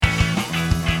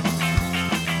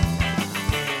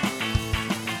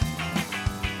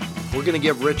We're going to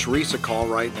give Rich Reese a call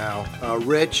right now.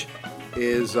 Rich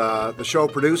is the show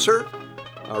producer.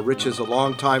 Rich is a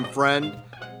longtime friend,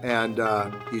 and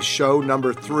he's show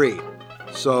number 3.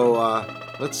 So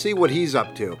let's see what he's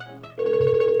up to.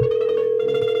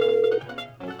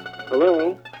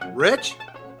 Hello? Rich?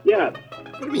 Yes.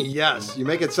 What do you mean, yes? You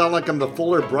make it sound like I'm the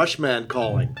Fuller Brush Man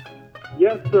calling.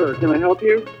 Yes, sir. Can I help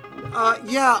you?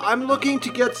 Yeah, I'm looking to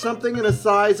get something in a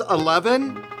size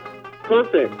 11.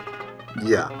 Perfect.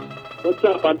 Yeah. What's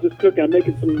up? I'm just cooking. I'm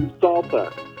making some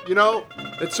salsa. You know,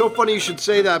 it's so funny you should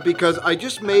say that because I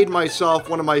just made myself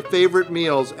one of my favorite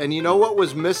meals, and you know what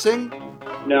was missing?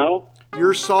 No?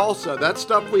 Your salsa. That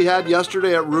stuff we had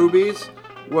yesterday at Ruby's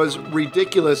was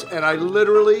ridiculous, and I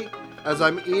literally, as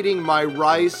I'm eating my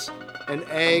rice and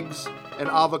eggs and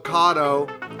avocado,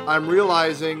 I'm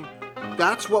realizing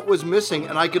that's what was missing,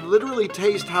 and I could literally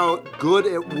taste how good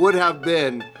it would have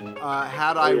been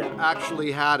had I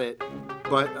actually had it.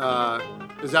 But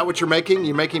is that what you're making?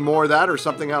 You making more of that or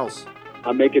something else?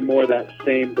 I'm making more of that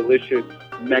same delicious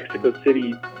Mexico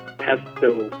City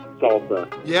pesto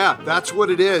salsa. Yeah, that's what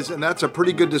it is, and that's a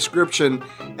pretty good description.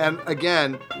 And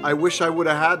again, I wish I would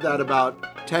have had that about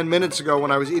 10 minutes ago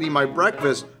when I was eating my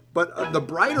breakfast. But the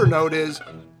brighter note is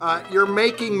you're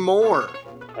making more.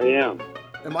 I am.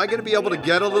 Am I going to be able to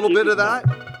get a little bit of that?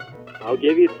 I'll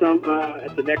give you some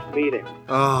at the next meeting.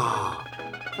 Oh,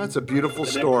 that's a beautiful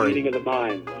the story. Next meeting of the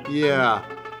minds. Yeah.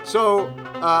 So,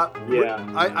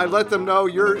 I let them know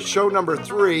you're show number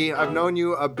 3. I've known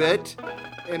you a bit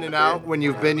in and out when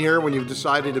you've been here, when you've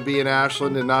decided to be in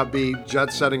Ashland and not be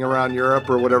jet-setting around Europe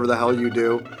or whatever the hell you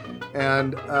do.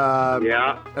 And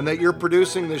and that you're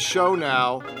producing this show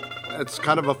now. It's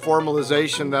kind of a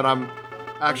formalization that I'm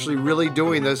actually really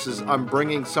doing this, is I'm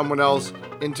bringing someone else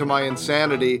into my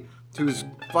insanity who's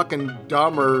fucking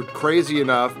dumb or crazy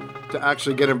enough to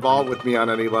actually get involved with me on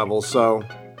any level. So,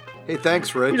 hey,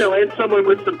 thanks, Rich. You know, and someone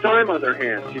with some time on their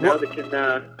hands, you know, that can...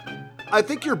 I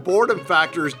think your boredom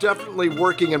factor is definitely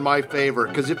working in my favor,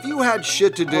 because if you had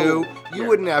shit to do, you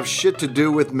wouldn't have shit to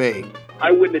do with me.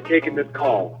 I wouldn't have taken this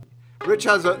call. Rich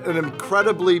has an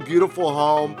incredibly beautiful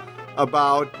home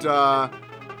about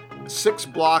 6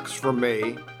 blocks from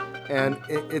me, and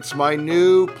it's my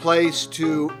new place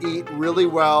to eat really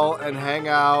well and hang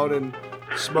out and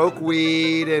smoke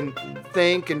weed and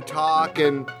think and talk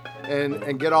and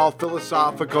get all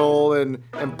philosophical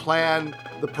and plan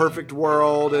the perfect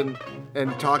world and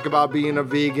talk about being a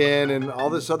vegan and all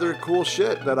this other cool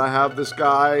shit that I have this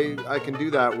guy I can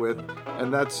do that with,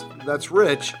 and that's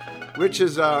Rich. Rich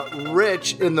is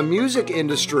rich in the music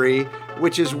industry,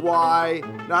 which is why,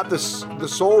 not the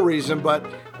sole reason, but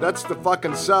that's the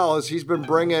fucking sell, is he's been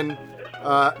bringing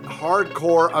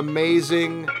hardcore,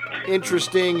 amazing,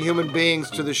 interesting human beings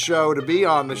to the show, to be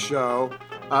on the show,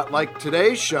 like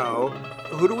today's show.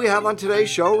 Who do we have on today's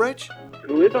show, Rich?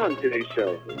 Who is on today's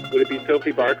show? Would it be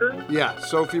Sophie Barker? Yeah,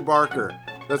 Sophie Barker.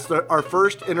 That's our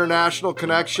first international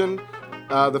connection.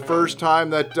 The first time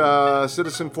that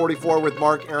Citizen 44 with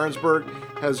Mark Ahrensberg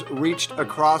has reached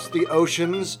across the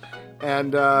oceans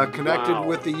and connected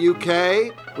with the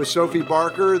UK, with Sophie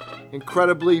Barker.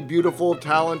 Incredibly beautiful,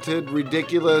 talented,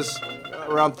 ridiculous,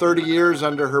 around 30 years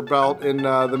under her belt in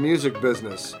the music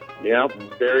business. Yeah,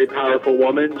 very powerful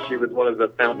woman. She was one of the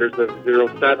founders of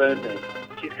 07, and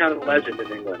she's kind of a legend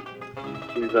in England.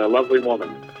 She's a lovely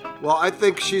woman. Well, I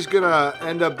think she's going to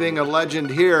end up being a legend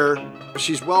here.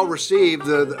 She's well received.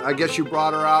 I guess you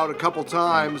brought her out a couple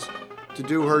times to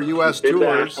do her U.S.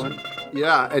 tours.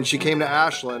 Yeah, and she came to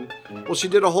Ashland. Well, she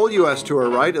did a whole U.S. tour,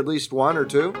 right? At least 1 or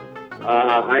 2?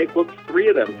 I booked 3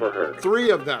 of them for her. 3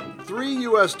 of them. 3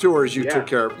 U.S. tours you took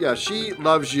care of. Yeah, she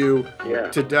loves you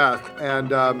to death. And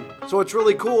so it's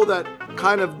really cool that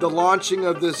kind of the launching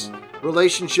of this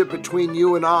relationship between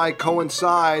you and I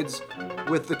coincides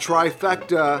with the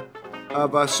trifecta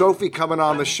of Sophie coming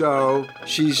on the show.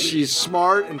 She's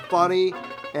smart and funny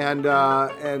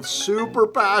and super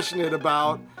passionate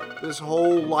about this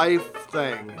whole life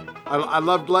thing. I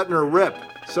loved letting her rip.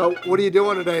 So what are you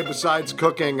doing today besides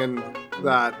cooking and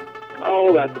that?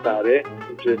 Oh, that's about it.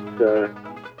 Just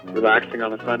relaxing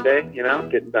on a Sunday, you know,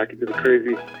 getting back into the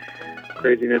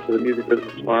craziness of the music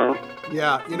business tomorrow.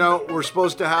 Yeah, you know, we're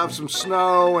supposed to have some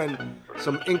snow and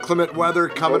some inclement weather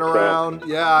coming around.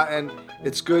 Yeah, and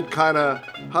it's good kind of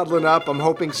huddling up. I'm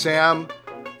hoping Sam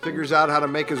figures out how to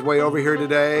make his way over here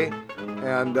today.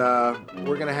 And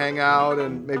we're going to hang out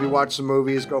and maybe watch some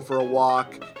movies, go for a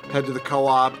walk, head to the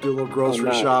co-op, do a little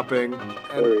grocery shopping. And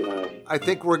very nice. I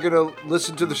think we're going to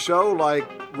listen to the show like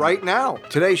right now.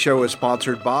 Today's show is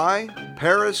sponsored by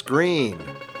Paris Green,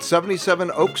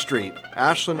 77 Oak Street,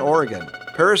 Ashland, Oregon.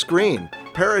 Paris Green.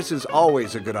 Paris is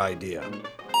always a good idea.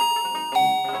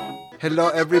 Hello,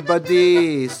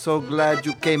 everybody. So glad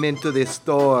you came into this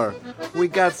store. We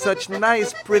got such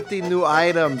nice, pretty new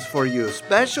items for you,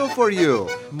 special for you.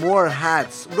 More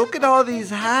hats. Look at all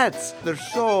these hats. They're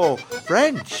so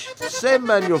French. C'est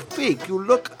magnifique. You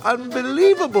look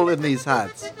unbelievable in these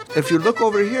hats. If you look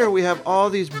over here, we have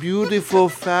all these beautiful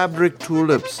fabric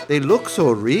tulips. They look so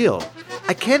real.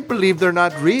 I can't believe they're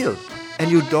not real.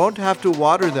 And you don't have to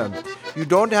water them. You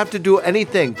don't have to do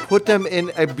anything. Put them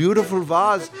in a beautiful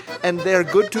vase and they're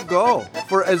good to go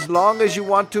for as long as you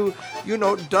want to,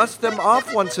 dust them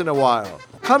off once in a while.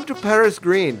 Come to Paris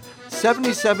Green,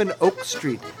 77 Oak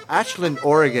Street, Ashland,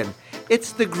 Oregon.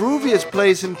 It's the grooviest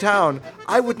place in town.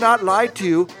 I would not lie to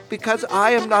you because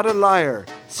I am not a liar.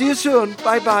 See you soon.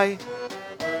 Bye-bye.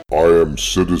 I am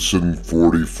Citizen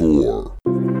 44.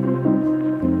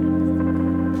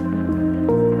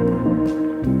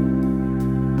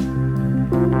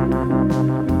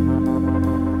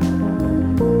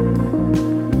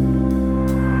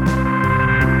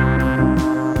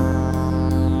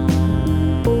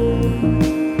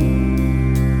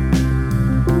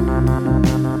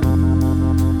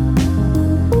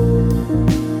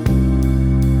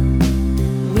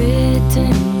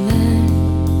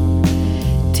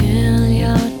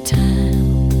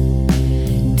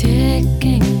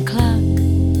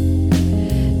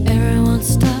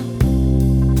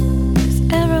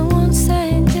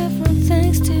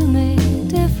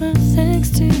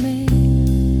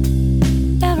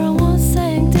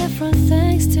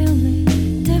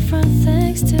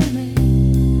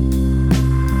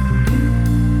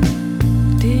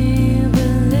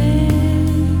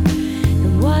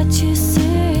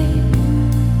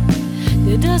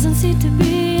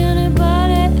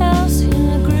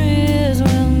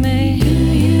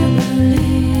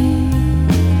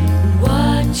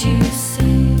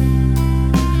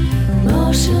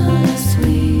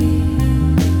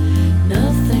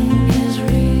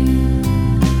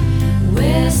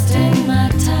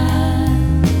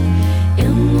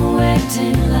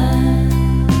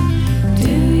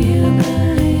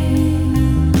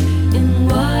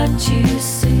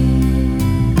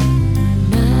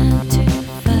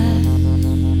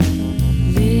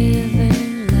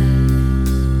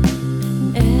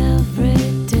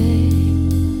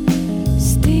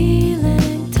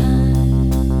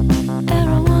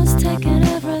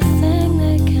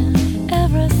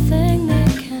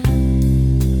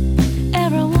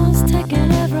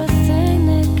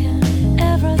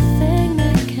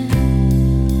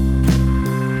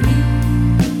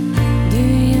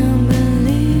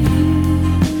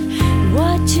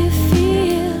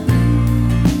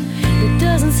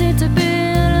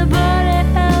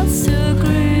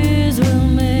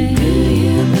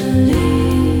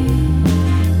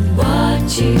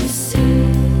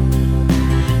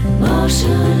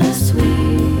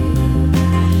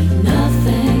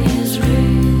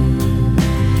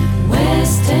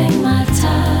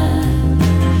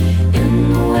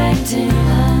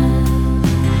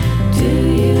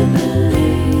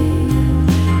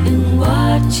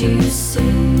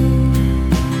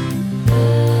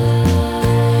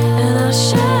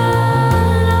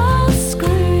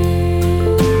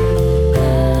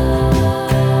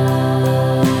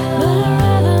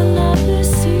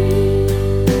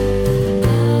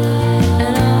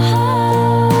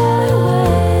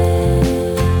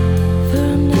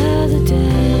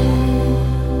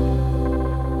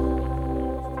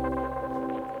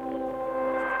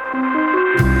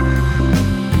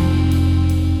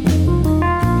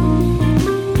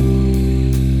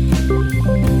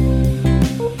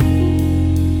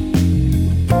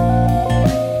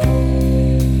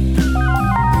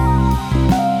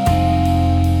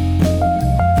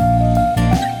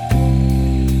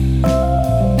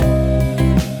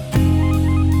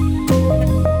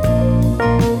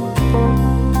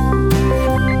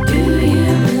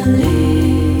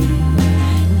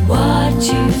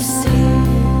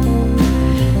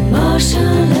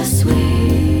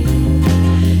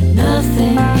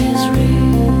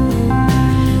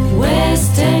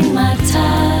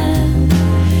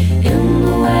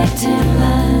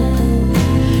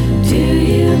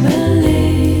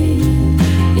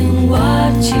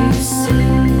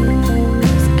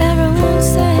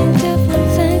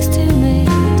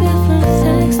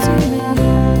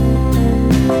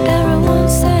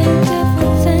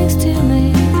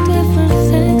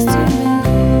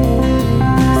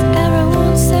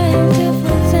 Everyone say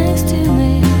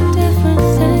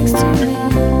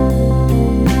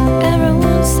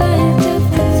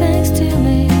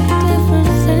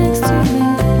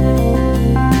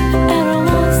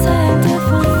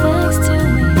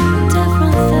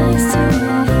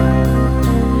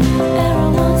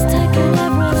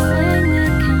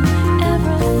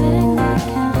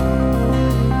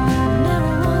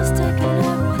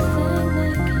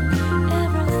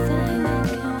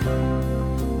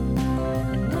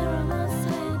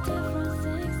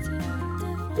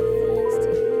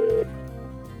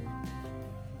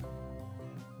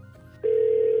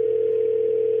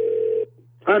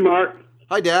Hi, Mark.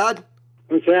 Hi, Dad.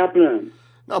 What's happening?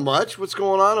 Not much. What's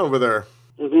going on over there?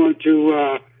 We're going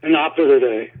to an opera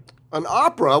today. An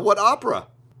opera? What opera?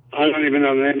 I don't even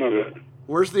know the name of it.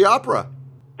 Where's the opera?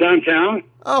 Downtown?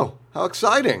 Oh, how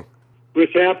exciting.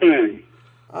 What's happening?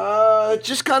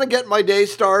 Just kind of getting my day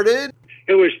started.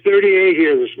 It was 38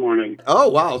 here this morning. Oh,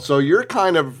 wow. So you're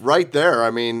kind of right there.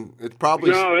 I mean, it's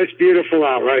probably... No, it's beautiful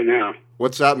out right now.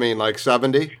 What's that mean, like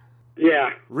 70?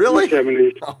 Yeah. Really?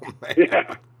 70s. Oh, man.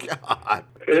 Yeah. God.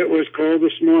 It was cold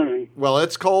this morning. Well,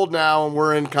 it's cold now, and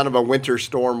we're in kind of a winter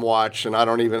storm watch, and I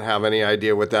don't even have any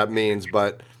idea what that means,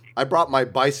 but I brought my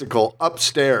bicycle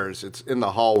upstairs. It's in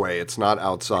the hallway. It's not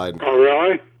outside. Oh,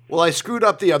 really? Well, I screwed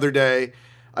up the other day.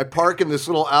 I park in this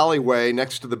little alleyway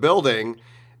next to the building,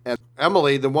 and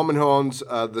Emily, the woman who owns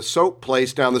the soap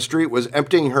place down the street, was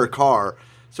emptying her car.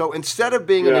 So instead of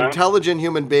being an intelligent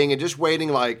human being and just waiting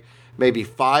like maybe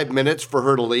 5 minutes for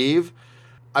her to leave,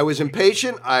 I was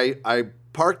impatient. I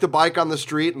parked the bike on the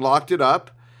street and locked it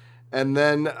up, and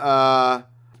then I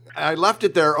left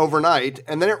it there overnight,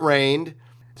 and then it rained.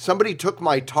 Somebody took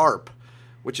my tarp,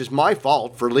 which is my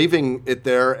fault for leaving it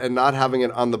there and not having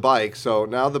it on the bike. So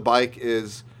now the bike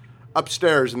is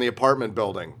upstairs in the apartment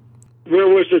building. Where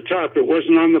was the tarp? It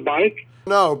wasn't on the bike?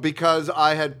 No, because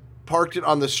I had parked it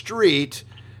on the street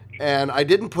and I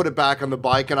didn't put it back on the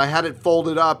bike, and I had it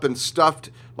folded up and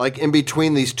stuffed like in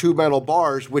between these two metal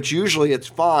bars, which usually it's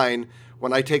fine.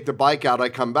 When I take the bike out, I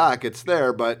come back, it's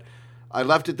there, but I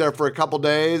left it there for a couple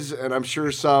days, and I'm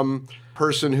sure some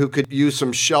person who could use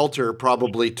some shelter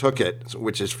probably took it,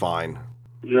 which is fine.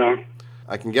 Yeah.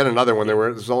 I can get another one. There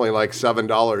was only like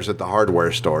 $7 at the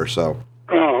hardware store, so.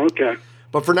 Oh, okay.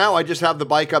 But for now, I just have the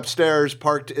bike upstairs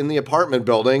parked in the apartment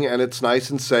building, and it's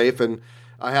nice and safe. And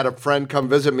I had a friend come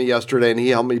visit me yesterday, and he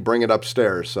helped me bring it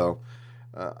upstairs. So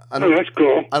that's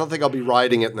cool. I don't think I'll be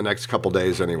riding it in the next couple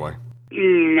days anyway.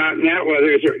 Not in that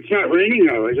weather. It's not raining,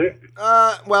 though, is it?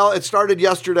 Well, it started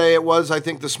yesterday. It was, I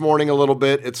think, this morning a little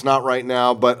bit. It's not right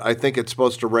now, but I think it's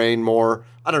supposed to rain more.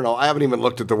 I don't know. I haven't even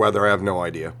looked at the weather. I have no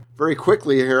idea. Very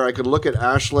quickly here, I could look at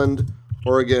Ashland,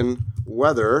 Oregon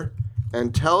weather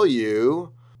and tell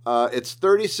you it's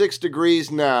 36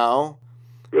 degrees now.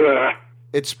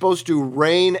 It's supposed to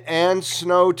rain and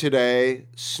snow today,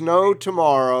 snow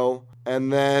tomorrow,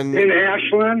 and then... In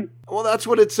Ashland? Well, that's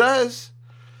what it says.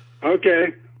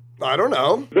 Okay. I don't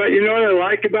know. But you know what I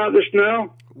like about the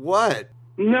snow? What?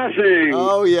 Nothing.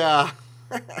 Oh, yeah.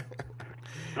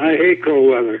 I hate cold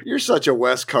weather. You're such a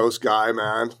West Coast guy,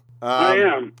 man. I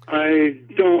am. I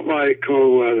don't like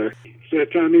cold weather. It's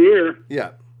that time of year.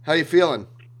 Yeah. How you feeling?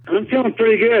 I'm feeling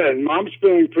pretty good. Mom's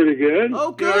feeling pretty good.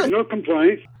 Oh, good. No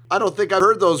complaints. I don't think I've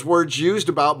heard those words used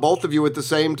about both of you at the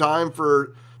same time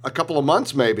for a couple of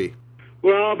months, maybe.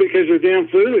 Well, because the damn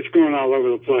flu that's going all over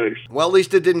the place. Well, at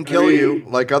least it didn't kill you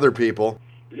like other people.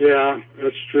 Yeah,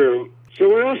 that's true. So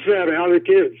what else is happening? How are the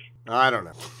kids? I don't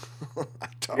know.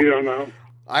 You don't know?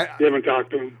 You haven't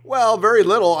talked to them? Well, very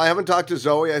little. I haven't talked to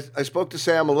Zoe. I spoke to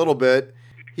Sam a little bit.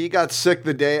 He got sick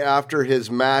the day after his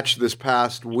match this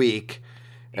past week,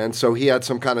 and so he had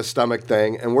some kind of stomach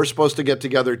thing. And we're supposed to get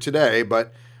together today,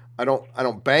 but I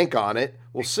don't bank on it.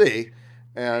 We'll see.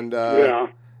 And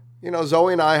you know,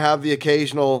 Zoe and I have the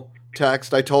occasional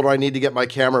text. I told her I need to get my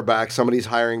camera back. Somebody's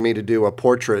hiring me to do a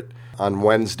portrait on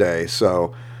Wednesday.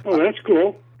 So, oh, that's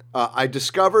cool. I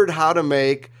discovered how to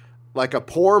make like a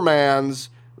poor man's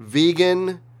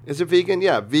vegan. Is it vegan?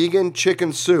 Yeah, vegan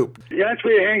chicken soup. Yeah, that's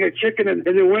where you hang a chicken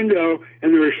in the window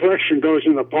and the reflection goes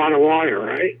in the pot of water,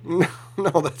 right?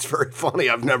 No, that's very funny.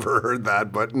 I've never heard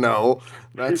that, but no,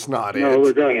 that's not it. No,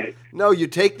 we're going. No, you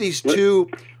take these two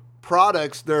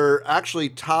products. They're actually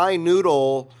Thai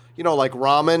noodle, you know, like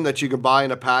ramen that you can buy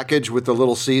in a package with the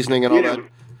little seasoning and all that.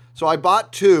 So I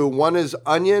bought two. One is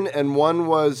onion and one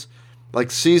was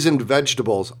like seasoned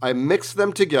vegetables. I mixed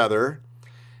them together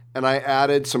and I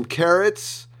added some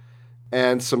carrots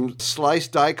and some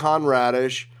sliced daikon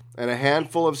radish and a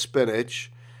handful of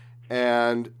spinach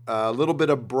and a little bit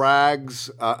of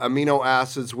Bragg's amino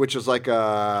acids, which is like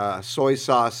a soy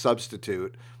sauce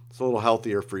substitute. It's a little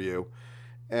healthier for you.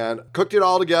 And cooked it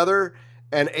all together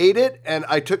and ate it. And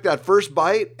I took that first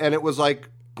bite and it was like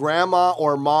grandma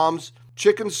or mom's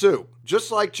chicken soup,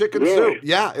 just like chicken soup.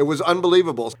 Yeah, it was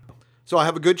unbelievable. So I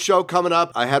have a good show coming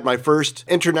up. I had my first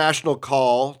international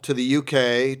call to the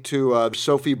UK to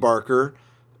Sophie Barker,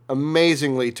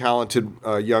 amazingly talented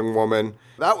young woman.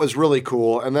 That was really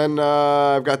cool. And then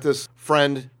I've got this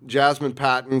friend, Jasmine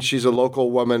Patton. She's a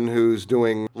local woman who's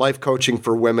doing life coaching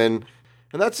for women.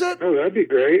 And that's it. Oh, that'd be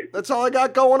great. That's all I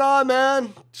got going on,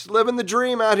 man. Just living the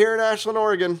dream out here in Ashland,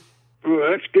 Oregon. Oh,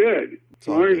 that's good. As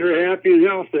long as you're happy and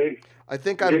healthy. I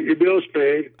think Get your bills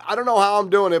paid. I don't know how I'm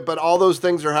doing it, but all those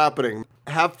things are happening.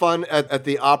 Have fun at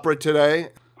the opera today.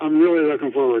 I'm really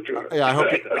looking forward to it. Yeah,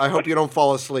 I hope you don't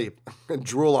fall asleep and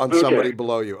drool on somebody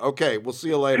below you. Okay, we'll see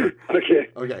you later. Okay.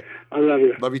 Okay. I love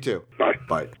you. Love you too. Bye.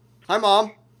 Bye. Hi,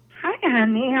 Mom. Hi,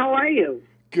 honey. How are you?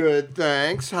 Good,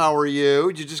 thanks. How are you?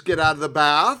 Did you just get out of the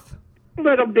bath? A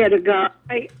little bit ago.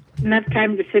 Enough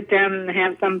time to sit down and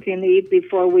have something to eat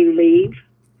before we leave.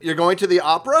 You're going to the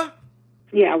opera?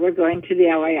 Yeah, we're going to the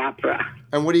LA Opera.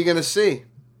 And what are you going to see?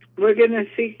 We're going to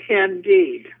see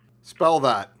Candide. Spell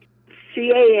that.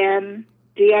 Candide.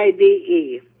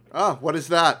 Oh, what is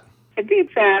that? I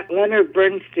think that Leonard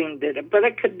Bernstein did it, but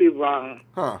I could be wrong.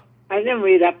 Huh. I didn't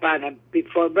read up on it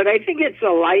before, but I think it's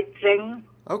a light thing,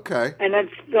 Okay. and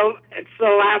it's the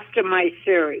last of my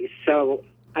series, so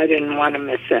I didn't want to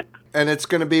miss it. And it's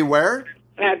going to be where?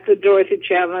 At the Dorothy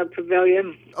Chandler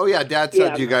Pavilion. Oh, yeah, Dad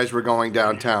said Yeah. you guys were going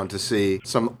downtown to see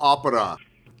some opera.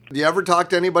 Do you ever talk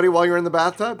to anybody while you're in the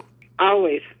bathtub?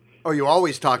 Always. Oh, you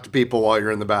always talk to people while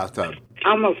you're in the bathtub.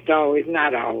 Almost always,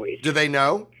 not always. Do they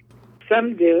know?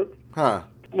 Some do. Huh.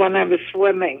 When I'm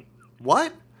swimming.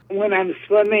 What? When I'm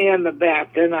swimming in the bath,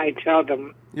 then I tell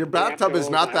them. Your bathtub is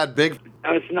not that big.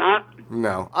 Oh, it's not?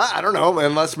 No. I don't know,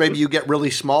 unless maybe you get really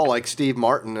small like Steve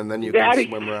Martin and then you can Daddy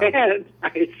swim around. said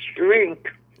I shrink.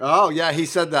 Oh, yeah, he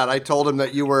said that. I told him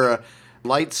that you were a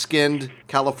light-skinned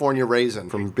California raisin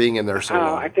from being in there so Oh,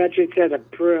 long. I thought you said a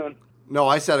prune. No,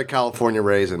 I said a California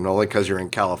raisin, only because you're in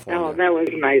California. Oh, that was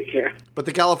nicer. But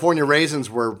the California raisins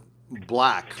were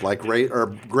black, like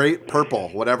or great purple,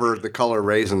 whatever the color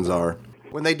raisins are.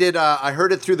 When they did, I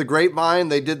heard it through the grapevine,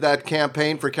 they did that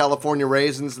campaign for California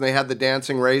raisins, and they had the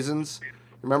dancing raisins.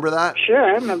 Remember that? Sure,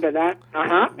 I remember that.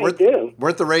 I do.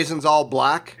 Weren't the raisins all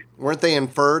black? Weren't they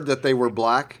inferred that they were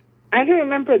black? I do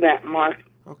remember that, Mark.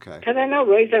 Okay. Because I know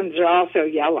raisins are also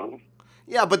yellow.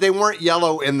 Yeah, but they weren't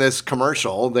yellow in this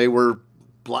commercial. They were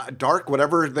black, dark,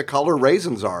 whatever the color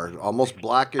raisins are, almost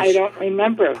blackish, I don't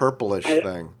remember. purplish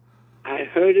thing. I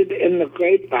heard it in the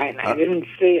grapevine. I didn't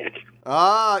see it.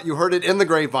 Ah, you heard it in the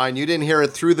grapevine. You didn't hear it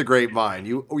through the grapevine.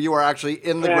 You were actually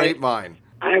in the Right. grapevine.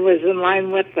 I was in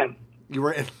line with them. You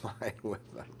were in line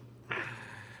with them.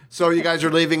 So you guys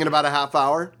are leaving in about a half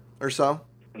hour or so?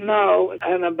 No,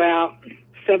 in about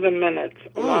 7 minutes.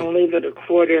 I'm going to leave at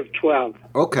 11:45.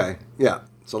 Okay, yeah.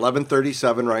 It's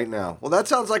 11:37 right now. Well, that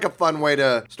sounds like a fun way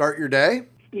to start your day.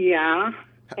 Yeah,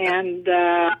 and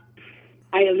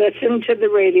I listened to the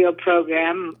radio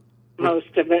program,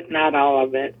 most of it, not all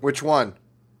of it. Which one?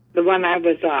 The one I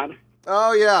was on.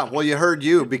 Oh, yeah. Well, you heard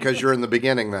you because you're in the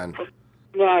beginning then.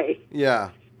 Right.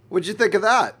 Yeah. What'd you think of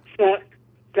that? So,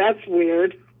 that's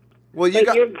weird. Well,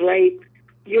 But you're great.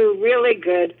 You're really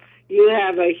good. You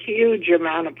have a huge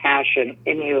amount of passion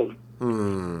in you.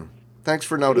 Thanks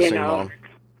for noticing, You know. Mom.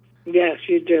 Yes,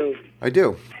 you do. I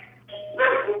do.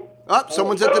 Oh,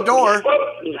 someone's at the door.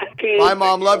 Okay. Bye,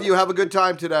 Mom. Love you. Have a good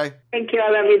time today. Thank you.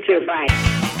 I love you too. Bye.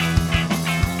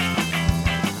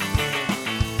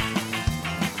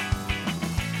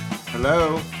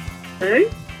 Hello. Hey?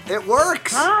 It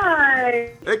works.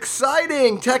 Hi.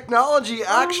 Exciting. Technology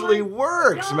actually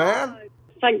works, man.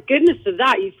 Thank goodness for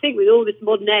that. You'd think with all this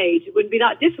modern age, it wouldn't be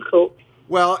that difficult.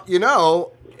 Well,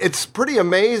 it's pretty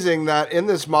amazing that in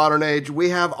this modern age, we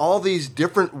have all these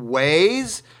different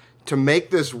ways to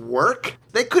make this work.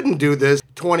 They couldn't do this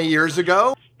 20 years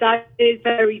ago. That is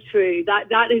very true.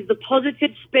 That is the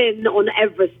positive spin on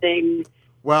everything.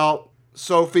 Well,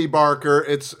 Sophie Barker,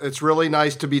 it's really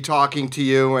nice to be talking to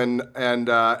you and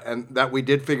that we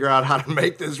did figure out how to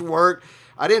make this work.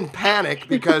 I didn't panic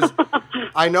because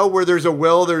I know where there's a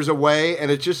will, there's a way,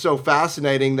 and it's just so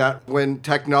fascinating that when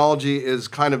technology is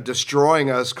kind of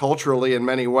destroying us culturally in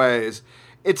many ways,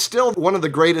 it's still one of the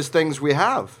greatest things we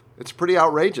have. It's pretty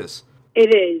outrageous.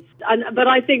 It is. But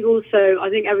I think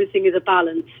everything is a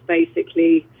balance,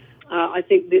 basically. I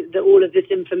think that all of this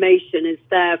information is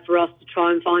there for us to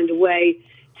try and find a way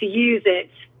to use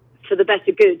it for the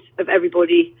better good of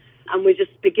everybody. And we're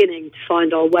just beginning to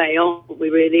find our way, aren't we,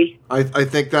 really? I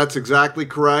think that's exactly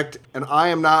correct. And I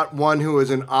am not one who is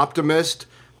an optimist,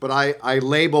 but I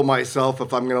label myself,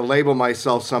 if I'm going to label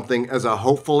myself something, as a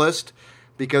hopefulist,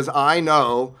 because I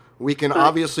know we can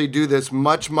obviously do this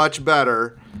much, much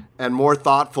better and more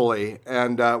thoughtfully.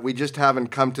 And we just haven't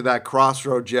come to that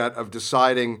crossroads yet of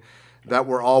deciding that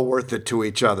we're all worth it to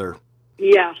each other.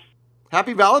 Yeah.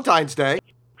 Happy Valentine's Day.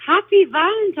 Happy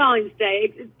Valentine's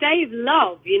Day. It's a day of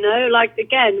love, like,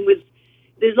 again,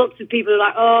 there's lots of people who are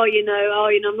like,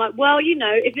 I'm like, well,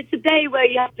 if it's a day where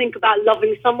you have to think about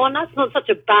loving someone, that's not such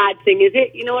a bad thing, is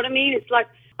it? You know what I mean? It's like,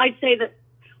 I'd say that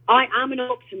I am an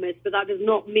optimist, but that does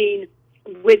not mean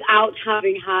without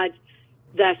having had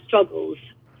their struggles.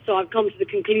 So I've come to the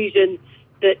conclusion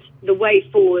that the way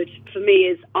forward for me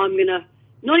is I'm going to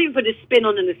not even put a spin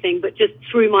on anything, but just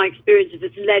through my experiences,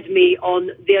 it's led me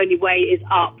on the only way is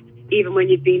up, even when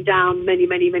you've been down many,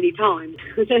 many, many times.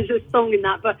 There's a song in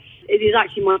that, but it is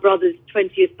actually my brother's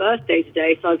 20th birthday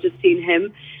today, so I've just seen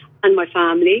him and my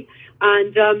family.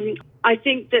 And I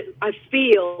think that I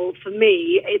feel, for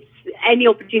me, it's any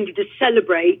opportunity to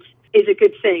celebrate is a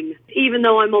good thing. Even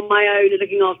though I'm on my own and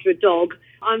looking after a dog,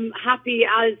 I'm happy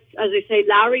as I say,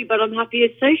 Larry, but I'm happy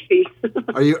as Sophie.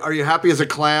 Are you happy as a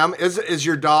clam? Is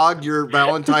your dog your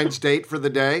Valentine's date for the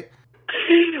day?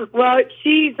 Well,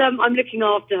 she's I'm looking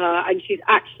after her, and she's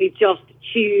actually just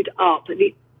chewed up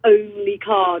the only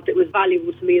card that was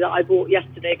valuable to me that I bought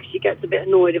yesterday, because she gets a bit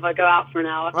annoyed if I go out for an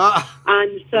hour.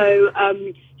 And so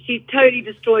she totally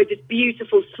destroyed this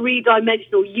beautiful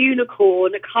 3-dimensional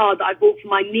unicorn card that I bought for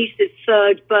my niece's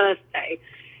 3rd birthday.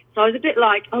 So I was a bit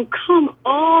like, oh, come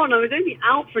on, I was only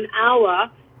out for an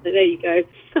hour. So there you go.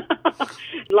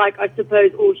 Like, I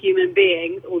suppose all human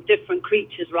beings, or different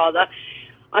creatures rather,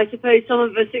 I suppose some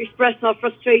of us express our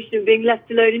frustration being left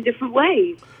alone in different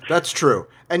ways. That's true.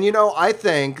 And, I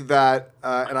think that,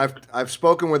 and I've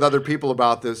spoken with other people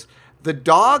about this, the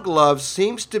dog love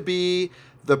seems to be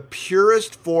the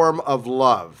purest form of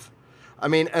love. I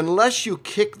mean, unless you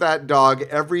kick that dog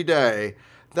every day,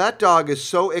 that dog is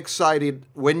so excited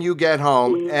when you get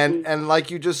home, and like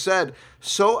you just said,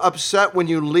 so upset when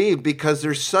you leave, because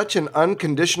there's such an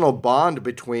unconditional bond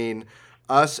between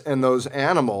us and those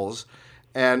animals.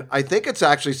 And I think it's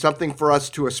actually something for us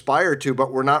to aspire to,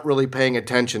 but we're not really paying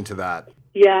attention to that.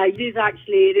 Yeah, it is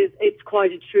actually. It's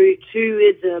quite a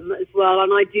truism as well.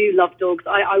 And I do love dogs.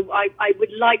 I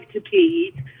would like to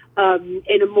be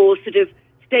in a more sort of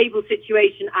stable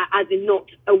situation, as in not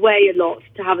away a lot,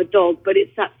 to have a dog. But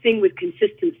it's that thing with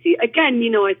consistency. Again,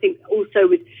 I think also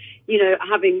with,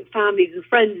 having families and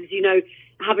friends,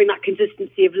 having that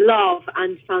consistency of love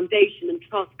and foundation and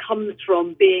trust comes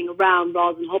from being around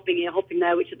rather than hopping here, hopping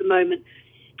there, which at the moment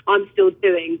I'm still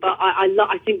doing. But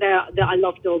I think that I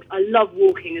love dogs. I love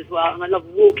walking as well, and I love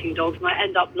walking dogs, and I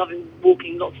end up loving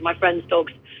walking lots of my friends'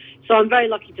 dogs. So I'm very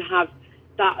lucky to have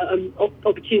that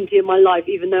opportunity in my life,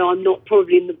 even though I'm not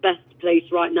probably in the best place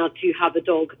right now to have a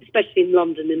dog, especially in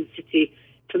London, in the city.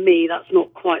 For me, that's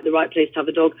not quite the right place to have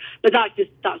a dog. But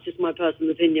that's just my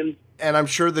personal opinion. And I'm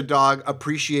sure the dog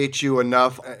appreciates you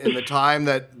enough in the time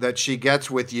that she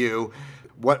gets with you.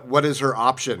 What is her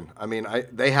option? I mean,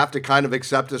 they have to kind of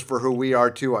accept us for who we are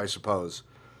too, I suppose.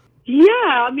 Yeah,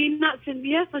 I mean,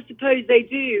 yes, I suppose they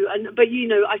do. But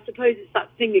I suppose it's that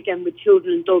thing again with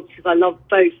children and dogs, because I love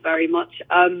both very much.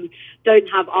 Don't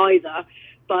have either,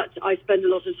 but I spend a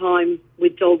lot of time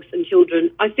with dogs and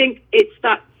children. I think it's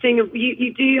that thing of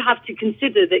you do have to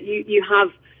consider that you have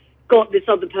got this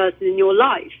other person in your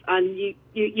life, and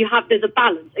there's a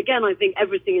balance. Again, I think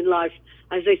everything in life,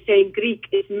 as they say in Greek,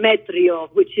 is metrio,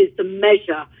 which is the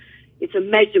measure. It's a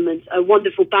measurement, a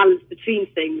wonderful balance between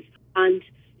things. And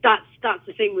that's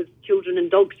the thing with children and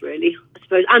dogs, really, I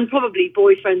suppose. And probably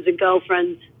boyfriends and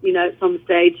girlfriends, at some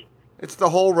stage. It's the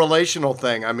whole relational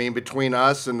thing. I mean, between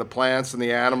us and the plants and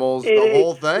the animals, the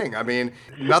whole thing. I mean,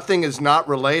 nothing is not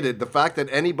related. The fact that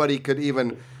anybody could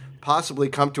even possibly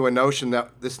come to a notion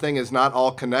that this thing is not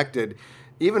all connected,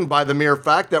 even by the mere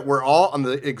fact that we're all on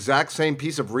the exact same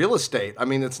piece of real estate. I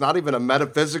mean, it's not even a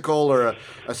metaphysical or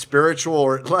a spiritual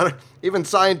or even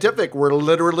scientific. We're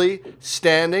literally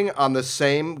standing on the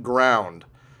same ground.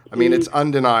 I mean, it's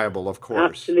undeniable, of course.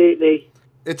 Absolutely.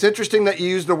 It's interesting that you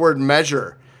use the word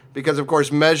measure, because, of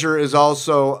course, measure is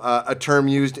also a term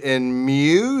used in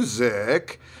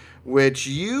music, which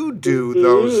you do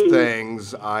those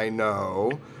things, I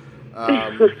know.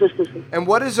 And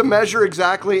what is a measure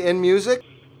exactly in music?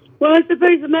 Well, I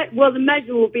suppose the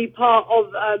measure will be part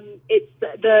of it's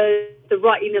the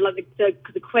right, like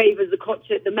the quavers, the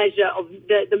crotchet, the measure of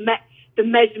the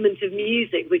measurement of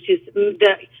music, which is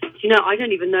I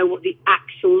don't even know what the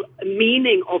actual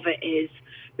meaning of it is,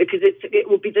 because it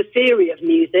will be the theory of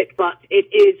music, but it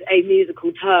is a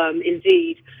musical term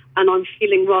indeed. And I'm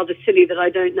feeling rather silly that I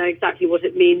don't know exactly what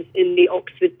it means in the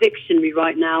Oxford Dictionary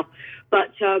right now.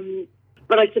 But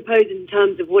I suppose in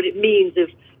terms of what it means of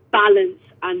balance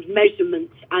and measurement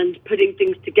and putting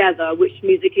things together, which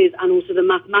music is, and also the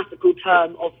mathematical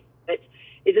term of it,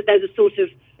 is that there's a sort of,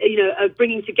 a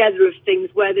bringing together of things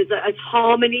where there's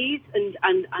harmonies and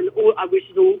all, which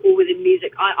is all within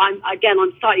music. I'm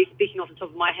slightly speaking off the top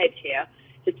of my head here,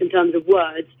 just in terms of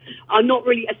words. I'm not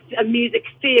really a music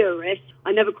theorist.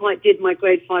 I never quite did my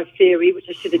grade 5 theory, which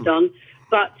I should have done.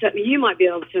 But you might be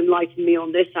able to enlighten me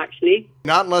on this, actually.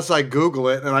 Not unless I Google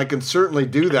it, and I can certainly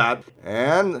do that.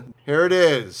 And here it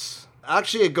is.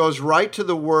 Actually, it goes right to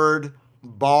the word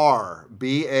bar,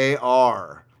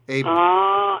 B-A-R.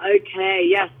 Okay,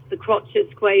 yes, the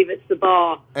crotchets, quavets, the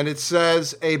bar. And it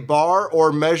says, a bar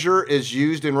or measure is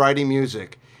used in writing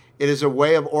music. It is a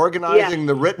way of organizing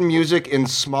the written music in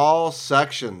small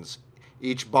sections.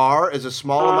 Each bar is a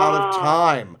small amount of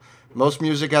time. Most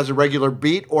music has a regular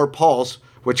beat or pulse,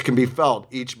 which can be felt.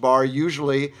 Each bar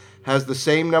usually has the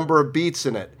same number of beats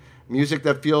in it. Music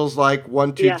that feels like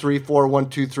 1, 2, 3, 4, 1,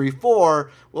 2, 3,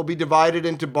 4 will be divided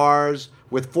into bars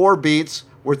with 4 beats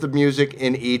worth of music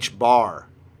in each bar.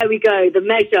 There we go, the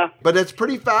measure. But it's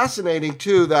pretty fascinating,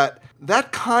 too,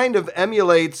 that kind of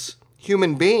emulates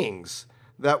human beings,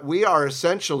 that we are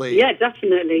essentially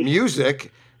definitely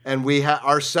music, and we have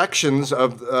our sections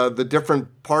of the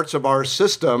different parts of our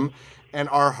system and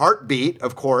our heartbeat,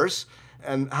 of course,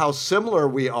 and how similar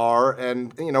we are.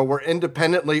 And, we're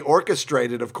independently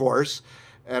orchestrated, of course.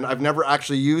 And I've never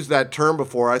actually used that term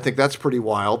before. I think that's pretty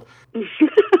wild.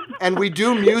 And we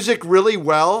do music really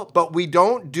well, but we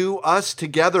don't do us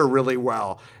together really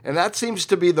well. And that seems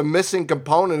to be the missing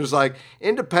component, is like,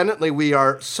 independently, we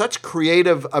are such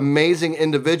creative, amazing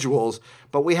individuals,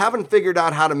 but we haven't figured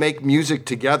out how to make music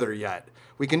together yet.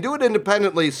 We can do it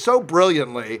independently so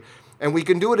brilliantly, and we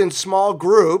can do it in small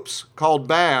groups called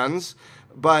bands,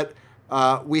 but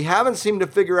we haven't seemed to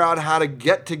figure out how to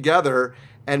get together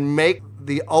and make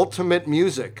the ultimate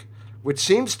music, which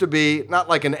seems to be not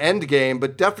like an end game,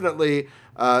 but definitely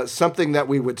something that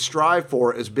we would strive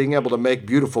for, is being able to make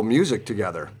beautiful music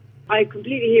together. I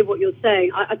completely hear what you're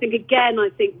saying. I think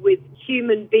with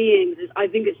human beings, I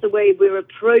think it's the way we're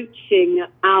approaching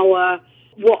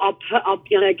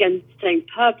again, saying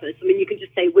purpose. I mean, you can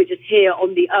just say we're just here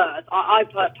on the earth. I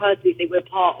personally think we're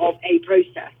part of a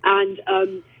process.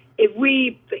 And if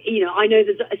we, I know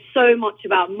there's so much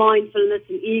about mindfulness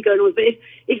and ego and all, but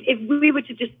if we were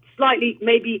to just slightly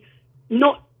maybe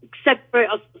not separate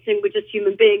us, saying we're just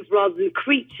human beings rather than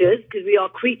creatures, because we are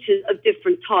creatures of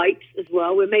different types as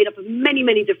well. We're made up of many,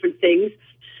 many different things.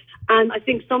 And I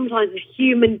think sometimes the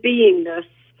human beingness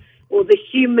or the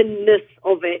humanness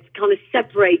of it kind of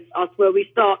separates us, where we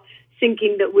start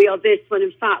thinking that we are this when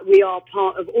in fact we are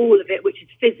part of all of it, which is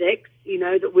physics,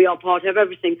 that we are part of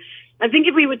everything. I think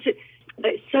if we were to,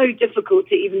 it's so difficult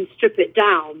to even strip it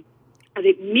down. I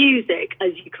think music,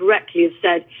 as you correctly have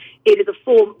said, it is a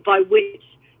form by which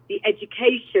the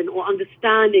education or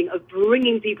understanding of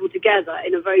bringing people together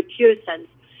in a very pure sense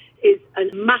is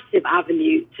a massive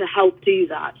avenue to help do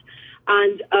that.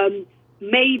 And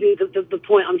maybe the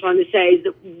point I'm trying to say is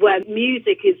that where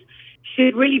music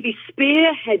should really be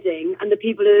spearheading, and the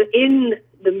people who are in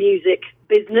the music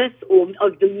business or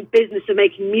of the business of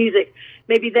making music,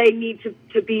 maybe they need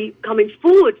to be coming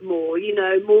forward more,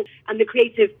 more, and the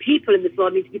creative people in this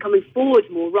world need to be coming forward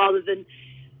more, rather than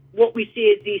what we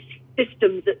see as these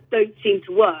systems that don't seem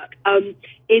to work,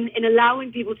 in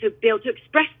allowing people to be able to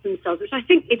express themselves, which I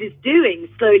think it is doing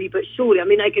slowly but surely. I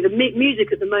mean, the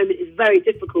music at the moment is very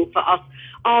difficult for us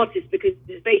artists because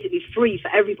it's basically free for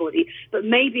everybody. But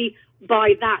maybe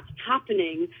by that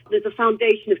happening, there's a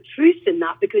foundation of truth in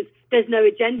that, because there's no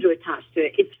agenda attached to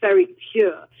it. It's very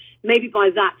pure. Maybe by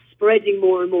that spreading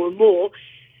more and more and more,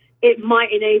 it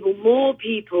might enable more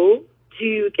people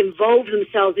to involve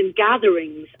themselves in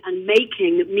gatherings and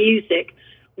making music,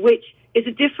 which is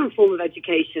a different form of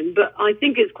education, but I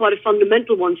think it's quite a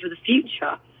fundamental one for the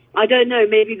future. I don't know,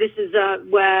 maybe this is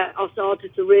where us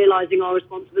artists are realizing our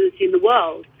responsibility in the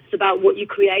world. It's about what you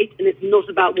create, and it's not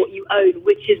about what you own,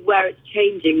 which is where it's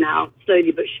changing now,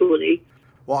 slowly but surely.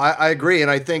 Well, I agree,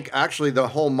 and I think actually the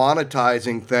whole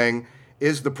monetizing thing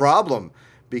is the problem,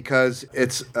 because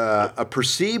it's a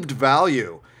perceived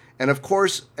value. And of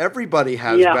course, everybody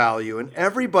has value, and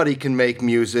everybody can make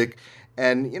music.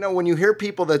 And, when you hear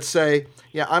people that say,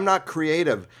 yeah, I'm not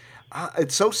creative,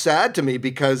 it's so sad to me,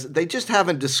 because they just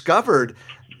haven't discovered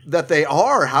that they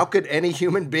are. How could any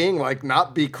human being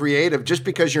not be creative? Just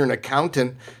because you're an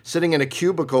accountant sitting in a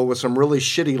cubicle with some really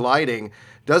shitty lighting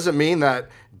doesn't mean that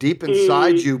deep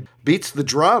inside you beats the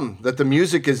drum, that the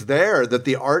music is there, that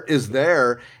the art is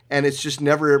there, and it's just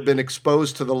never been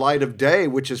exposed to the light of day,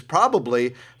 which is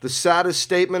probably the saddest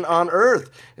statement on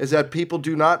earth, is that people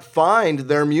do not find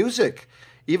their music.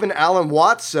 Even Alan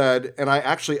Watts said, and I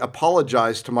actually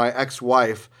apologized to my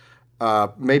ex-wife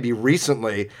maybe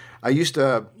recently, I used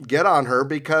to get on her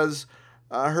because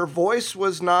her voice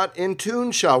was not in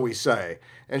tune, shall we say.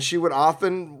 And she would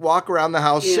often walk around the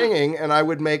house singing, and I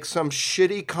would make some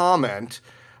shitty comment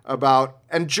about,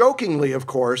 and jokingly, of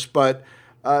course, but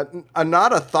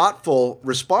not a thoughtful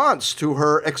response to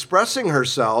her expressing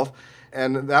herself.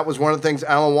 And that was one of the things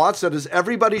Alan Watts said, is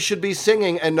everybody should be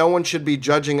singing and no one should be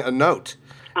judging a note.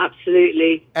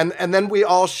 Absolutely. And then we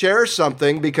all share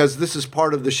something, because this is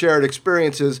part of the shared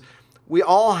experiences. We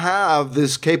all have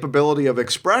this capability of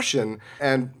expression,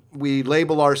 and we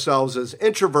label ourselves as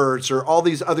introverts or all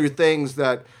these other things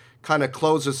that kind of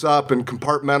close us up and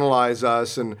compartmentalize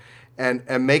us and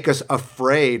make us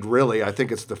afraid, really. I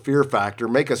think it's the fear factor,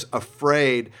 make us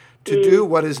afraid to do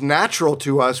what is natural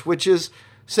to us, which is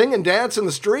sing and dance in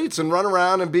the streets and run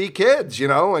around and be kids,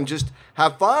 and just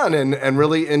have fun and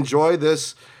really enjoy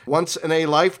this once in a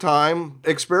lifetime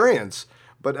experience.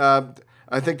 But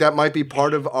I think that might be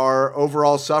part of our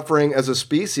overall suffering as a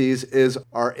species, is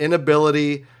our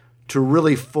inability to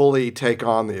really fully take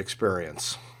on the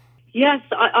experience. Yes,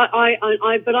 I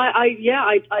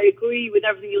agree with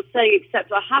everything you're saying,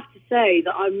 except I have to say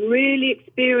that I'm really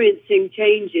experiencing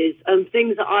changes and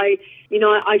things that I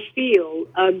feel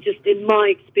just in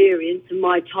my experience and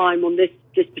my time on this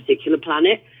particular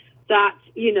planet, that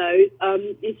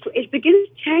it's beginning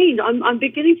to change. I'm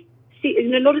beginning to see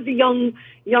in a lot of the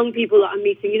young people that I'm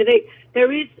meeting.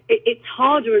 It's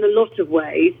harder in a lot of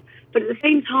ways, but at the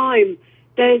same time,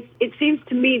 it seems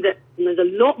to me that there's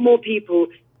a lot more people,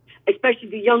 especially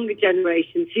the younger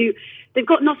generations, who they've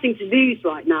got nothing to lose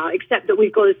right now, except that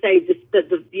we've got to save the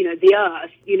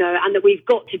earth, and that we've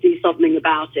got to do something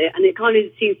about it. And it kind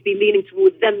of seems to be leaning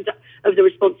towards them of the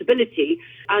responsibility.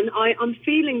 And I'm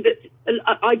feeling that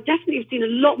I definitely have seen a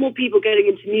lot more people getting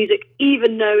into music,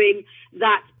 even knowing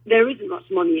that there isn't much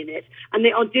money in it, and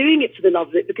they are doing it for the love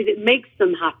of it because it makes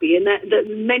them happy, and that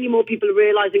many more people are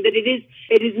realizing that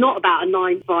it is not about a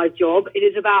 9-to-5 job. It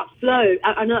is about flow.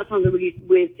 I know that sounds a really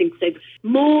weird thing to say, but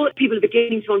more people are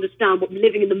beginning to understand what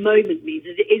living in the moment means.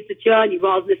 It is the journey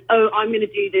rather than this, I'm going to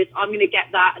do this, I'm going to get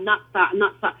that, and that's that, and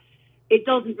that's that. It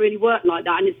doesn't really work like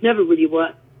that, and it's never really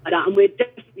worked like that, and we're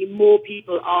definitely more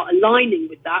people are aligning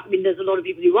with that. I mean, there's a lot of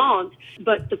people who aren't,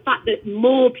 but the fact that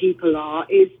more people are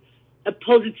is a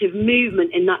positive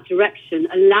movement in that direction,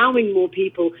 allowing more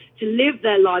people to live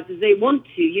their lives as they want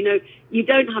to. You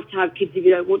don't have to have kids if you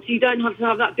don't want to. You don't have to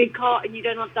have that big car, and you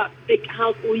don't have that big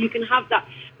house, or you can have that.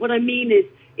 What I mean is,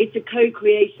 it's a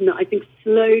co-creation that I think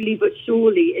slowly but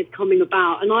surely is coming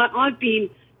about. And I've been,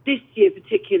 this year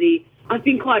particularly, I've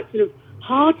been quite sort of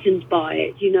heartened by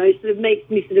it, sort of makes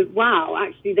me sort of, wow,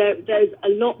 actually there's a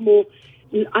lot more,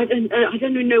 I don't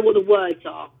even know what the words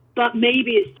are, but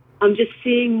maybe I'm just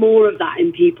seeing more of that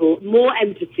in people, more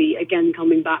empathy again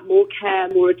coming back, more care,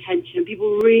 more attention,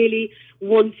 people really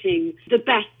wanting the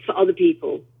best for other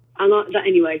people. And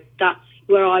anyway, that's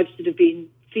where I've sort of been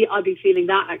feeling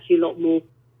that actually a lot more.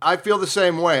 I feel the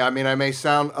same way. I mean, I may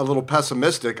sound a little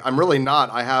pessimistic. I'm really not.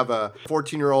 I have a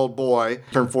 14-year-old boy,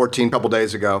 turned 14 a couple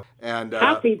days ago. And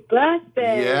happy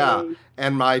birthday. Yeah.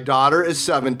 And my daughter is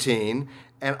 17.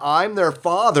 And I'm their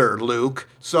father, Luke.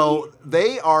 So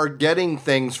they are getting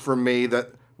things from me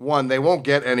that, one, they won't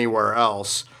get anywhere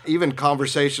else. Even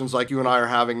conversations like you and I are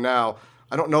having now,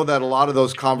 I don't know that a lot of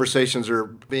those conversations are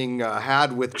being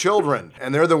had with children.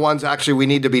 And they're the ones actually we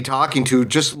need to be talking to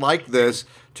just like this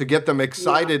to get them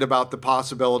excited about the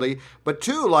possibility. But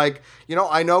two,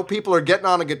 I know people are getting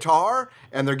on a guitar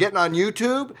and they're getting on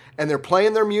YouTube and they're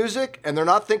playing their music and they're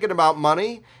not thinking about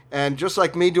money. And just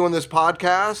like me doing this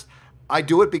podcast, I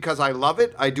do it because I love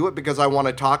it. I do it because I want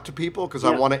to talk to people, because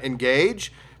I want to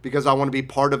engage, because I want to be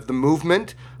part of the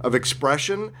movement of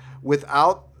expression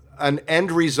without an end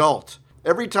result.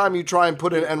 Every time you try and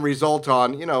put an end result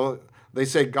on, they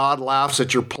say God laughs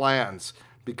at your plans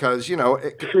because,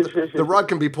 the rug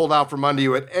can be pulled out from under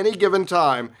you at any given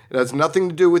time. It has nothing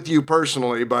to do with you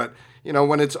personally, but,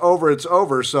 when it's over, it's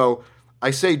over. So I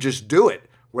say just do it,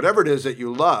 whatever it is that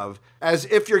you love, as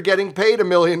if you're getting paid $1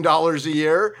 million a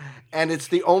year. And it's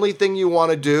the only thing you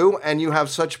want to do, and you have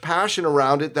such passion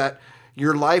around it that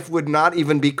your life would not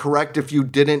even be correct if you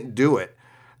didn't do it.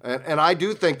 And I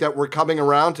do think that we're coming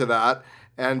around to that.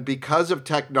 And because of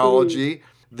technology,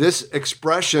 this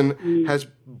expression has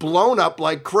blown up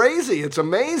like crazy. It's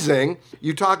amazing.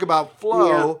 You talk about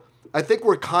flow. Yeah. I think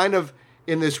we're kind of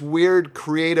in this weird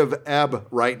creative ebb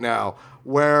right now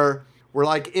where we're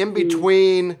like in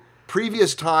between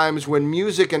previous times when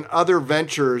music and other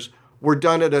ventures were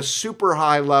done at a super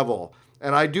high level.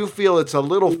 And I do feel it's a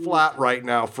little flat right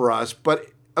now for us, but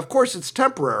of course it's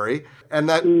temporary. And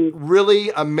that really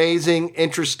amazing,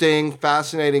 interesting,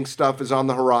 fascinating stuff is on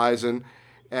the horizon.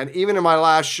 And even in my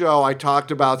last show, I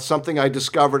talked about something I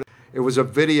discovered. It was a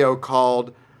video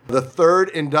called The Third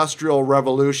Industrial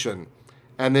Revolution.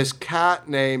 And this cat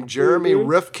named Jeremy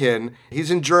Rifkin, he's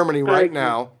in Germany right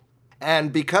now.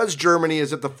 And because Germany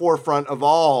is at the forefront of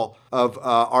all of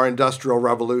our industrial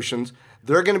revolutions,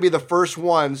 they're going to be the first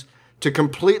ones to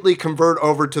completely convert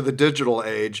over to the digital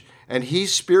age. And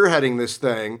he's spearheading this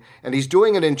thing, and he's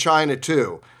doing it in China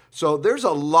too. So there's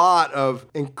a lot of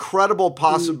incredible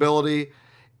possibility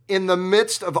in the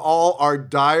midst of all our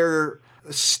dire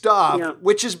stuff,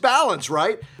 which is balance,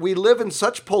 right? We live in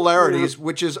such polarities,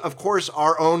 which is, of course,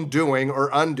 our own doing or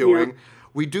undoing. Yeah.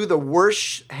 We do the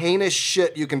worst, heinous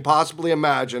shit you can possibly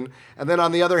imagine. And then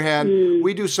on the other hand,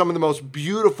 we do some of the most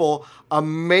beautiful,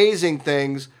 amazing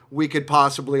things we could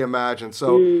possibly imagine.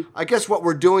 So I guess what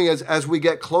we're doing is, as we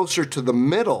get closer to the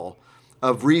middle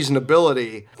of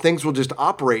reasonability, things will just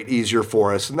operate easier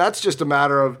for us. And that's just a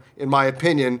matter of, in my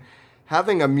opinion,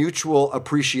 having a mutual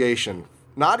appreciation.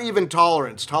 Not even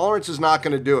tolerance. Tolerance is not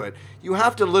going to do it. You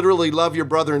have to literally love your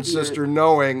brother and sister,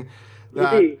 knowing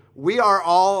that we are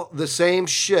all the same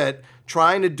shit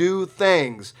trying to do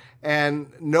things,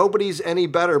 and nobody's any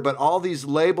better, but all these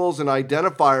labels and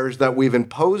identifiers that we've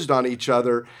imposed on each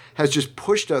other has just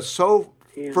pushed us so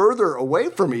further away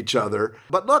from each other.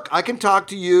 But look, I can talk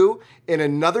to you in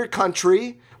another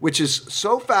country, which is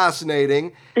so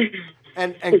fascinating,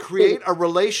 and create a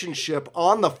relationship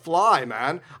on the fly,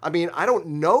 man. I mean, I don't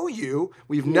know you.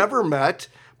 We've never met,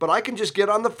 but I can just get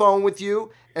on the phone with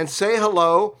you and say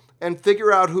hello and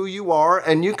figure out who you are,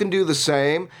 and you can do the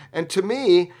same. And to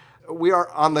me, we are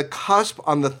on the cusp,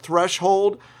 on the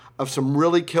threshold of some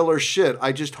really killer shit.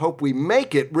 I just hope we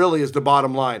make it, really, is the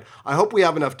bottom line. I hope we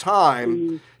have enough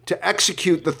time to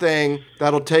execute the thing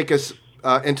that'll take us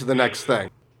into the next thing.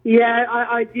 Yeah,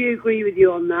 I do agree with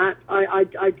you on that. I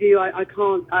do. I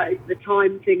can't. The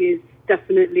time thing is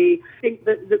definitely. I think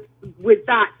that with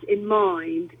that in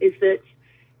mind is that,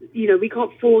 you know, we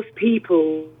can't force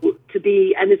people to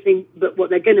be anything but what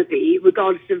they're going to be,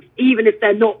 regardless of, even if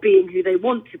they're not being who they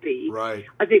want to be. Right.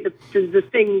 I think the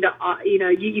thing that, you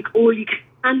know, all you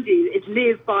can do is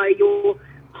live by your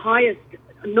highest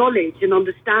knowledge and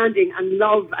understanding and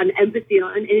love and empathy.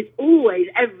 And it's always,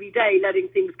 every day, letting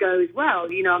things go as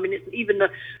well. You know, I mean, it's even the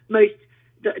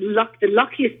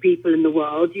luckiest people in the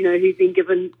world, you know, who've been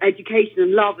given education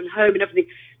and love and home and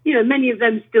everything. You know, many of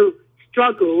them still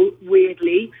struggle,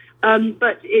 weirdly,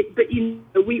 but you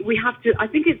know, we have to. I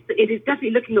think it is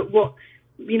definitely looking at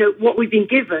what we've been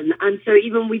given, and so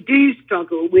even we do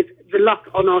struggle with the luck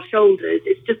on our shoulders.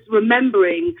 It's just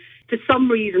remembering, for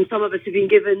some reason, some of us have been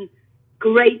given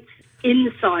great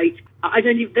insight. I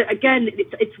don't even. Again,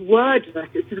 it's wordless.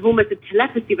 It's sort of almost a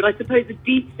telepathy, but I suppose the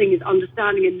deep thing is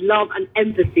understanding and love and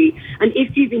empathy. And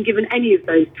if you've been given any of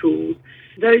those tools,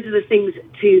 those are the things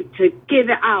to give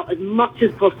it out as much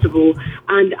as possible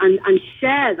and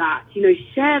share that, you know,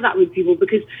 share that with people,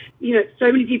 because, you know,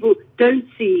 so many people don't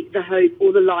see the hope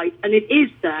or the light, and it is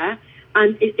there.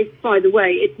 And it's, by the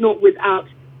way, it's not without,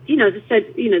 you know, as I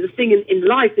said, you know, the thing in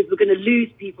life is we're going to lose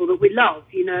people that we love,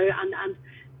 you know, and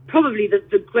probably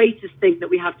the greatest thing that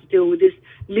we have to deal with is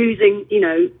losing, you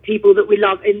know, people that we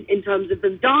love in terms of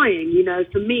them dying. You know,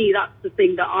 for me, that's the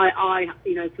thing that I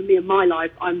you know, for me in my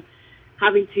life, I'm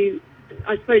having to,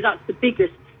 I suppose that's the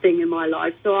biggest thing in my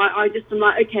life. So I just am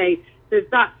like, okay, so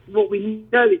if that's what we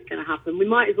know is going to happen, we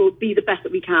might as well be the best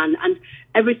that we can. And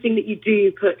everything that you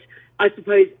do I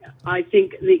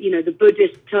think that, you know, the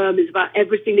Buddhist term is about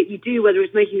everything that you do, whether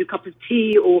it's making a cup of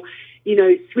tea or, you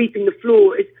know, sweeping the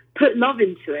floor, is put love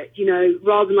into it, you know,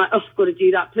 rather than like, oh, I've got to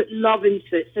do that. Put love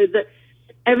into it so that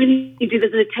everything you do,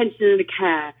 there's an attention and a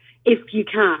care, if you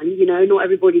can. You know, not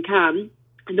everybody can,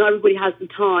 and not everybody has the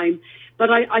time. But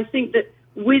I think that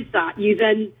with that, you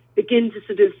then begin to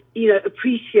sort of, you know,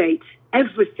 appreciate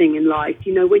everything in life.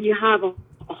 You know, when you have a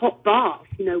hot bath,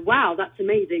 you know, wow, that's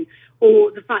amazing. Or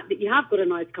the fact that you have got a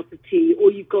nice cup of tea, or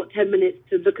you've got 10 minutes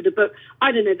to look at a book.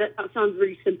 I don't know, that sounds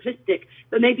really simplistic,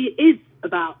 but maybe it is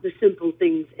about the simple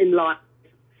things in life,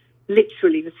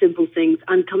 literally the simple things,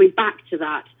 and coming back to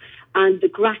that, and the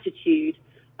gratitude,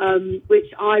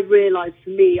 which I realise for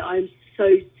me, I'm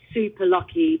so super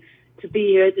lucky to be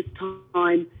here at this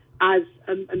time as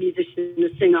a musician and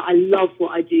a singer. I love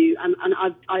what I do, and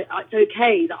it's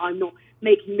okay that I'm not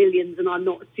making millions and I'm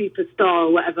not a superstar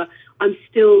or whatever. I'm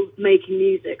still making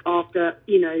music after,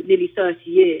 you know, nearly 30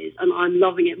 years, and I'm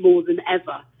loving it more than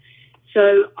ever.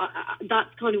 So that's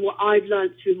kind of what I've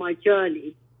learned through my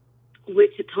journey,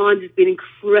 which at times has been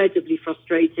incredibly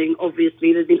frustrating.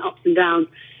 Obviously, there's been ups and downs,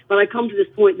 but I come to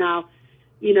this point now,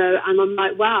 you know, and I'm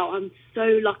like, wow, I'm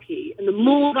so lucky. And the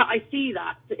more that I see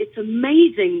that, it's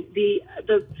amazing.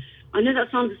 I know that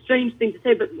sounds a strange thing to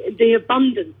say, but the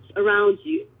abundance around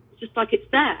you, it's just like it's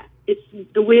there. It's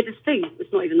the weirdest thing.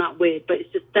 It's not even that weird, but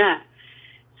it's just there.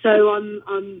 So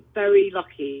I'm very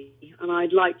lucky, and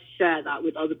I'd like to share that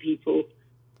with other people.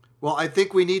 Well, I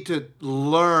think we need to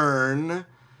learn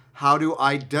how to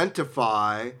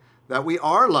identify that we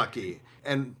are lucky.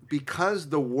 And because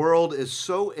the world is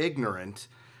so ignorant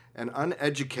and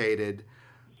uneducated,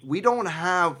 we don't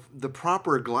have the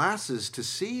proper glasses to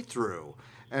see through.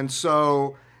 And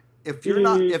so if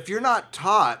you're not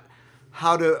taught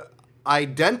how to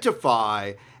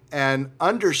identify and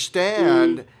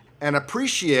understand and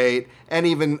appreciate and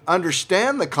even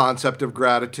understand the concept of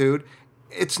gratitude,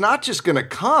 it's not just going to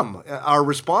come. Our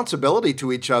responsibility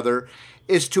to each other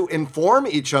is to inform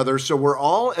each other so we're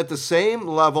all at the same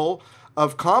level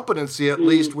of competency, at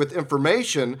least with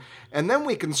information, and then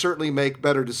we can certainly make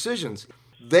better decisions.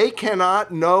 They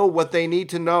cannot know what they need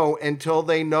to know until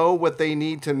they know what they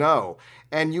need to know.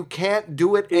 And you can't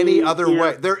do it any other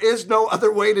way. There is no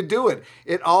other way to do it.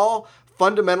 It all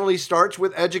fundamentally starts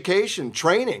with education,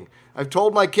 training. I've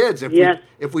told my kids,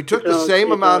 if we took the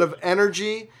same amount of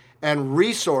energy and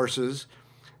resources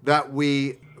that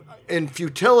we, in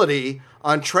futility,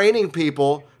 on training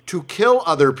people to kill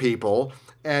other people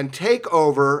and take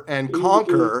over and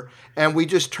conquer, and we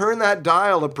just turned that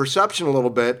dial of perception a little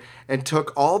bit and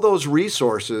took all those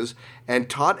resources and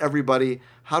taught everybody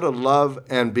how to love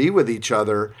and be with each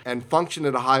other and function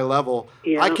at a high level.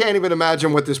 I can't even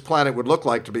imagine what this planet would look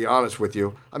like, to be honest with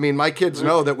you. I mean, my kids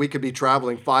know that we could be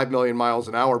traveling 5 million miles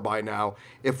an hour by now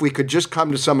if we could just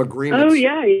come to some agreements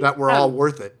that we're all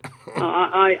worth it.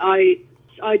 I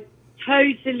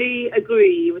totally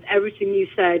agree with everything you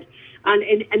said.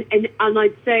 And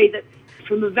I'd say that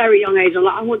from a very young age, I'm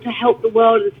like, I want to help the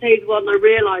world and save the world. And I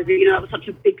realized that, that was such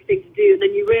a big thing to do. And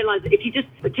then you realize that if you just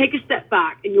take a step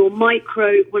back and your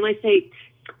micro, I think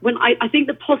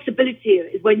the possibility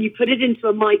is when you put it into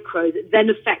a micro that then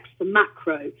affects the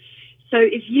macro. So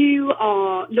if you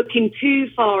are looking too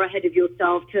far ahead of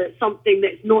yourself to something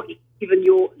that's not even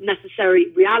your necessary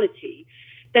reality,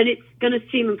 then it's going to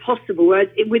seem impossible. Whereas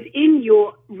within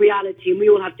your reality, and we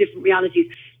all have different realities,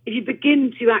 if you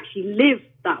begin to actually live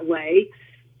that way,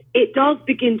 it does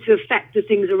begin to affect the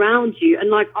things around you. And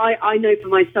like I know for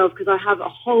myself, because I have a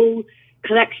whole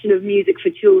collection of music for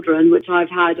children, which I've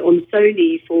had on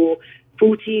Sony for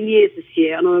 14 years this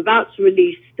year, and I'm about to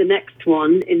release the next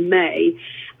one in May.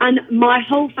 And my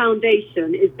whole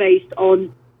foundation is based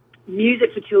on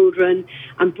music for children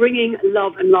and bringing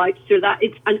love and light to that,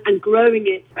 and growing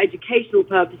it for educational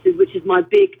purposes, which is my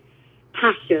big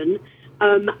passion.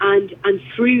 And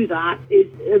through that is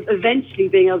eventually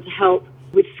being able to help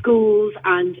with schools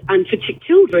and for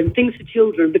children, things for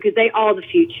children, because they are the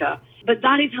future. But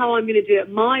that is how I'm going to do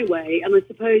it my way. And I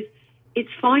suppose it's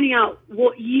finding out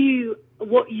what your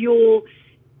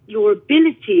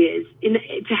ability is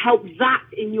to help that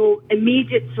in your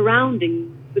immediate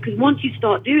surroundings. Because once you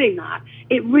start doing that,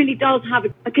 it really does have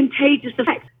a contagious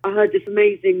effect. I heard this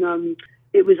amazing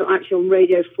it was actually on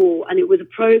Radio 4, and it was a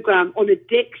program on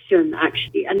addiction,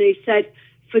 actually. And they said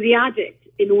for the addict,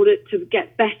 in order to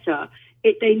get better,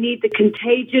 they need the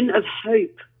contagion of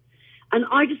hope. And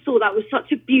I just thought that was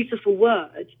such a beautiful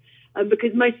word,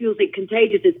 because most people think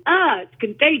contagious is, it's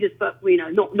contagious, but,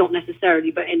 not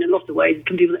necessarily, but in a lot of ways, it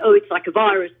can be, it's like a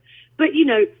virus. But,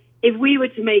 if we were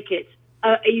to make it,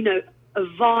 a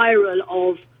viral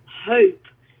of hope,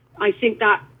 I think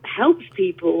that helps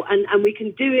people, and we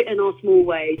can do it in our small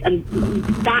ways, and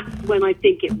that's when I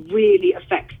think it really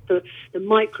affects the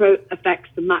micro affects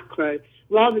the macro,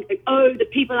 rather than the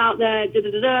people out there,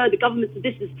 the government,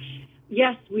 this is,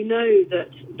 yes, we know that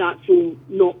that's all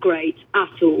not great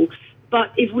at all,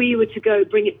 but if we were to go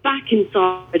bring it back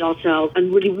inside ourselves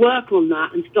and really work on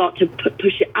that and start to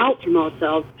push it out from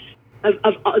ourselves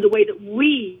of the way that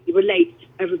we relate to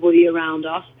everybody around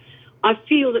us, I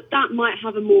feel that might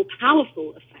have a more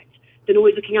powerful effect than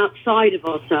always looking outside of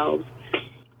ourselves.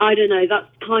 I don't know, that's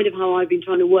kind of how I've been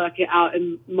trying to work it out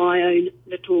in my own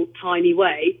little tiny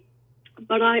way.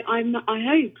 But I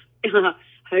hope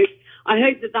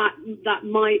that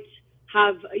might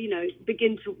have,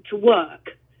 begin to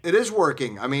work. It is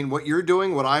working. I mean, what you're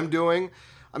doing, what I'm doing,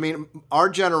 I mean, our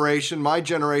generation, my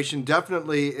generation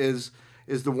definitely is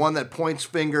the one that points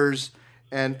fingers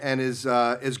and is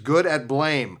good at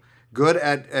blame. Good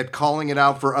at calling it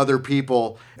out for other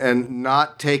people and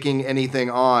not taking anything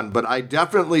on. But I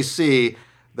definitely see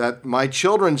that my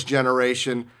children's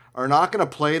generation are not going to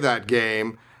play that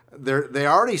game. They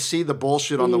already see the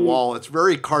bullshit on the wall. It's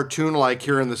very cartoon-like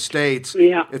here in the States.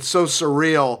 Yeah. It's so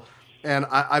surreal. And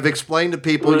I've explained to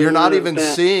people, you're not even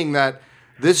seeing that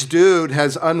this dude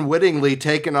has unwittingly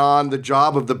taken on the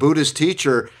job of the Buddhist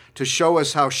teacher to show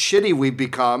us how shitty we've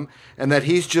become and that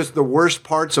he's just the worst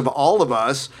parts of all of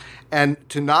us. and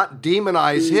to not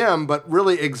demonize him, but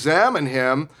really examine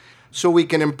him so we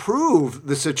can improve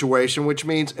the situation, which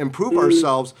means improve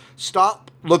ourselves,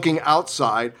 stop looking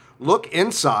outside, look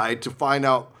inside to find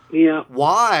out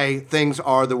why things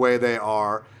are the way they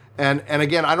are. And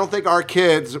again, I don't think our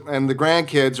kids and the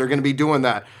grandkids are going to be doing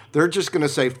that. They're just going to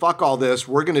say, fuck all this.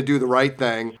 We're going to do the right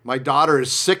thing. My daughter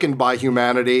is sickened by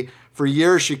humanity. For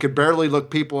years, she could barely look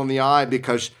people in the eye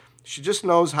because she just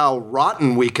knows how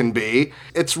rotten we can be.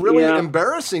 It's really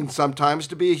embarrassing sometimes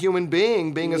to be a human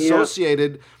being, being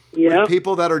associated with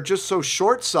people that are just so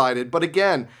short-sighted. But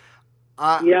again,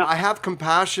 I have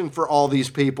compassion for all these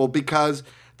people because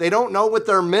they don't know what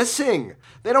they're missing.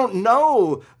 They don't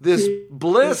know this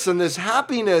bliss and this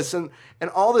happiness and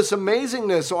all this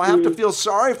amazingness. So I have to feel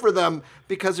sorry for them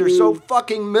because they're so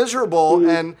fucking miserable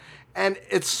and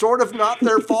it's sort of not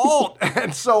their fault.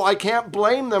 And so I can't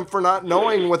blame them for not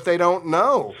knowing what they don't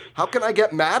know. How can I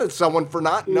get mad at someone for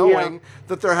not knowing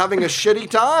that they're having a shitty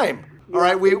time? All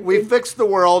right, we fixed the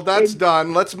world. That's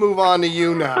done. Let's move on to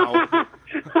you now.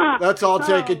 That's all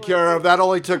taken care of. That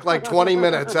only took like 20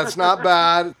 minutes. That's not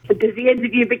bad. So does the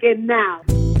interview begin now?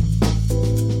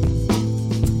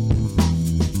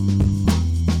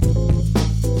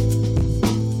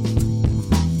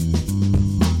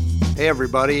 Hey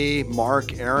everybody, Mark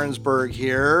Ahrensberg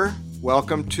here.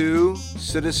 Welcome to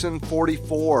Citizen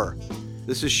 44.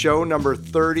 This is show number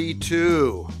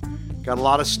 32. Got a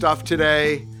lot of stuff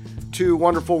today. Two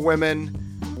wonderful women.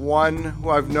 One who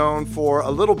I've known for a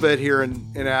little bit here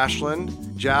in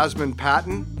Ashland, Jasmine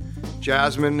Patton.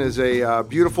 Jasmine is a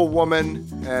beautiful woman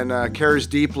and cares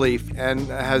deeply and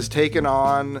has taken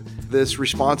on this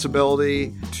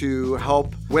responsibility to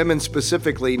help women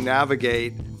specifically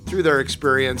navigate through their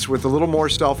experience with a little more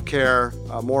self-care,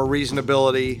 more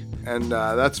reasonability, and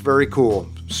that's very cool.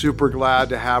 Super glad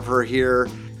to have her here.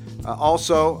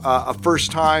 Also, a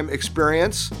first-time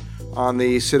experience on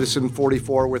the Citizen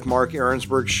 44 with Mark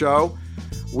Ahrensberg show.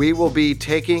 We will be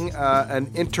taking an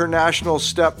international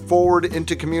step forward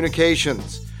into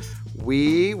communications.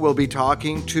 We will be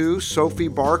talking to Sophie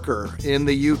Barker in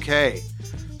the UK.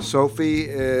 Sophie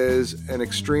is an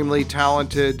extremely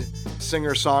talented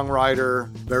singer-songwriter,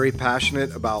 very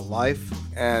passionate about life,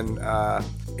 and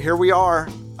here we are.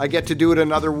 I get to do it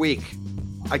another week.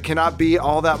 I cannot be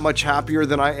all that much happier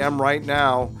than I am right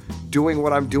now doing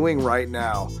what I'm doing right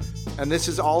now. And this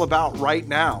is all about right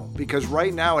now, because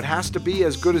right now it has to be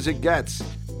as good as it gets.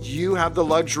 You have the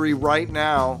luxury right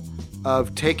now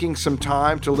of taking some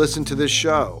time to listen to this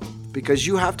show, because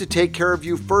you have to take care of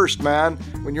you first, man.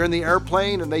 When you're in the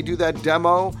airplane and they do that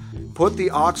demo, put the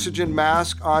oxygen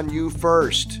mask on you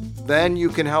first. Then you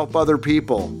can help other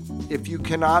people. If you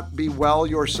cannot be well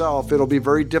yourself, it'll be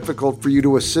very difficult for you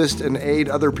to assist and aid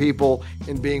other people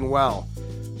in being well.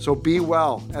 So be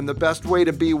well. And the best way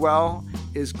to be well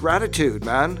is gratitude,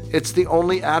 man. It's the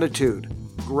only attitude.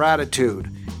 Gratitude.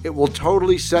 It will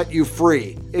totally set you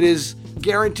free. It is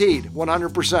guaranteed,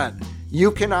 100%. You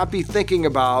cannot be thinking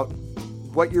about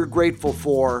what you're grateful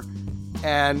for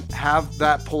and have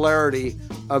that polarity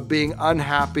of being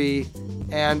unhappy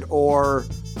and or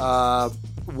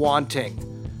wanting.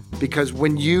 Because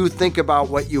when you think about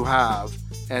what you have,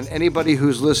 and anybody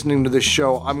who's listening to this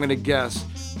show, I'm going to guess,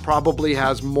 probably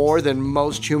has more than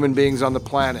most human beings on the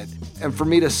planet. And for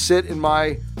me to sit in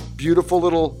my beautiful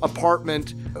little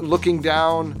apartment looking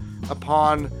down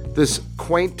upon this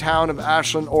quaint town of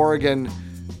Ashland, Oregon,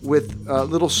 with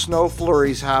little snow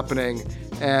flurries happening,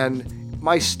 and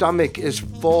my stomach is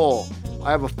full.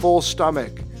 I have a full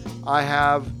stomach. I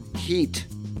have heat.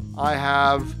 I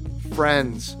have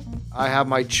friends. I have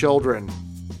my children.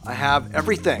 I have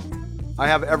everything. I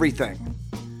have everything.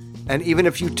 And even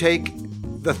if you take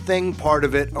the thing part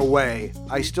of it away,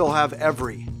 I still have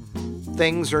every.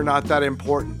 Things are not that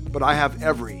important, but I have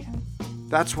every.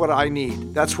 That's what I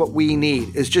need. That's what we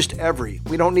need, is just every.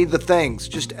 We don't need the things,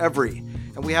 just every.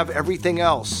 And we have everything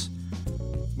else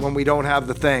when we don't have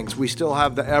the things. We still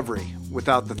have the every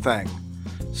without the thing.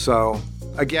 So,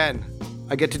 again,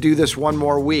 I get to do this one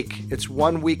more week. It's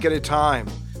 1 week at a time,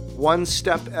 one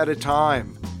step at a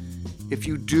time. If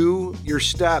you do your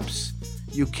steps,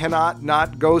 you cannot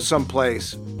not go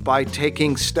someplace by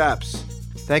taking steps.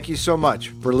 Thank you so much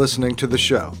for listening to the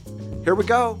show. Here we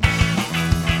go.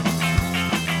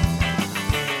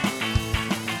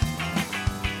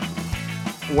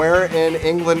 Where in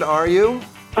England are you?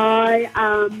 I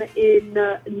am in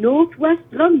northwest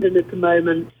London at the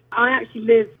moment. I'm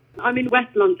in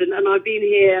West London, and I've been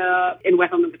here in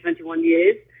West London for 21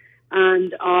 years.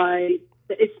 And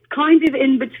it's kind of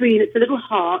in between. It's a little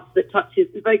heart that touches,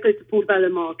 it's very close to Portobello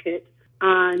Market.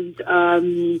 And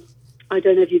I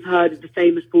don't know if you've heard of the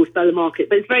famous Portobello Market,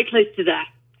 but it's very close to there.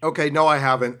 Okay, no, I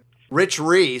haven't. Rich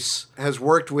Reese has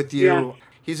worked with you. Yeah.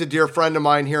 He's a dear friend of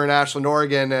mine here in Ashland,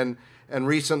 Oregon, and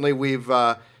recently we've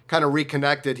kind of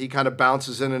reconnected. He kind of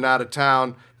bounces in and out of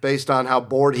town based on how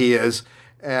bored he is.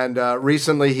 And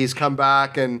recently he's come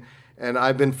back, and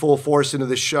I've been full force into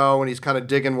the show, and he's kind of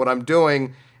digging what I'm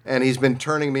doing, and he's been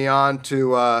turning me on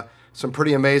to some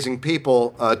pretty amazing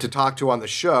people to talk to on the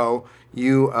show,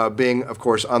 you being, of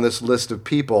course, on this list of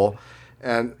people.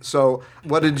 And so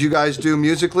what did you guys do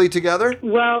musically together?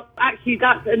 Well, actually,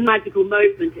 that's a magical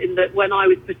moment in that when I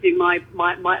was putting my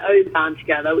own band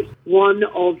together, which one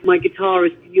of my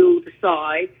guitarist, Yul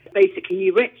Desai, basically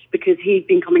knew Rich because he'd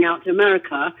been coming out to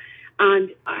America.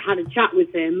 And I had a chat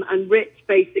with him, and Rich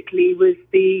basically was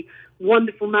the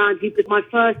wonderful man who did my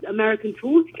first American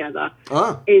tour together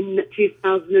in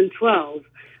 2012.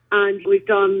 And we've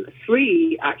done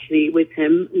 3, actually, with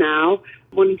him now.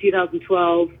 One in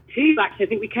 2012, 2, actually. I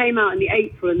think we came out in the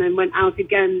April and then went out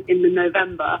again in the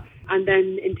November. And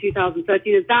then in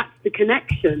 2013, and that's the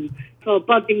connection to our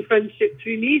budding friendship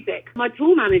through music. My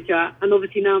tour manager, and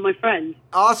obviously now my friend.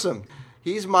 Awesome.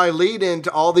 He's my lead into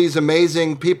all these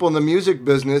amazing people in the music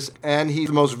business, and he's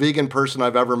the most vegan person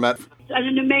I've ever met. And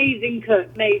an amazing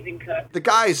cook. The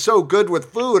guy is so good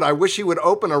with food. I wish he would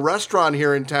open a restaurant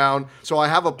here in town so I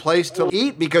have a place to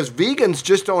eat, because vegans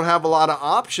just don't have a lot of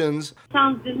options.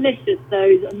 Sounds delicious,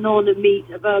 those non-meat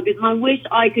burgers. And I wish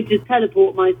I could just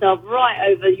teleport myself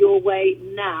right over your way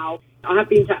now. I have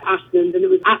been to Ashland, and it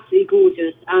was absolutely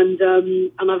gorgeous. And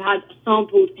I've had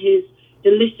sampled his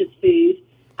delicious food.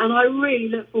 And I really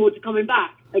look forward to coming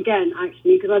back again,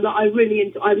 actually, because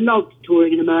I loved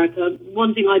touring in America.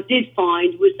 One thing I did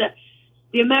find was that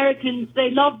the Americans,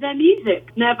 they love their music.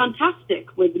 And they're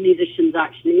fantastic with the musicians,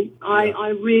 actually. I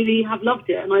really have loved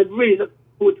it, and I really look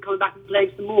forward to coming back and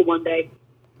playing some more one day.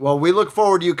 Well, we look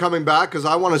forward to you coming back, because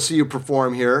I want to see you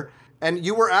perform here. And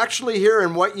you were actually here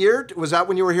in what year? Was that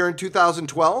when you were here in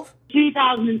 2012?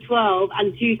 2012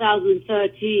 and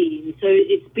 2013, so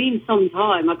it's been some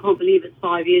time. I can't believe it's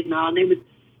 5 years now, and it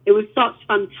was such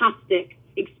fantastic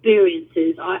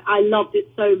experiences. I loved it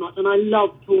so much, and I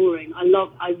love touring.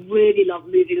 I really love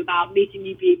moving about, meeting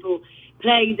new people,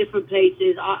 playing in different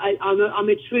places. I'm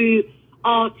a true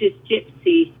artist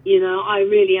gypsy, you know. I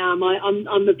really am.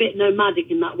 I'm a bit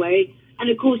nomadic in that way, and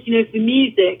of course, you know, for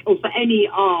music or for any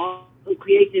art or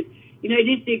creative, you know, it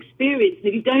is the experience. And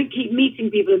if you don't keep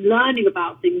meeting people and learning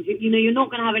about things, you know, you're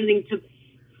not going to have anything to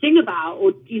sing about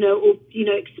or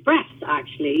express,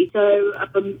 actually. So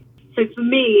for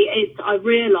me, I've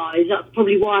realised that's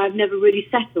probably why I've never really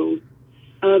settled,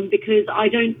 because I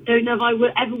don't know if I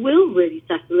ever will really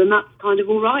settle, and that's kind of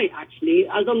all right, actually.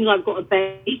 As long as I've got a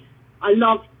base, I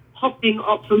love hopping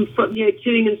up from you know,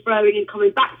 toing and froing and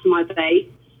coming back to my base.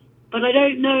 But I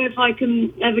don't know if I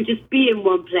can ever just be in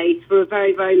one place for a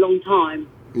very, very long time.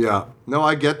 Yeah. No,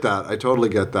 I get that. I totally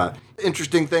get that.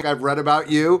 Interesting thing I've read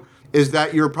about you is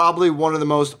that you're probably one of the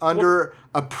most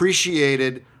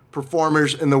underappreciated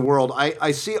performers in the world.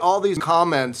 I see all these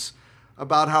comments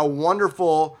about how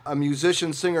wonderful a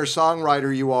musician, singer,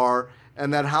 songwriter you are,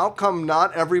 and that how come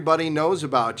not everybody knows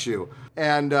about you.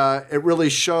 And it really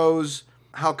shows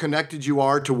how connected you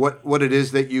are to what it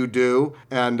is that you do.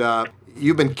 And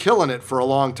you've been killing it for a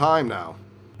long time now.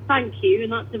 Thank you,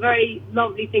 and that's a very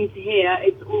lovely thing to hear.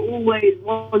 It's always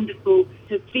wonderful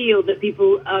to feel that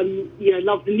people,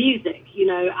 love the music, you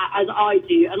know, as I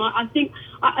do. And I think,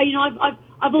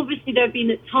 I've obviously, there have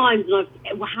been at times,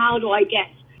 and how do I get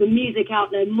the music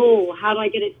out there more? How do I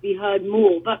get it to be heard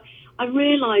more? But I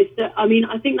realised that, I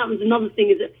think that was another thing,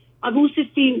 is that I've also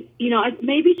seen, you know,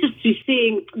 maybe just through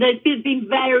seeing, there's been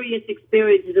various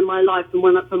experiences in my life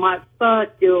from my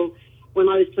first deal when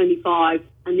I was 25,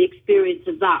 and the experience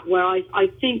of that, where I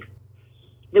think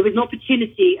there was an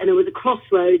opportunity and there was a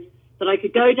crossroads that I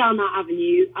could go down that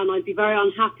avenue and I'd be very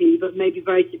unhappy, but maybe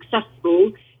very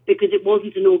successful, because it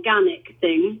wasn't an organic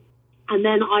thing. And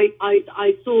then I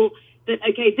saw that,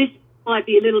 okay, this might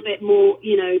be a little bit more,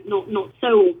 you know, not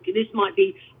so, this might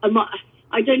be,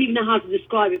 I don't even know how to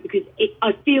describe it, because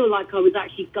I feel like I was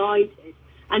actually guided,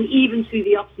 and even through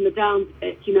the ups and the downs of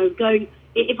it, you know,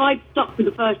 if I'd stuck with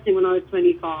the first thing when I was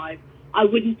 25, I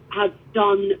wouldn't have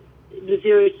done the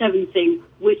 07 thing,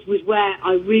 which was where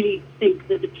I really think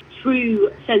that the true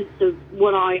sense of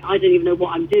what I don't even know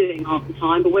what I'm doing half the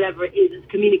time, but whatever it is, it's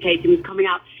communicating, is coming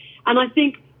out. And I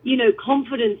think, you know,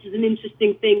 confidence is an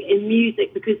interesting thing in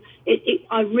music, because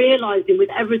I realised with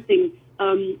everything,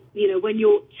 you know, when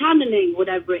you're channeling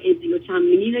whatever it is that you're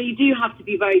channeling, you know, you do have to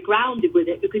be very grounded with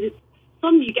it, because it's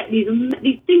suddenly you get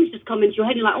these things just come into your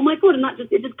head, and you're like, oh my God, and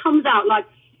it just comes out like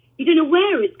you don't know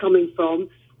where it's coming from.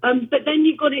 But then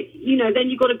you've got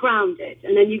to ground it,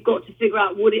 and then you've got to figure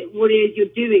out what it is you're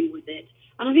doing with it.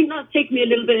 And I think that's taken me a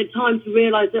little bit of time to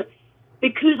realise that,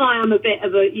 because I am a bit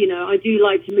of I do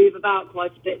like to move about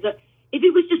quite a bit, that if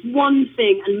it was just one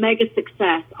thing and mega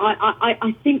success,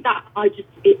 I think that I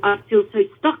feel so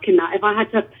stuck in that. If I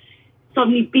had to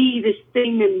suddenly be this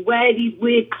thing and wear these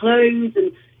weird clothes,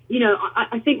 and,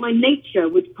 I think my nature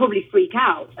would probably freak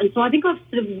out. And so I think I've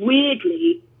sort of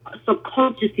weirdly,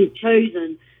 subconsciously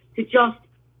chosen to just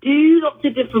do lots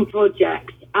of different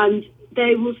projects, and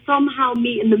they will somehow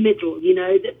meet in the middle,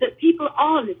 that people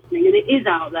are listening and it is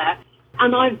out there.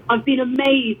 And I've been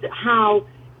amazed at how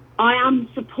I am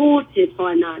supported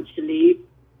financially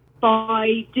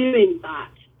by doing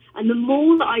that. And the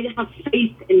more that I have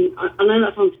faith in, I know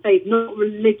that sounds faith, not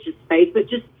religious faith, but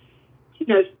just,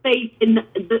 faith in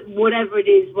whatever it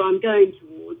is where I'm going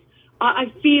towards,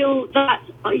 I feel that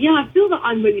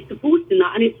I'm really supported in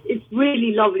that. And it's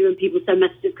really lovely when people send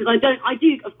messages, because I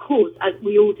do, of course, as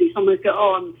we all do, sometimes go,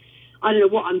 I don't know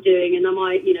what I'm doing, and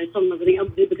sometimes I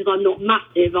think because I'm not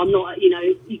massive, I'm not, you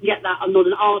can get that, I'm not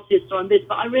an artist or I'm this,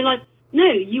 but I realise,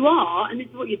 no, you are, and this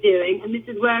is what you're doing, and this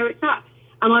is where it's at.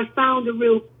 And I've found a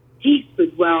real peace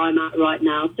with where I'm at right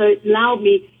now. So it's allowed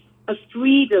me a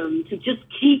freedom to just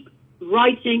keep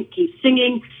writing, keep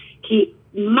singing, keep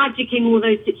magicking all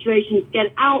those situations,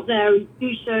 get out there and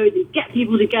do shows and get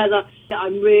people together.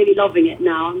 I'm really loving it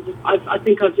now. I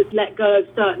think I've just let go of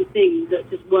certain things that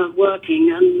just weren't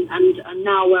working, and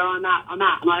now where I'm at,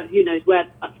 and who knows where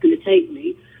that's going to take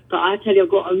me. But I tell you, I've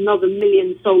got another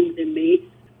million songs in me,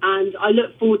 and I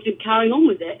look forward to carrying on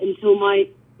with it until my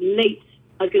late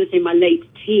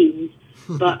teens,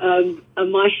 but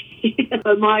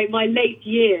my late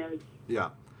years. Yeah.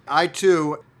 I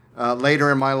too,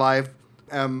 later in my life,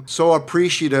 am so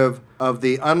appreciative of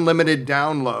the unlimited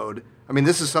download. I mean,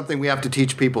 this is something we have to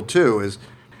teach people too, is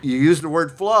you use the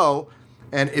word flow,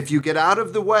 and if you get out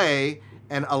of the way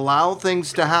and allow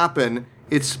things to happen,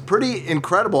 it's pretty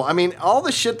incredible. I mean, all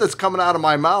the shit that's coming out of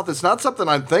my mouth, it's not something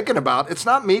I'm thinking about. It's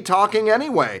not me talking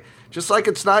anyway. Just like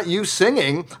it's not you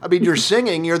singing. I mean, you're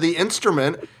singing, you're the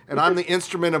instrument, and I'm the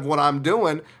instrument of what I'm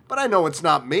doing, but I know it's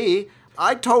not me.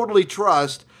 I totally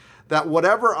trust that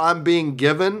whatever I'm being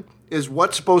given is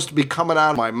what's supposed to be coming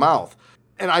out of my mouth.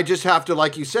 And I just have to,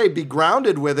 like you say, be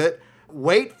grounded with it,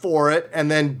 wait for it,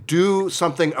 and then do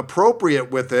something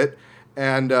appropriate with it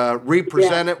and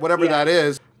represent it, whatever that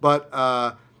is. But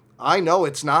I know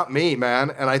it's not me,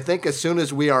 man. And I think as soon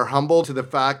as we are humble to the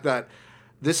fact that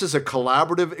this is a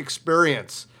collaborative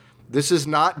experience, this is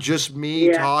not just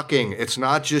me talking. It's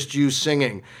not just you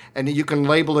singing. And you can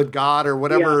label it God or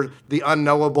whatever, the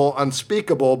unknowable,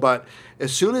 unspeakable. But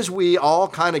as soon as we all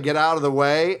kind of get out of the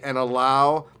way and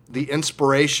allow the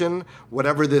inspiration,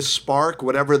 whatever this spark,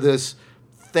 whatever this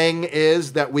thing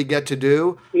is that we get to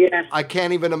do, I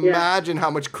can't even imagine how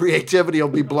much creativity will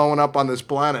be blowing up on this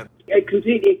planet. I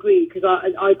completely agree, because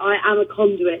I am a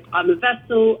conduit. I'm a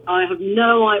vessel. I have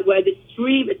no idea where the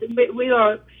stream is.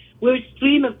 We're a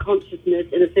stream of consciousness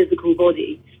in a physical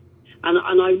body,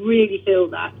 and I really feel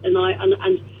that. And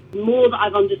the more that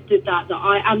I've understood that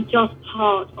I am just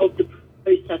part of the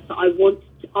process that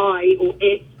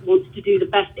it wants to do the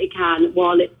best it can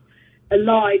while it's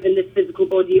alive in this physical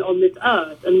body on this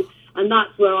earth. And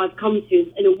that's where I've come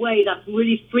to in a way that's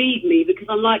really freed me, because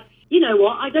I'm like, you know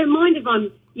what, I don't mind if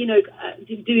I'm,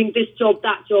 doing this job,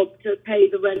 that job to pay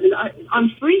the rent. I'm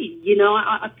free,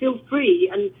 I feel free.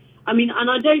 And I mean, and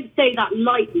I don't say that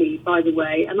lightly, by the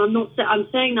way. And I'm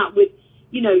saying that with,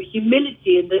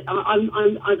 humility, and that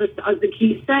as I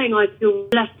keep saying, I feel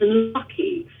blessed and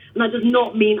lucky. And that does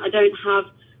not mean I don't have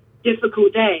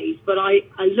difficult days, but I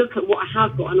look at what I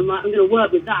have got and I'm like, I'm going to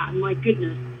work with that. And my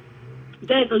goodness,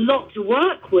 there's a lot to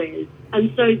work with.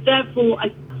 And so therefore,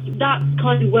 that's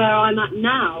kind of where I'm at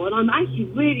now. And I'm actually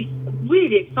really,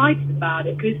 really excited about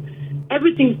it, because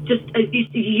everything's just, as you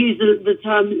use the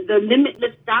term, the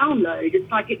limitless download. It's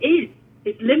like it is.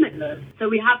 It's limitless. So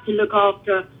we have to look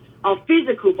after our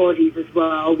physical bodies as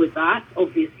well with that,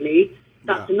 obviously.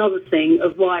 That's another thing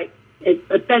of why it's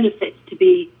a benefit to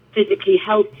be physically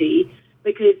healthy,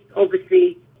 because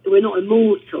obviously we're not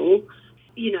immortal.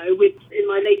 In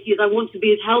my late years, I want to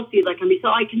be as healthy as I can be, so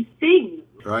I can sing.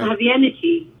 Right. I have the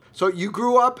energy. So you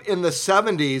grew up in the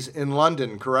 70s in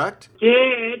London, correct?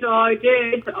 I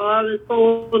did. I was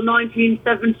born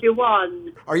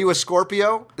 1971. Are you a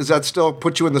Scorpio? Does that still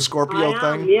put you in the Scorpio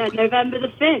thing? Yeah, November the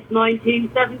 5th,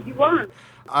 1971.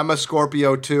 I'm a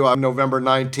Scorpio too. I'm November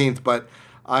 19th, but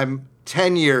I'm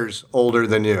 10 years older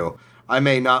than you. I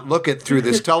may not look it through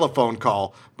this telephone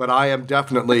call, but I am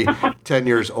definitely 10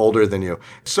 years older than you.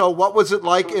 So what was it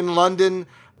like in London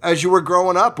as you were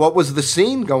growing up? What was the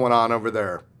scene going on over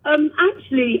there?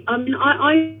 Actually, I mean,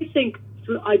 I think,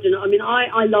 I don't know, I mean,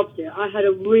 I loved it. I had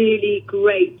a really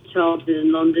great childhood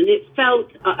in London. It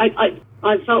felt,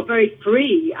 I felt very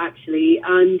free, actually,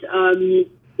 and,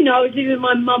 you know, I was living with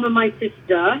my mum and my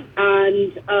sister,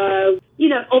 and, you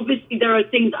know, obviously there are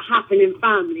things that happen in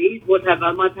families,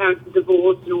 whatever. My parents were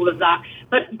divorced and all of that.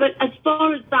 But as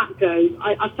far as that goes,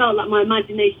 I felt like my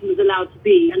imagination was allowed to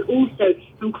be. And also,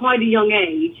 from quite a young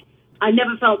age, I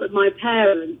never felt that my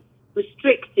parents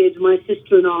restricted my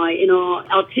sister and I in our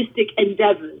artistic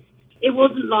endeavours. It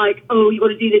wasn't like, oh, you've got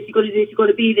to do this, you've got to do this, you've got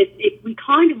to be this. We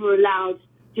kind of were allowed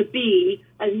to be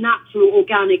as natural,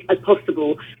 organic as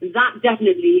possible. And that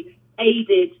definitely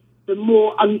aided the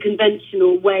more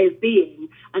unconventional way of being.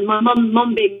 And my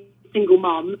mum being a single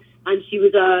mum, and she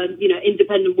was a, you know,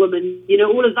 independent woman, you know,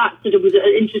 all of that sort of was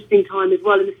an interesting time as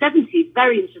well. In the 70s,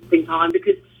 very interesting time,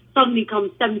 because suddenly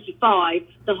comes 75,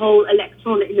 the whole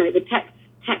electronic, you know, the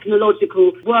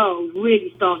technological world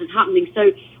really started happening.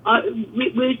 So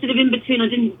we were sort of in between. I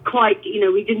didn't quite, you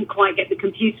know, we didn't quite get the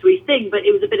computery thing, but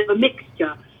it was a bit of a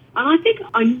mixture. And I think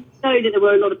I know that there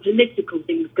were a lot of political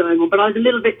things going on, but I was a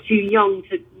little bit too young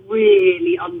to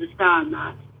really understand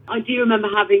that. I do remember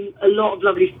having a lot of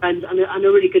lovely friends and a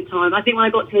really good time. I think when I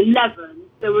got to 11,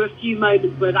 there were a few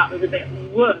moments where that was a bit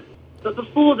worse. But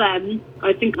before then,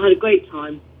 I think I had a great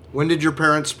time. When did your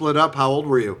parents split up? How old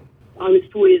were you? I was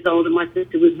 4 years old and my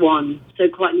sister was 1, so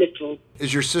quite little.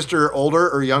 Is your sister older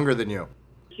or younger than you?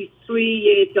 She's 3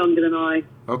 years younger than I.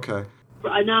 Okay.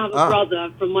 I now have a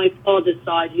brother from my father's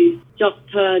side who's just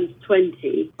turned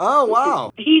 20. Oh,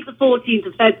 wow. He's the 14th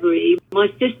of February. My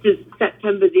sister's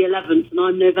September the 11th, and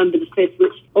I'm November the 5th,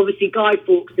 which obviously Guy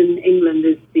Fawkes in England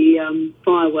is the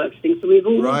fireworks thing. So we've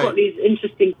all got these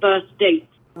interesting birth dates.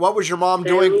 What was your mom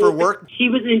doing for work? She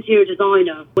was an interior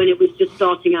designer when it was just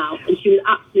starting out, and she was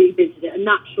absolutely busy with it, a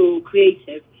natural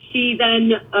creative. She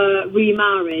then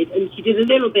remarried, and she did a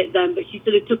little bit then, but she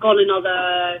sort of took on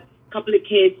another couple of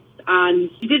kids, and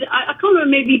she did, I can't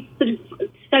remember, maybe sort of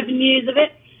 7 years of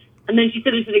it, and then she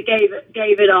sort of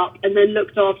gave it up, and then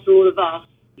looked after all of us.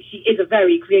 She is a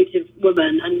very creative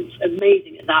woman and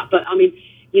amazing at that, but I mean,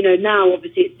 you know, now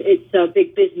obviously it's a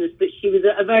big business, but she was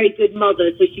a very good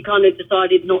mother, so she kind of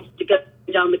decided not to go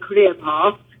down the career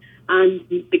path and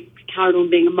carried on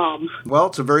being a mum. Well,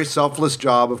 it's a very selfless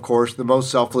job, of course, the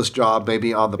most selfless job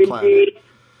maybe on the planet.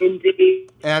 Indeed.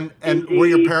 And were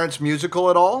your parents musical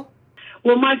at all?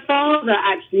 Well, my father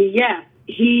actually, yeah.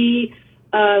 He's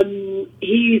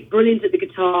brilliant at the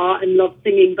guitar and loved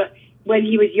singing, but when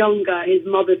he was younger, his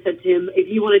mother said to him, if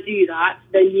you want to do that,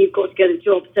 then you've got to get a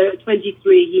job. So at 23,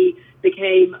 he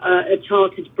became a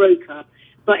chartered broker.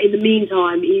 But in the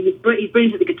meantime, he's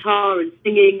brilliant at the guitar and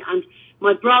singing. And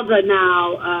my brother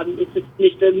now has just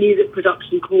finished a music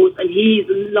production course, and he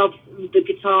loves the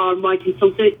guitar and writing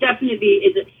songs. So it definitely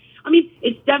is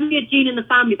it's definitely a gene in the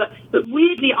family. But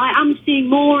weirdly, I am seeing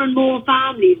more and more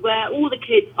families where all the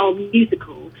kids are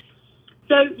musical.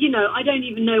 So, you know, I don't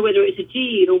even know whether it's a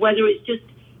gene or whether it's just,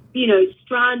 you know,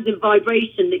 strands of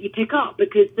vibration that you pick up,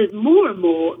 because there's more and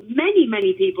more,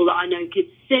 many people that I know kids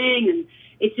sing, and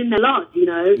it's in their blood, you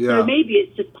know. Yeah. So maybe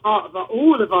it's just part of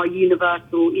all of our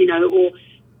universal, you know, or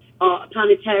our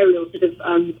planetarial sort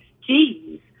of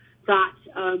genes that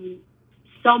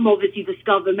some obviously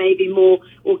discover maybe more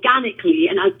organically,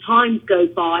 and as times go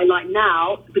by, like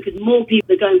now, because more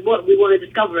people are going, what, we want to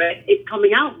discover it, it's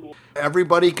coming out more.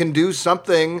 Everybody can do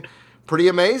something pretty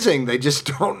amazing. They just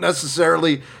don't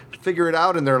necessarily figure it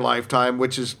out in their lifetime,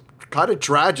 which is kind of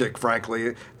tragic,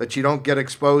 frankly, that you don't get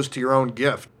exposed to your own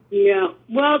gift. Yeah,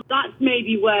 well, that's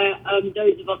maybe where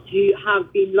those of us who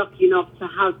have been lucky enough to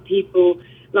have people,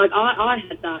 like I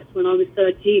had that when I was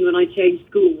 13, when I changed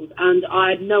schools, and I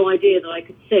had no idea that I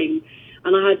could sing.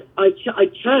 And I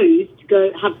chose to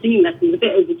go have singing lessons.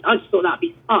 I just thought that'd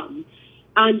be fun.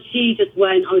 And she just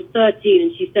went, I was 13,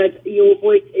 and she said, your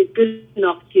voice is good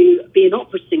enough to be an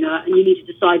opera singer, and you need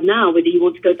to decide now whether you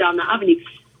want to go down that avenue.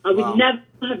 I would never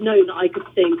have known that I could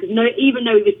sing, because even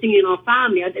though we were singing in our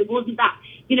family, it wasn't that,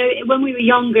 you know, when we were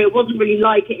younger, it wasn't really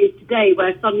like it is today,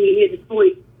 where suddenly you hear this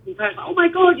voice, and parents are like, oh my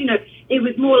God, you know, it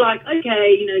was more like,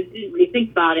 okay, you know, didn't really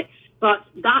think about it. But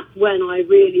that's when I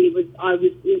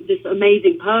was this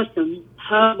amazing person,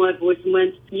 heard my voice and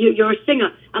went, you're a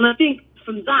singer. And I think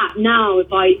from that, now,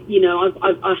 if I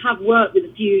have worked with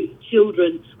a few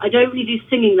children, I don't really do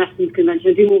singing lessons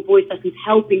conventionally. I do more voice lessons,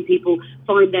 helping people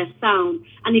find their sound.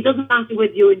 And it doesn't matter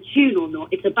whether you're in tune or not.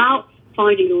 It's about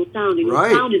finding your sound. And your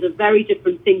sound is a very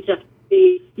different thing to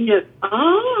be,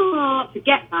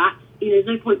 forget that. There's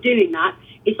no point doing that.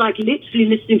 It's like literally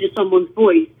listening to someone's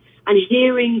voice and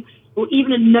hearing, or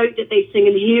even a note that they sing,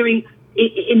 and hearing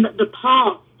in the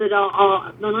parts that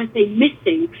are, when I say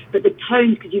missing, but the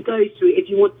tones, because you go through, if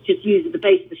you want to just use at the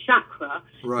base of the chakra,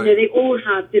 right. They all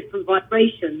have different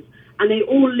vibrations, and they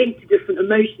all link to different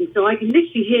emotions. So I can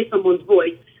literally hear someone's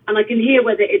voice, and I can hear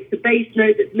whether it's the bass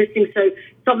note that's missing, so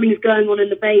something is going on in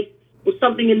the bass, or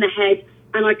something in the head,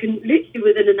 and I can literally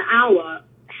within an hour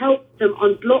help them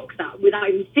unblock that without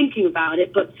even thinking about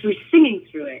it, but through singing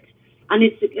through it. And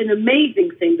it's an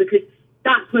amazing thing, because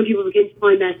that's when people begin to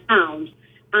find their sound,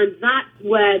 and that's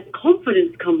where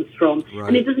confidence comes from. Right.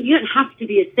 And you don't have to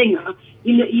be a singer.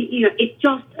 It's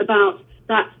just about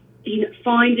that,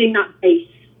 finding that bass,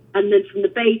 and then from the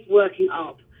bass working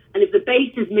up. And if the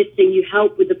bass is missing, you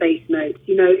help with the bass notes.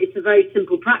 It's a very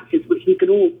simple practice, which we can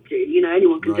all do.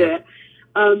 Anyone can do it.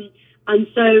 And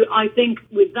so I think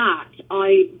with that,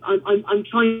 I'm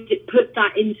trying to put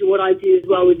that into what I do as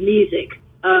well with music,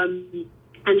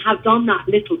 and have done that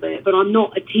a little bit, but I'm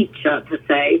not a teacher per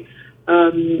se.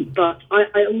 But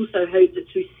I also hope that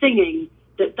through singing,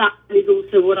 that is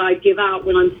also what I give out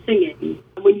when I'm singing.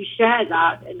 And when you share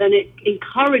that, then it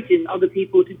encourages other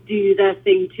people to do their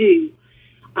thing too.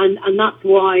 And that's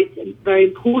why it's very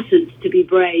important to be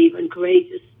brave and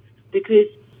courageous, because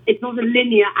it's not a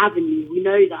linear avenue. We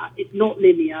know that. It's not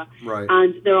linear. Right.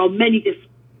 And there are many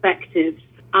different perspectives.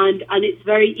 And it's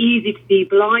very easy to be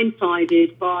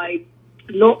blindsided by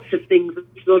lots of things that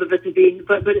a lot of us have been.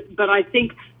 But I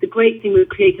think the great thing with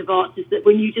creative arts is that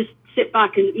when you just sit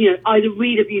back and, either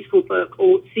read a beautiful book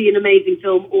or see an amazing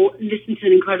film or listen to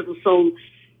an incredible song,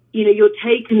 you're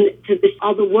taken to this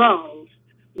other world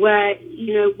where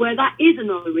that is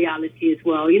another reality as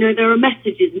well. There are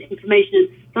messages and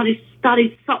information, and that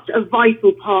is such a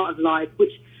vital part of life,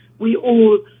 which we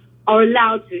all are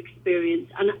allowed to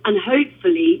experience. And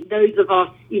hopefully those of us,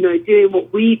 doing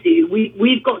what we do,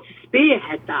 we've got to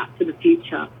spearhead that for the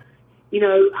future.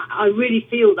 I really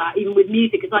feel that even with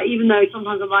music. It's like, even though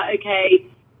sometimes I'm like, okay,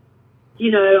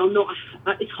 I'm not,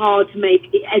 it's hard to make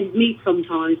it ends meet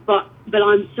sometimes, but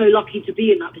I'm so lucky to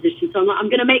be in that position. So I'm like, I'm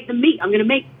going to make them meet. I'm going to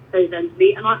make those ends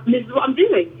meet, and this is what I'm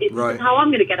doing. This is how I'm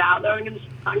going to get out there. I'm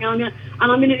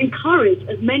going to encourage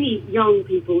as many young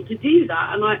people to do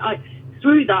that. And I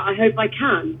through that, I hope I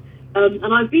can.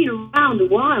 And I've been around a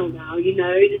while now.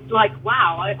 It's like,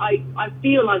 wow, I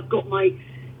feel I've got my,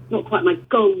 not quite my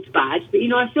gold badge, but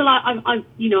I feel like I've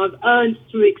earned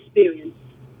through experience.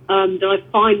 That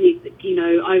I finally,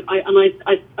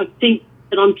 I think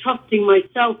that I'm trusting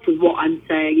myself with what I'm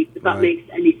saying, if that makes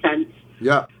any sense.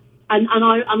 Yeah. And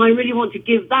I really want to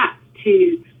give that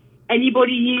to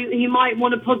anybody you might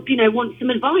want to, want some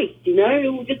advice,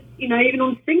 or just, even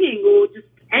on singing or just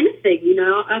anything,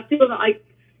 I feel that I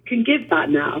can give that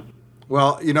now.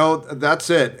 Well, that's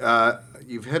it.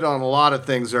 You've hit on a lot of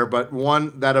things there, but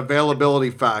one, that availability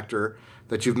factor,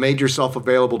 that you've made yourself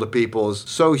available to people, is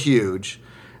so huge.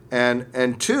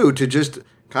 And two, to just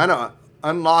kind of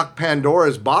unlock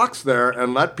Pandora's box there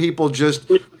and let people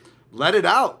just let it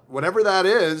out, whatever that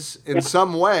is, in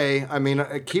some way. I mean,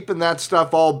 keeping that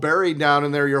stuff all buried down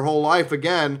in there your whole life,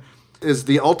 again, is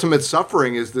the ultimate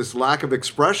suffering, is this lack of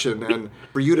expression. And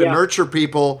for you to nurture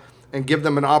people and give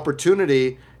them an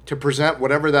opportunity to present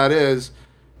whatever that is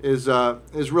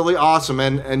really awesome.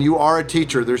 And you are a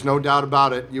teacher. There's no doubt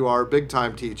about it. You are a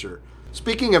big-time teacher.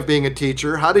 Speaking of being a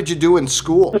teacher, how did you do in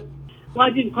school? Well, I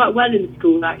did quite well in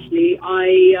school, actually.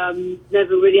 I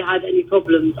never really had any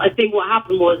problems. I think what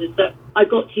happened was that I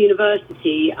got to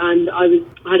university and I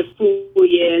had a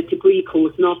 4-year degree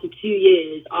course, and after 2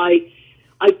 years, I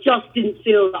just didn't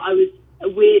feel that I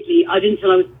didn't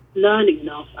feel I was learning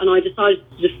enough, and I decided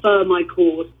to defer my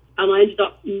course, and I ended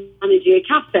up managing a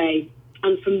cafe,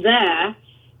 and from there,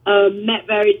 met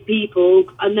various people,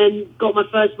 and then got my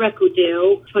first record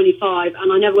deal, 25,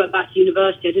 and I never went back to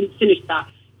university. I didn't finish that.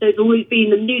 So it's always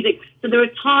been the music. So there are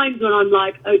times when I'm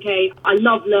like, okay, I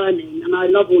love learning and I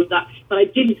love all of that, but I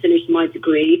didn't finish my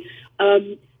degree,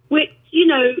 which,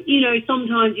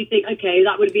 sometimes you think, okay,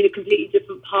 that would have been a completely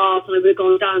different path and I would have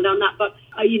gone down that. But,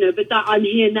 but that I'm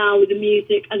here now with the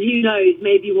music, and who knows,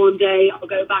 maybe one day I'll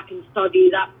go back and study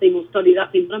that thing or study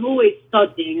that thing. But I'm always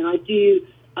studying, and I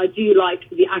do like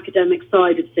the academic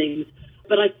side of things.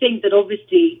 But I think that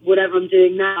obviously whatever I'm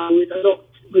doing now is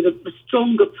with a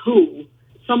stronger pull.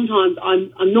 Sometimes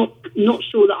I'm not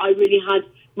sure that I really had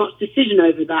much decision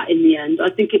over that in the end. I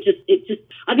think it just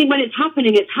I think when it's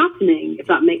happening, if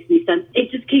that makes any sense.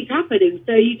 It just keeps happening.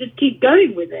 So you just keep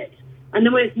going with it. And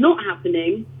then when it's not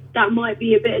happening, that might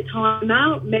be a bit of time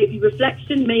out, maybe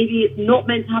reflection, maybe it's not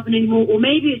meant to happen anymore, or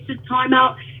maybe it's just time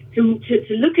out to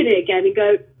look at it again and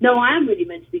go, no, I am really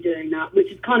meant to be doing that,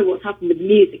 which is kind of what's happened with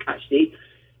music, actually.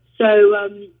 So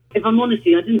if I'm honest with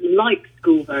you, I didn't like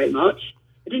school very much.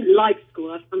 I didn't like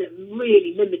school. I found it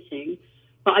really limiting,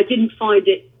 but I didn't find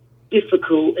it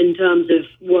difficult in terms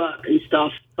of work and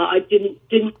stuff. But I didn't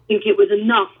think it was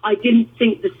enough. I didn't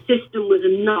think the system was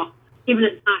enough. Even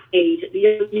at that age, at the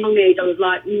young age, I was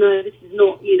like, no, this is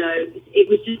not, it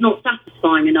was just not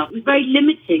satisfying enough. It was very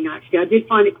limiting, actually. I did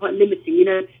find it quite limiting,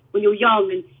 when you're young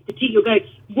and the teacher will go,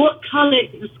 what colour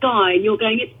is the sky? And you're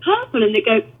going, it's purple. And they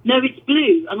go, no, it's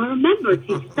blue. And I remember a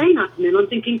teacher saying that to me, and I'm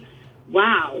thinking,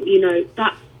 wow,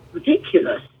 that's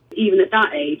ridiculous, even at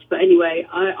that age. But anyway,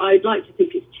 I'd like to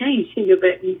think it's changing a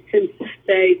bit since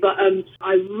day. But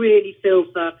I really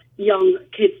feel for young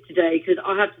kids today, because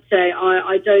I have to say,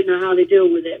 I don't know how they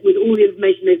deal with it, with all the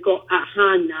information they've got at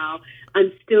hand now,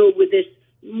 and still with this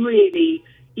really,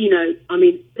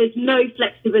 there's no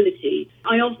flexibility.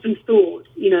 I often thought,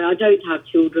 I don't have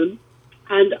children,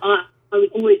 and I was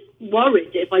always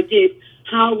worried if I did,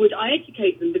 how would I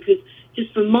educate them? Because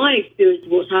just from my experience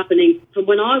of what's happening from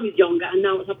when I was younger and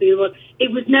now what's happening in the world,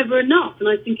 it was never enough. And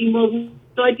I was thinking, well,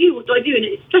 what do I do? What do I do? And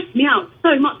it stressed me out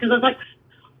so much, because I was like,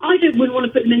 wouldn't want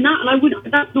to put them in that, and I wouldn't.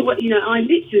 That's not what I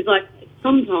literally was like.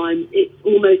 Sometimes it's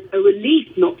almost a relief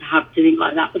not to have to think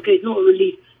like that, because it's not a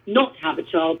relief not to have a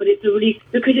child, but it's a relief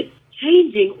because it's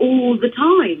changing all the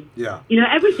time. Yeah.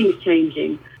 Everything's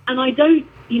changing, and I don't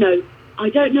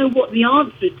know what the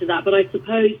answer is to that, but I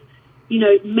suppose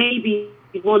maybe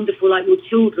it's wonderful, like with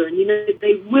children,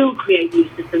 they will create new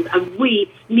systems, and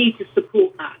we need to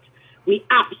support that. We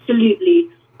absolutely,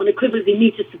 unequivocally,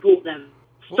 need to support them.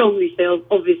 Strongly feel,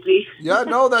 obviously. Yeah,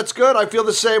 no, that's good. I feel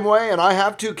the same way, and I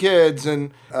have 2 kids,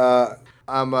 and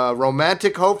I'm a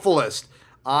romantic hopefulist.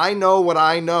 I know what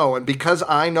I know, and because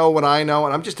I know what I know,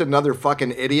 and I'm just another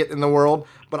fucking idiot in the world,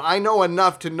 but I know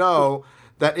enough to know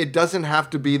that it doesn't have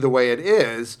to be the way it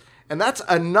is, and that's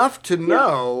enough to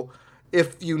know,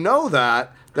 if you know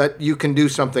that you can do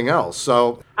something else.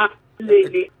 So,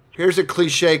 absolutely. Here's a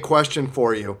cliche question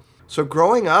for you. So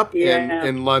growing up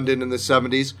in London in the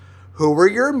 70s, who were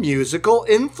your musical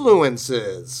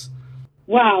influences?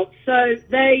 Wow, so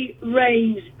they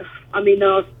range, there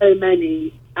are so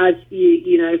many, as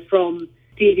from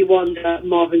Stevie Wonder,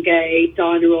 Marvin Gaye,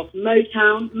 Diana Ross,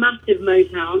 Motown, massive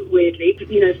Motown, weirdly.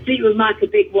 Fleetwood Mac, a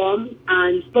big one,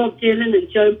 and Bob Dylan and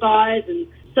Joan Baez, and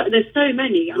there's so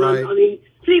many. And right.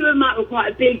 Fleetwood Mac were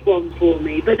quite a big one for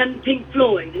me, but then Pink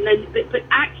Floyd, and then, but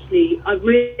actually I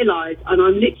realised, and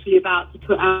I'm literally about to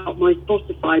put out my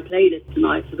Spotify playlist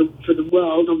tonight for the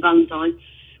world on Valentine's,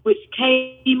 which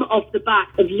came off the back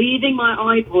of leaving my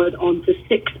iPod on for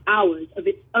 6 hours of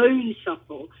its own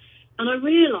shuffle, and I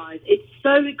realised it's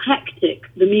so eclectic,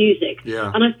 the music,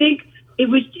 and I think it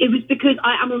was because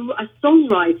I am a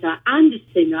songwriter and a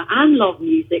singer and love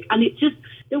music, and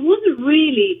there wasn't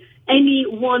really any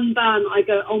one band I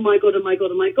go, oh my God, oh my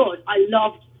God, oh my God. I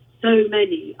loved so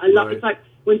many. Right. It's like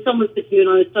when someone said to me when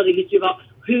I was studying history about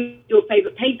who's your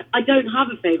favourite painter, I don't have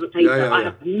a favourite painter. I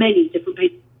have many different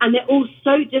painters, and they're all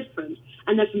so different,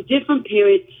 and they're from different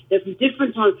periods, they're from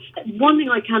different times. One thing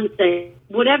I can say,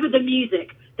 whatever the music,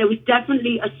 there was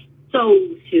definitely a soul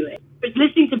to it. But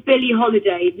listening to Billie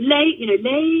Holiday,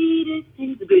 latest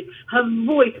things the blues, her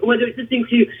voice, whether it's listening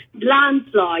to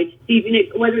Landslide, Stevie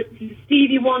Nicks, whether it's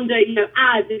Stevie Wonder,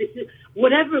 ads,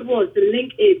 whatever it was, the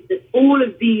link is that all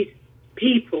of these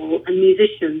people and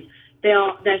musicians,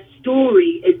 their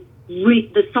story is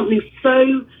there's something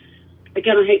so,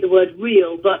 again, I hate the word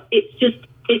real, but it's just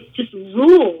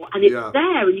raw, and it's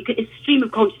there, and it's a stream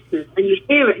of consciousness, and you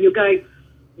hear it, and you're going,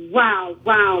 wow,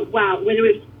 wow, wow. Whether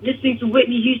it's listening to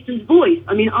Whitney Houston's voice.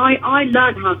 I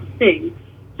learned how to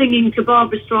singing to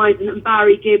Barbra Streisand and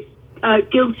Barry Gibb's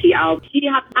Guilty album.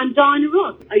 And Diana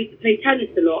Ross. I used to play tennis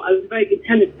a lot. I was a very good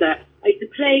tennis player. I used to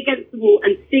play against the wall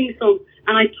and sing songs,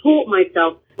 and I taught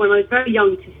myself when I was very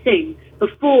young to sing,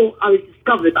 before I was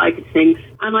discovered that I could sing,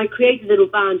 and I created a little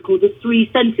band called the 3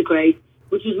 Centigrade,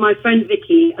 which was my friend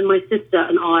Vicky and my sister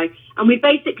and I, and we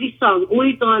basically sung all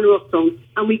these Diana Ross songs,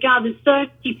 and we gathered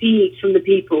 30p each from the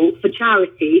people for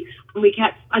charity, and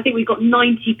I think we got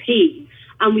 90p,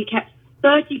 and we kept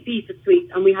 30p for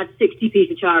sweets, and we had 60p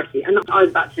for charity, and I was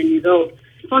about 10 years old.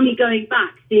 Funny going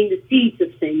back, seeing the seeds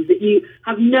of things that you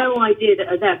have no idea that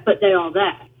are there, but they are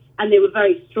there, and they were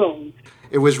very strong.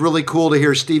 It was really cool to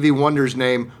hear Stevie Wonder's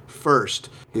name first.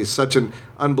 He's such an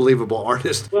unbelievable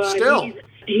artist. Well, Still.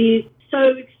 He's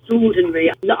so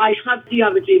extraordinary. I do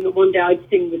have a dream that one day I'd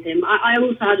sing with him. I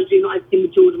also had a dream that I'd sing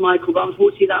with George Michael, but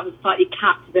unfortunately that was slightly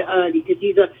capped a bit early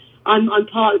because I'm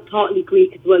partly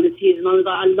Greek as well as he is, and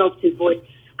I loved his voice.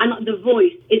 And the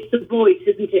voice, it's the voice,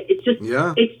 isn't it?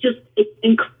 It's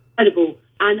incredible.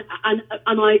 And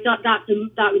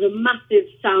that was a massive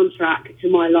soundtrack to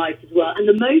my life as well. And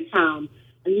the Motown,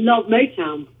 I love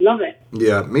Motown, love it.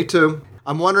 Yeah, me too.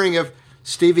 I'm wondering if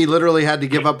Stevie literally had to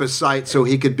give up his sight so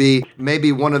he could be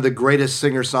maybe one of the greatest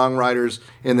singer-songwriters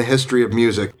in the history of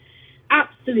music.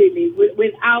 Absolutely,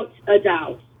 without a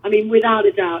doubt. I mean, without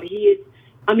a doubt, he is.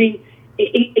 I mean,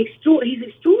 he's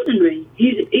extraordinary.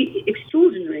 He's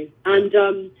extraordinary, and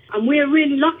we're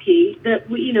really lucky that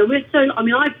we're so. I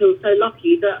mean, I feel so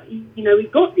lucky that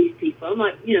we've got these people. I'm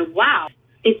like, wow,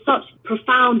 it's such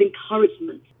profound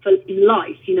encouragement for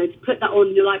life. To put that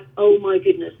on, you're like, oh my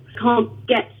goodness, can't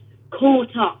get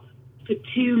caught up for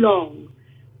too long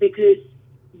because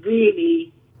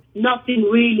really nothing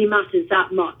really matters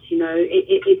that much.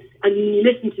 It's and you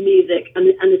listen to music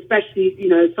and especially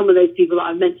some of those people that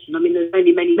I've mentioned. I mean, there's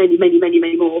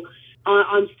many more.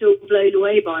 I'm still blown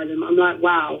away by them. I'm like,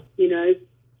 wow,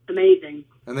 amazing.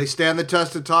 And they stand the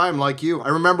test of time, like you. I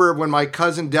remember when my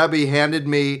cousin Debbie handed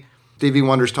me Stevie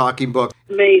Wonder's talking book.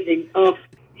 Amazing. Oh,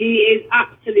 he is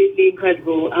absolutely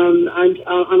incredible, and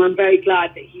I'm very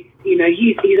glad that he's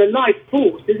a life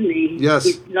force, isn't he?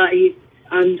 Yes.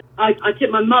 And I took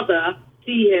my mother to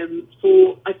see him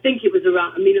for, I think it was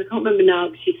around, I can't remember now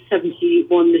because she's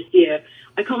 71 this year.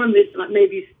 I can't remember, it's like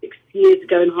maybe 6 years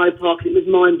ago in Hyde Park, and it was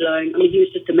mind-blowing. I mean, he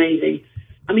was just amazing.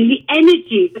 I mean, the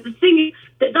energy, but the thing is,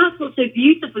 that's what's so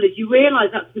beautiful is you realise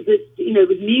that's with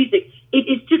music, it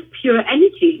is just pure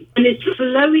energy and it's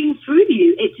flowing through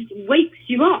you. It just wakes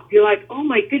you up. You're like, oh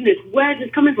my goodness, where's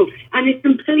this coming from? And it's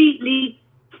completely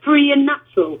free and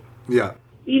natural. Yeah.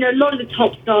 A lot of the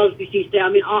top stars we see today, I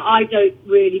mean, I don't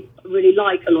really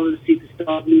like a lot of the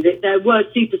superstar music. There were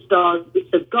superstars which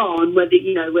have gone, whether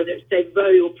it's David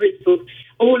Bowie or Prince,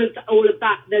 all of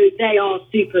that, they are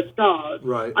superstars.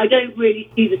 Right. I don't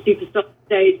really see the superstars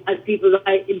today as people that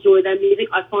I enjoy their music.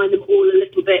 I find them all a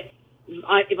little bit,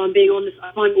 if I'm being honest,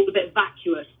 I find them all a bit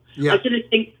vacuous. Yeah. I sort of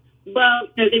think, well,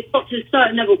 they've got to a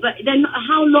certain level, but then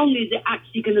how long is it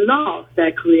actually going to last,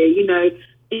 their career?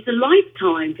 It's a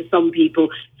lifetime for some people.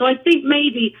 So I think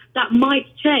maybe that might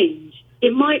change.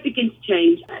 It might begin to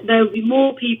change. There will be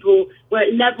more people where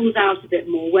it levels out a bit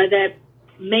more, where they're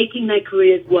making their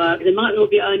careers work. They might not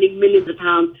be earning millions of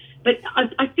pounds. But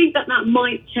I think that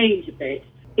might change a bit.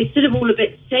 It's sort of all a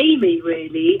bit samey,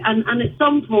 really. And at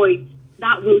some point,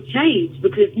 that will change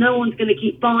because no one's going to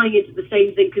keep buying into the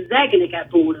same thing because they're going to get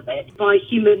bored of it by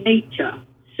human nature.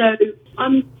 So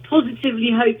I'm positively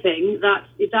hoping that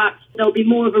there'll be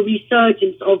more of a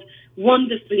resurgence of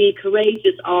wonderfully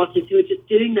courageous artists who are just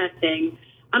doing their thing.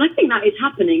 And I think that is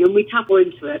happening and we tap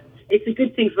into it. It's a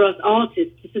good thing for us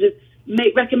artists to sort of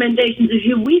make recommendations of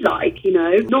who we like,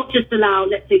 not just allow,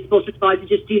 let's say, Spotify to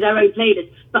just do their own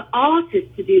playlist, but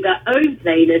artists to do their own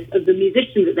playlist of the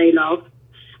musicians that they love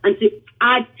and to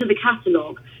add to the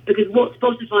catalogue. Because what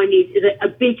Spotify needs is a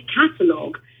big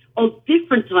catalogue of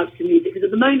different types of music, because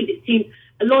at the moment it seems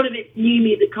a lot of it's new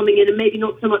music coming in and maybe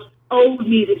not so much old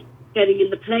music getting in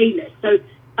the playlist. So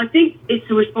I think it's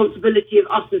a responsibility of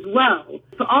us as well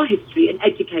for our history and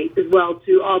educate as well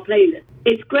to our playlist.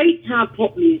 It's great to have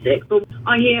pop music, but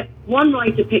I hear one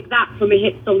writer pick that from a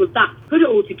hit song of that, put it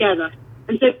all together.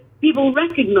 And so people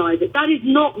recognise it. That is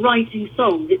not writing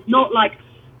songs. It's not like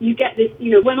you get this,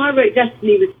 when I wrote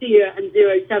Destiny with Sia and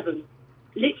 07,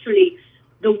 literally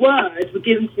the words were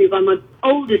given to me by my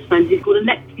oldest friend, who's called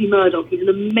Alexi Murdoch. He's an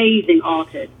amazing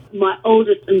artist, my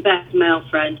oldest and best male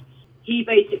friend. He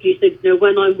basically said,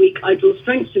 when I'm weak, I draw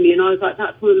strength to me. And I was like,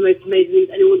 that's one of the most amazing things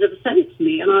anyone's ever said it to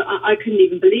me. And I couldn't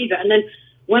even believe it. And then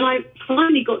when I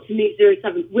finally got to meet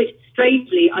 07, which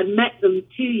strangely, I'd met them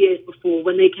 2 years before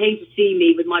when they came to see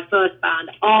me with my first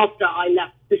band after I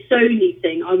left the Sony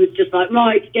thing. I was just like,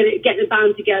 right, get the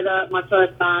band together, my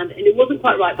first band. And it wasn't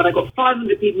quite right, but I got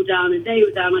 500 people down and they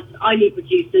were down. I said, I need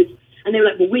producers. And they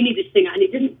were like, well, we need a singer. And it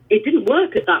didn't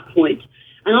work at that point.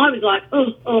 And I was like,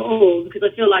 because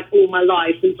I feel like all my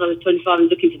life, since I was 25, I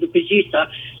was looking for the producer.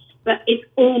 But it's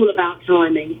all about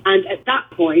timing. And at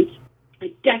that point,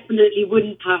 I definitely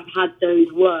wouldn't have had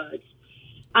those words.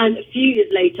 And a few years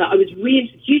later, I was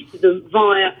reintroduced to them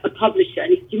via a publisher.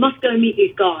 And he said, you must go and meet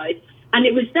these guys. And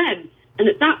it was them. And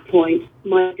at that point,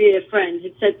 my dear friend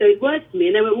had said those words to me.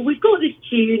 And they went, well, we've got this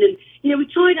tune. And, we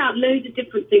tried out loads of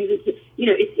different things. And,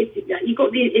 you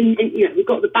got we've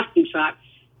got the backing track.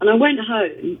 And I went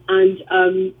home,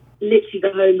 and literally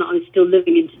the home that I'm still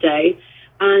living in today,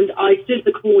 And I stood in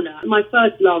the corner. My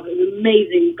first love, an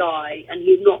amazing guy, and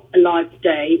he's not alive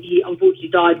today. He unfortunately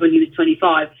died when he was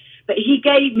 25. But he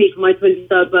gave me for my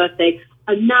 23rd birthday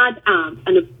a NAD amp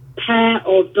and a pair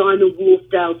of Diamond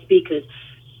Wharfdale speakers.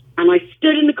 And I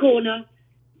stood in the corner,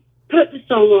 put the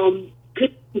song on,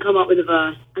 couldn't come up with a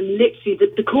verse. And literally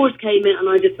the chorus came in and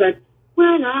I just went,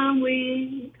 when I'm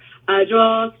weak, I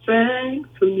draw strength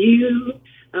from you.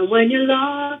 And when you're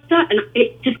lost, and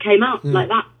it just came out like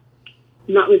that.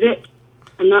 And that was it.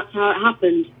 And that's how it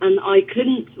happened. And I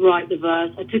couldn't write the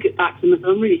verse. I took it back to myself.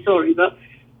 I'm really sorry, but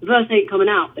the verse ain't coming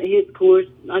out. But here's the chorus.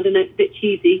 I don't know, it's a bit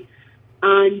cheesy.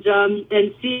 And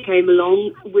then Sia came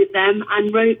along with them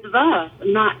and wrote the verse.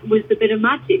 And that was the bit of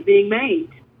magic being made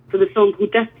for the song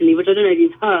called Destiny, which I don't know if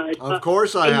you've heard. Of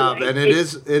course I have. And it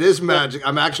is magic.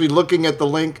 I'm actually looking at the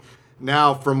link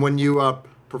now from when you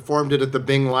performed it at the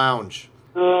Bing Lounge.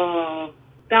 Oh,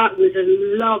 that was a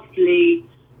lovely,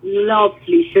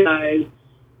 lovely show.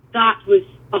 That was,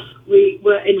 we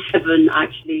were in heaven,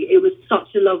 actually. It was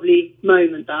such a lovely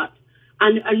moment, that.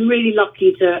 And really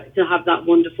lucky to have that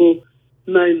wonderful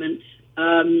moment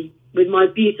with my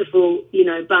beautiful,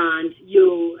 band,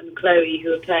 Yule and Chloe,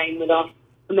 who are playing with us.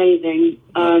 Amazing.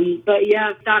 But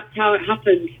yeah, that's how it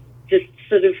happened, just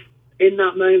sort of in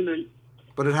that moment.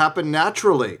 But it happened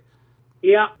naturally.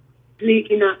 Yeah,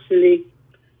 completely naturally.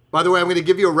 By the way, I'm going to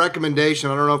give you a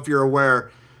recommendation. I don't know if you're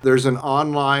aware. There's an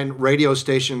online radio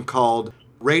station called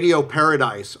Radio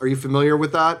Paradise. Are you familiar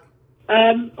with that?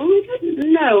 I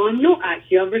don't know. I'm not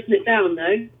actually. I've written it down,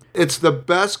 though. It's the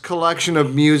best collection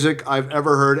of music I've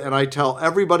ever heard, and I tell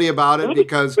everybody about it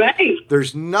because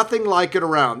there's nothing like it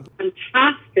around.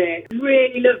 Fantastic.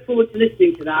 Really look forward to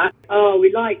listening to that. Oh,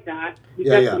 we like that. We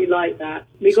definitely like that.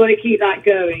 We've got to keep that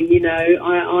going,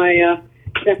 I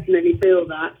definitely feel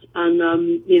that. And,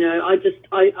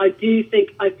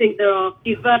 I think there are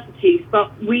diversities,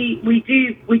 but we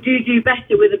do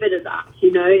better with a bit of that,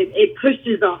 It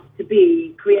pushes us to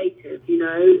be creative,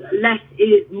 Less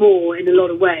is more in a lot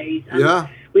of ways. And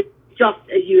we just,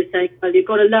 as you were saying earlier, you've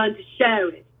got to learn to share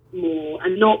it more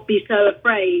and not be so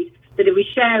afraid that if we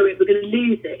share it, we're going to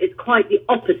lose it. It's quite the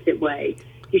opposite way.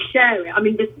 You share it. I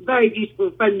mean, this very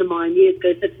beautiful friend of mine years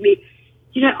ago said to me,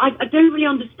 I don't really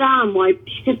understand why.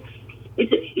 She said,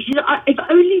 if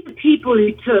only the people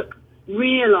who took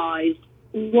realised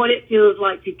what it feels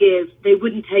like to give, they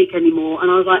wouldn't take anymore.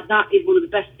 And I was like, that is one of the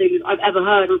best things I've ever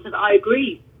heard. And I said, I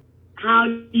agree. How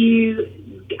do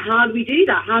we do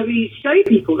that? How do you show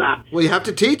people that? Well, you have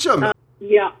to teach them.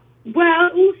 Yeah. Well,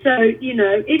 also,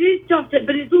 it is just it,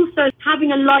 but it's also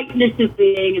having a lightness of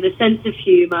being and a sense of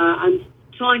humour and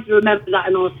trying to remember that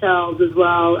in ourselves as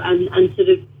well and sort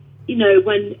of,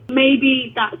 when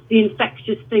maybe that's the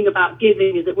infectious thing about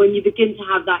giving is that when you begin to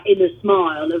have that inner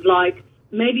smile of like,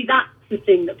 maybe that's the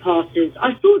thing that passes.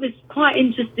 I saw this quite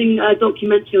interesting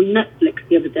documentary on Netflix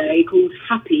the other day called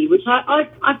Happy, which I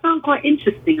found quite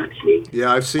interesting, actually.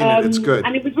 Yeah, I've seen it. It's good.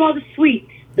 And it was rather sweet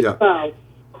as well.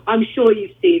 I'm sure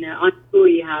you've seen it. I'm sure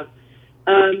you have.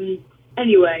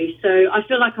 Anyway, so I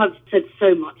feel like I've said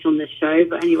so much on this show,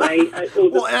 but anyway.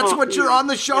 Well, that's what you're on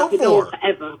the show for.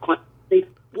 Forever, quite.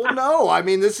 Well, no, I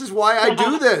mean, this is why I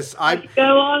do this. I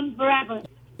go on forever.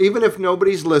 Even if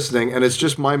nobody's listening and it's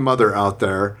just my mother out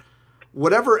there,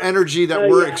 whatever energy that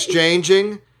we're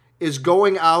exchanging is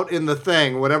going out in the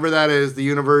thing, whatever that is, the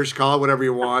universe, call it whatever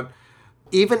you want.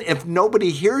 Even if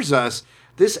nobody hears us,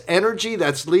 this energy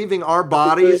that's leaving our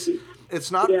bodies,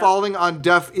 it's not falling on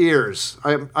deaf ears.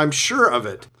 I'm sure of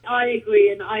it. I agree,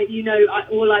 and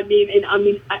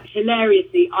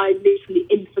hilariously, I literally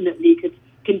infinitely could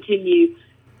continue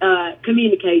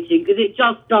communicating because it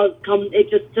just does come.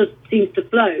 It just seems to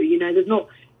flow. There's not.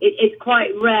 It's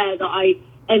quite rare that I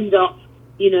end up.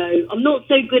 I'm not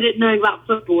so good at knowing about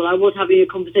football. I was having a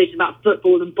conversation about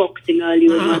football and boxing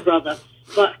earlier with my brother,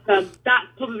 but that's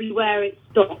probably where it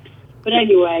stops. But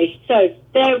anyway, so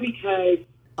there we go.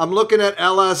 I'm looking at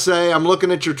LSA. I'm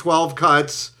looking at your 12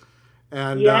 cuts,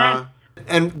 and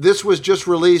this was just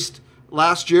released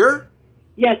last year.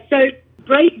 Yes. So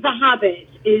Break the Habit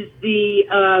is the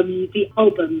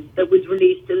album that was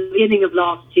released at the beginning of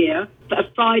last year,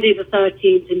 Friday the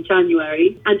 13th in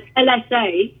January. And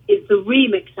LSA is the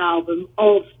remix album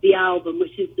of the album,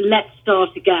 which is Let's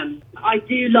Start Again. I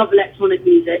do love electronic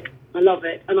music. I love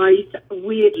it. And I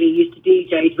weirdly used to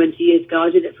DJ 20 years ago.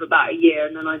 I did it for about a year,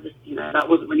 and then I just, that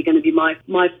wasn't really going to be my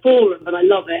forum, but I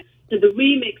love it. So the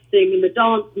remixing and the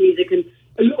dance music and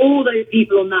all those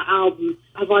people on that album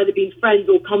have either been friends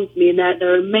or come to me, and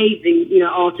they're amazing,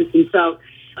 artists themselves.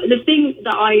 The thing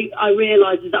that I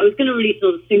realised is that I was going to release it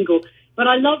as a single. But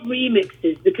I love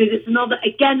remixes because it's another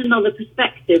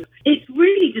perspective. It's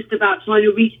really just about trying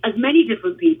to reach as many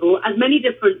different people, as many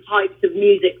different types of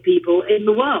music people in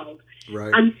the world.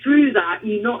 Right. And through that,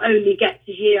 you not only get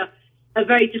to hear a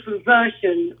very different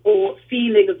version or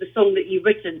feeling of the song that you've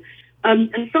written,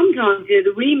 and sometimes,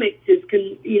 the remixes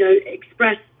can,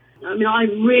 express. I mean, I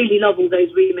really love all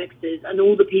those remixes and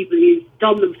all the people who've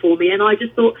done them for me. And I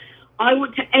just thought, I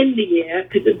want to end the year,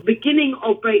 because the beginning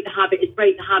of Break the Habit is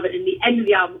Break the Habit, and the end of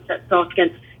the album is Let's Start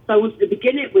Again. So I wanted to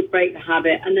begin it with Break the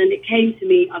Habit, and then it came to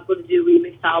me, I've got to do a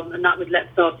remix album, and that was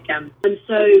Let's Start Again. And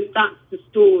so that's the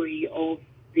story of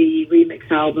the remix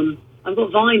album. I've got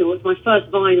vinyl. It's my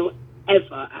first vinyl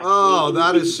ever, actually. Oh,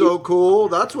 that is so cool.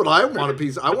 That's what I want a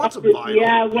piece. I want some vinyl.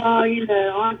 Yeah,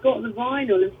 well, I've got the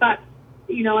vinyl. In fact,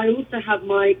 I also have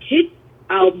my kids'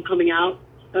 album coming out,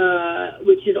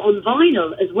 which is on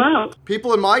vinyl as well.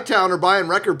 People in my town are buying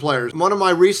record players. One of my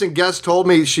recent guests told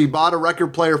me she bought a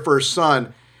record player for her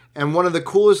son, and one of the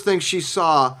coolest things she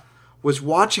saw was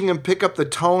watching him pick up the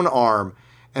tone arm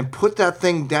and put that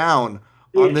thing down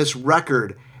on this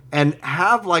record and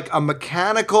have like a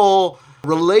mechanical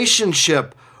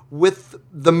relationship with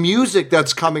the music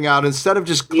that's coming out instead of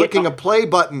just clicking a play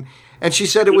button. And she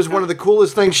said it was one of the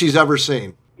coolest things she's ever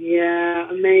seen. Yeah,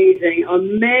 amazing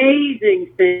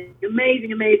thing.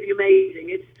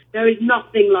 Amazing. There is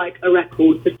nothing like a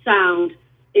record. The sound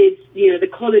is, the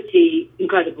quality,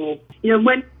 incredible.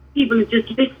 When people are just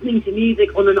listening to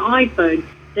music on an iPhone,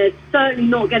 they're certainly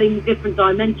not getting different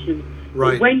dimensions.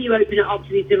 Right. But when you open it up to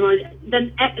these different,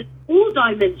 then all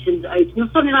dimensions open. You're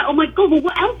suddenly like, oh my God, well,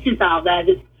 what else is out there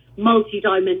that's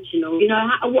multi-dimensional?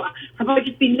 Have I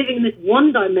just been living in this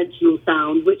one-dimensional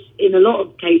sound, which in a lot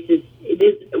of cases it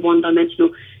is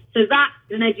one-dimensional? So that's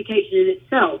an education in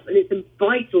itself, and it's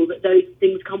vital that those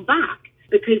things come back,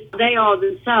 because they are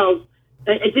themselves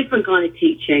a different kind of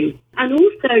teaching. And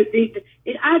also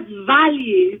it adds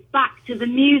value back to the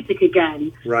music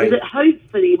again. Right. So that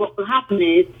hopefully what will happen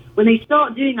is when they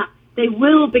start doing that, they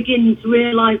will begin to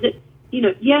realise that,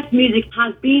 yes, music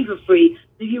has been for free.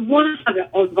 If you want to have it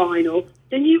on vinyl,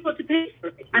 then you've got to pay for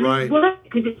it. And Right. It works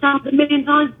because it sounds a million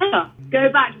times better.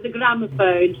 Go back to the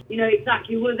gramophone,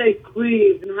 exactly all of those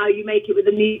grooves and how you make it with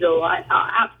a needle.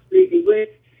 Absolutely.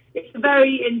 It's a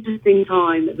very interesting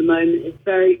time at the moment. It's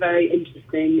very, very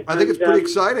interesting. I think it's pretty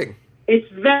exciting. It's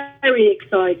very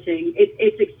exciting.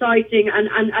 It's exciting.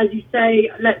 And as you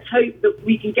say, let's hope that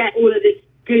we can get all of this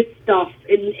good stuff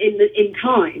in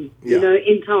time,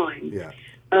 in time. Yeah.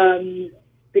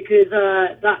 Because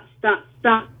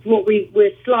that's what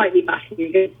we're slightly backing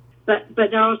against. But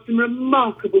there are some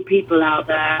remarkable people out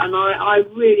there, and I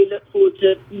really look forward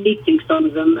to meeting some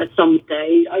of them at some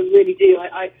stage. I really do.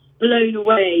 I'm blown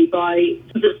away by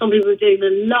some people are doing,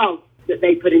 the love that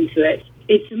they put into it.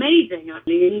 It's amazing,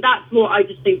 actually, and that's what I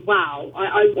just think, wow,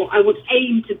 I would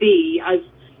aim to be as,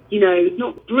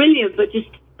 not brilliant, but just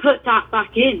put that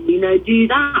back in, do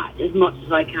that as much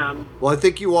as I can. Well, I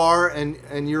think you are,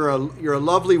 and you're a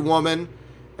lovely woman,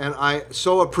 and I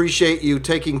so appreciate you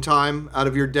taking time out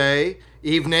of your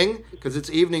evening, because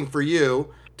it's evening for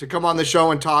you, to come on the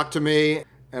show and talk to me,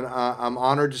 and I'm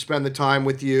honored to spend the time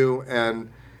with you,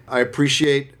 and I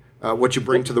appreciate what you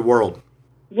bring to the world.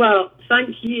 Well,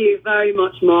 thank you very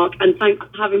much, Mark, and thanks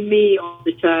for having me on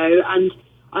the show, and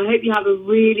I hope you have a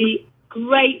really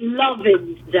great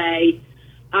loving day,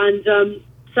 and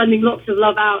sending lots of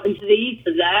love out into the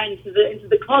ether there, into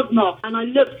the cosmos. And I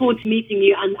look forward to meeting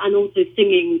you and also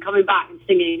singing, coming back and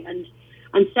singing,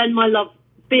 and send my love,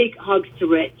 big hugs to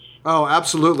Rich. Oh,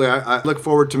 absolutely. I look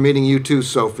forward to meeting you too,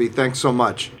 Sophie. Thanks so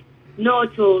much.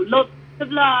 Not at all. Lots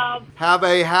of love. Have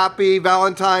a happy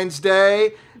Valentine's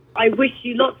Day. I wish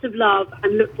you lots of love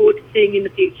and look forward to seeing you in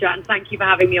the future. And thank you for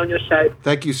having me on your show.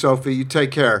 Thank you, Sophie. You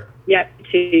take care. Yep,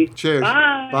 too. Cheers.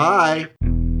 Bye. Bye.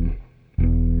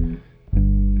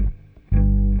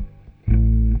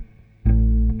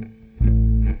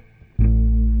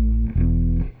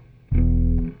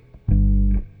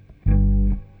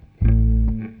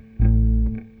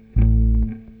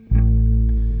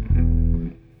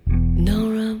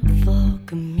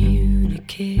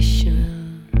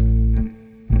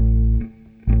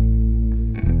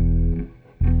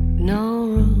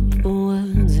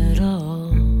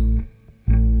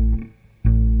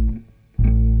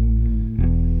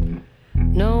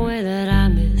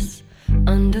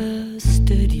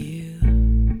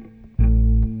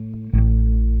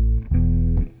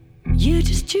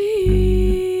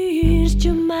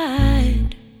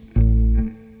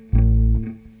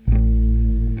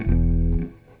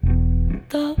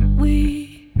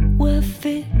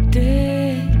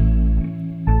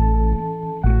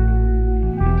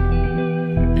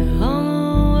 Now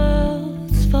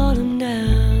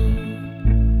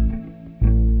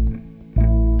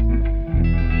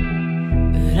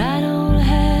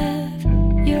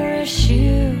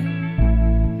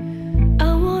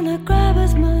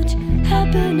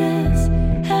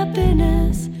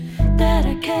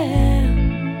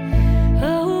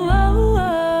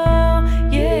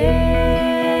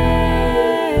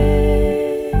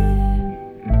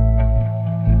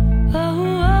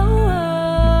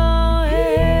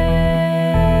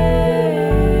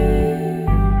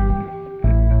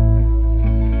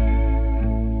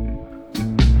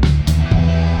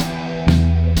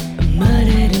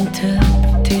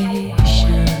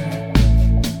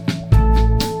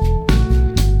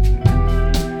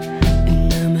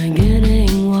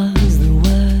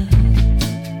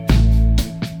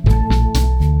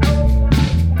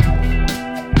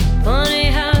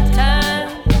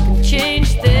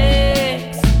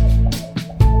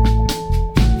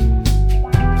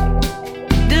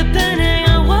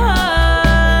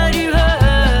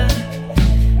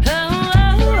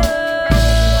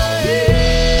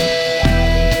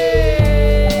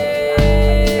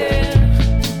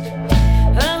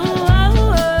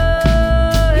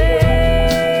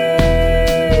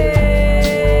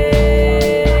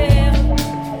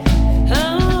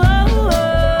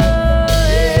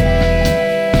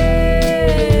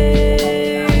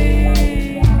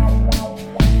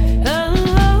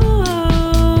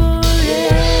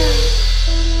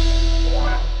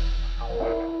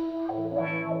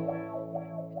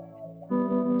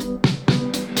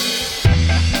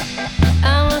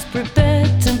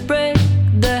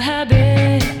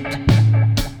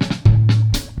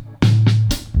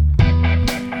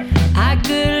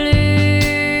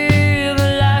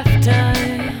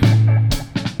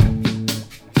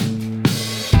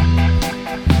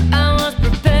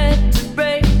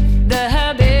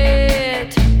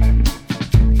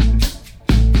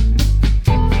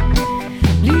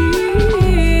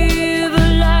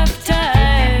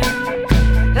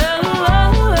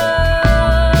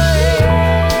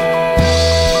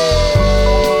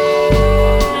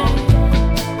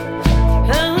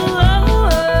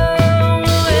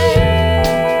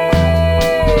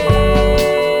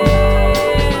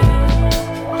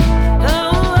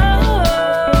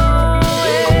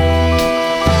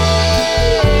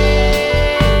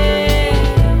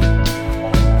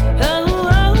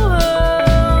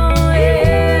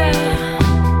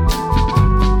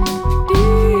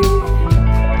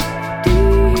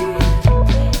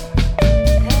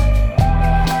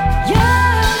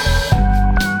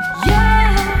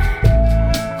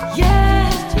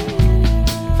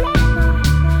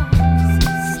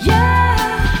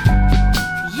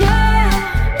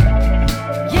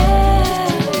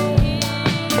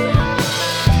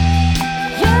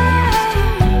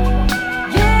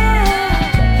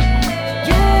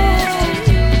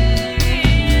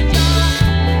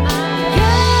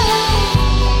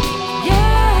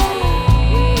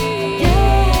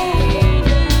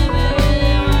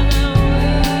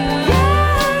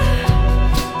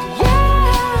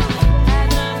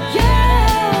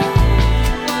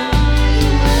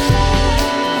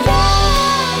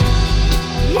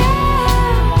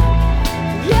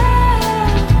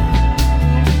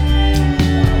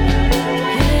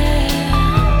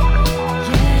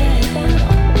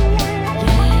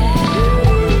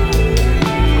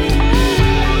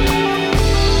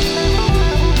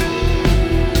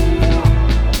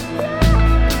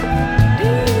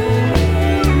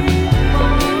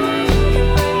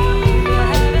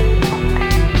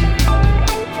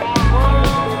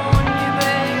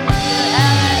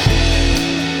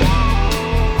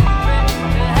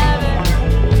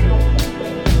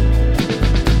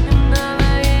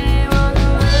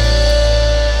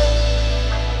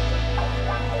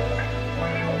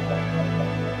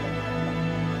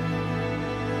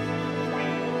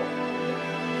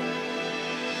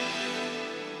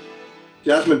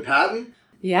Jasmine Patton,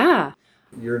 Yeah.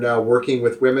 you're now working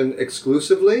with women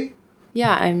exclusively.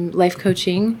 Yeah, I'm life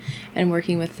coaching and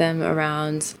working with them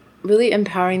around really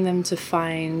empowering them to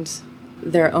find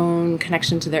their own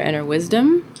connection to their inner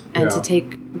wisdom and Yeah. to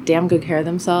take damn good care of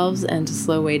themselves and to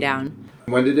slow way down.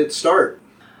 When did it start?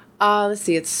 Let's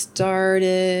see, it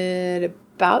started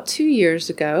about 2 years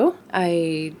ago.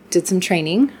 I did some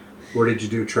training, Where did you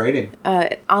do training?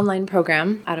 online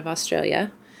program out of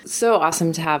Australia. So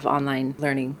awesome to have online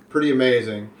learning. Pretty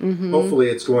amazing. Hopefully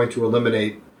it's going to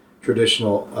eliminate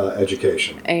traditional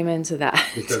education, Amen to that.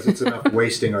 because it's enough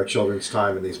wasting our children's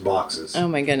time in these boxes. Oh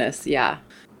my goodness, yeah.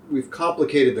 We've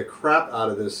complicated the crap out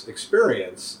of this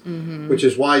experience, which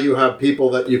is why you have people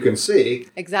that you can see.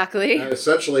 Exactly.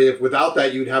 Essentially, if without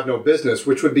that you'd have no business,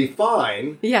 which would be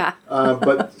fine. Yeah.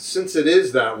 But since it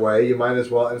is that way, you might as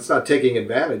well, and it's not taking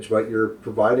advantage, but you're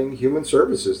providing human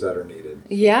services that are needed.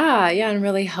 Yeah, and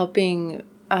really helping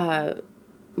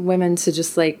women to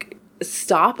just like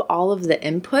stop all of the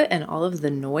input and all of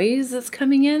the noise that's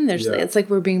coming in. It's like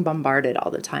we're being bombarded all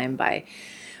the time by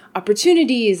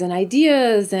opportunities and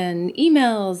ideas and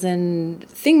emails and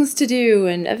things to do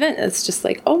and events. It's just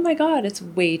like, oh my God, it's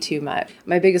way too much.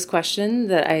 My biggest question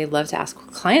that I love to ask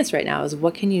clients right now is,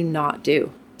 what can you not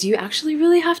do? Do you actually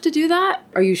really have to do that?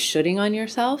 Are you shooting on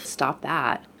yourself? Stop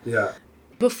that. Yeah.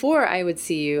 Before I would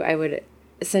see you, I would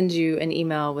send you an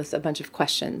email with a bunch of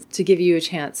questions to give you a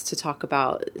chance to talk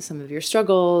about some of your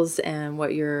struggles and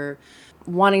what you're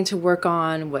wanting to work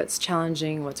on, what's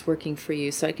challenging, what's working for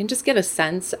you, so I can just get a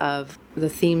sense of the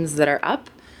themes that are up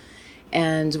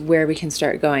and where we can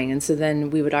start going. And so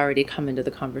then we would already come into the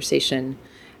conversation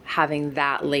having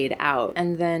that laid out.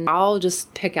 And then I'll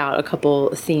just pick out a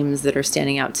couple themes that are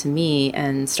standing out to me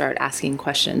and start asking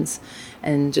questions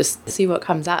and just see what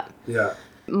comes up. Yeah.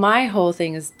 My whole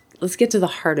thing is, let's get to the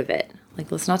heart of it.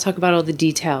 Like, let's not talk about all the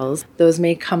details. Those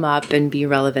may come up and be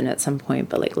relevant at some point,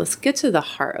 but like, let's get to the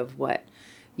heart of what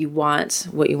you want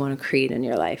to create in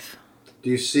your life. Do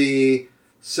you see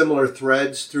similar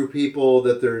threads through people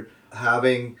that they're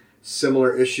having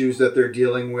similar issues that they're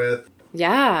dealing with?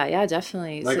 Yeah,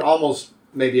 definitely. Like almost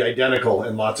maybe identical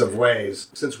in lots of ways.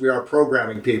 Since we are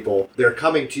programming people, they're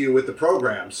coming to you with the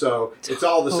program. So it's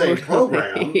all the same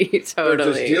program. Totally. They're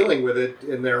just dealing with it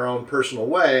in their own personal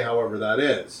way, however that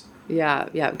is.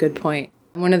 Yeah, good point.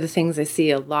 One of the things I see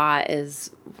a lot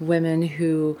is women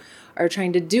who are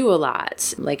trying to do a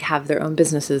lot, like have their own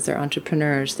businesses, they're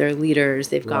entrepreneurs, they're leaders,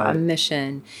 they've got a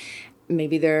mission.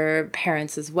 Maybe they're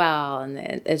parents as well. And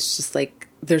it's just like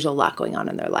there's a lot going on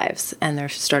in their lives and they're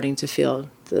starting to feel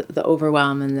the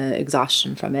overwhelm and the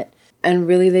exhaustion from it. And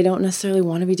really, they don't necessarily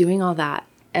want to be doing all that.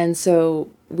 And so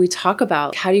we talk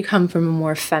about, how do you come from a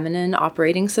more feminine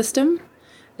operating system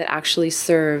that actually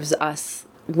serves us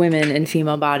women in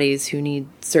female bodies who need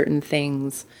certain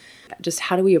things? Just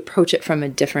how do we approach it from a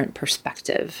different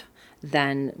perspective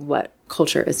than what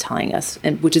culture is telling us?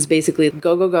 And which is basically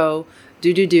go,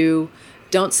 do,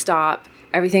 don't stop,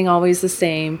 everything always the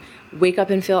same, wake up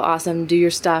and feel awesome, do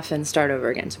your stuff and start over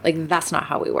again. Like, that's not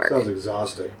how we work. Sounds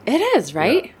exhausting. It is,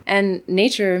 right? Yeah. And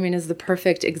nature, is the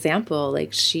perfect example.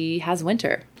 Like, she has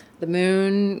winter. The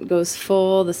moon goes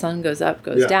full, the sun goes up,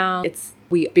 goes down.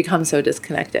 We become so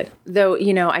disconnected. Though,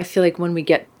 I feel like when we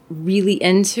get really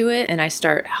into it and I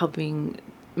start helping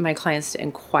my clients to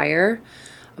inquire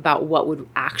about what would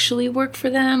actually work for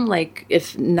them, like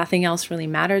if nothing else really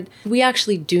mattered, we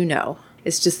actually do know.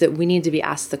 It's just that we need to be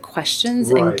asked the questions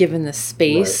and given the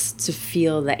space to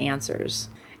feel the answers.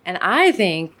 And I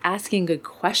think asking good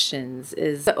questions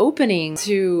is the opening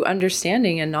to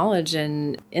understanding and knowledge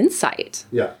and insight.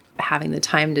 Yeah. Having the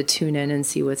time to tune in and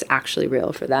see what's actually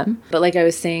real for them. But like I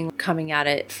was saying, coming at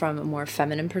it from a more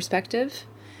feminine perspective,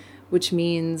 which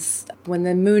means when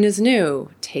the moon is new,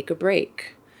 take a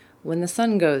break. When the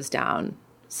sun goes down,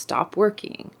 stop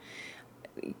working.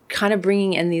 Kind of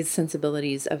bringing in these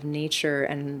sensibilities of nature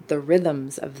and the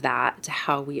rhythms of that to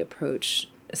how we approach,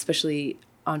 especially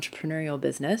entrepreneurial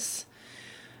business,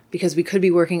 because we could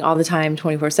be working all the time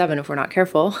 24/7 if we're not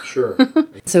careful. Sure.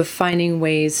 So finding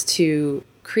ways to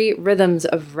create rhythms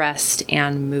of rest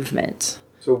and movement.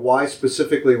 So why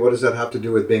specifically, what does that have to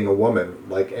do with being a woman?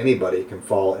 Like, anybody can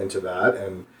fall into that,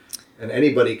 and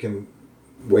anybody can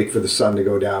wait for the sun to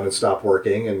go down and stop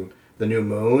working, and the new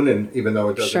moon, and even though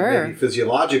it doesn't maybe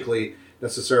physiologically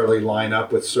necessarily line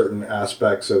up with certain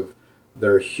aspects of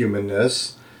their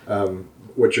humanness,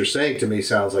 what you're saying to me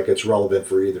sounds like it's relevant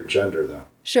for either gender, though.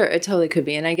 Sure, it totally could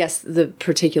be. And I guess the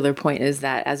particular point is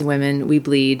that as women, we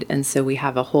bleed. And so we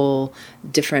have a whole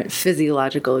different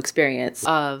physiological experience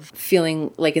of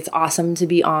feeling like it's awesome to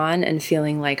be on and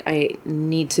feeling like I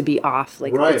need to be off.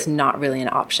 Like Right. it's not really an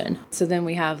option. So then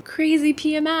we have crazy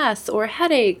PMS or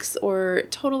headaches or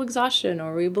total exhaustion,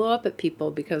 or we blow up at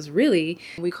people because really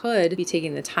we could be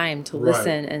taking the time to Right.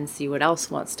 listen and see what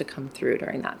else wants to come through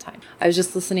during that time. I was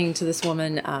just listening to this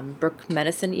woman, Brooke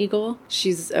Medicine Eagle.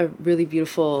 She's a really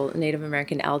beautiful Native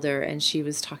American elder, and she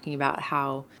was talking about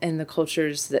how in the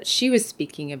cultures that she was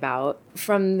speaking about,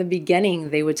 from the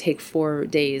beginning, they would take 4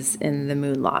 days in the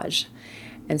Moon Lodge.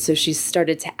 And so she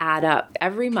started to add up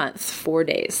every month, 4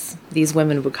 days. These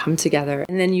women would come together.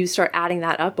 And then you start adding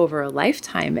that up over a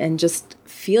lifetime and just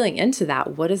feeling into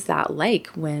that. What is that like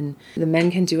when the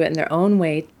men can do it in their own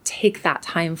way, take that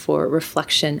time for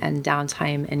reflection and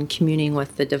downtime and communing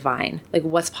with the divine? Like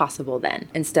what's possible then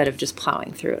instead of just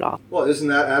plowing through it all? Well, isn't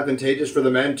that advantageous for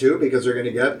the men too? Because they're going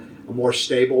to get a more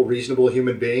stable, reasonable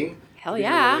human being Hell to be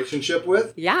in a yeah. relationship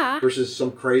with Yeah. versus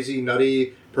some crazy,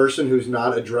 nutty person who's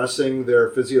not addressing their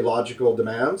physiological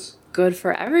demands. Good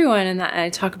for everyone. And that I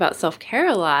talk about self-care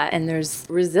a lot, and there's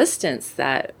resistance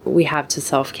that we have to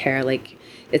self-care, like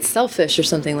it's selfish or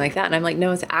something like that. And I'm like,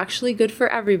 no, it's actually good for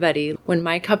everybody. When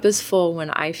my cup is full, when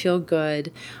I feel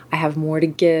good, I have more to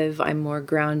give, I'm more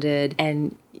grounded,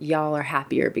 and y'all are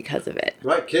happier because of it.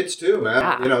 Right, kids too, man.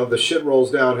 Yeah. You know, the shit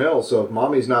rolls downhill, so if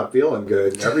mommy's not feeling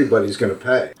good, everybody's going to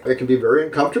pay. It can be very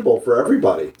uncomfortable for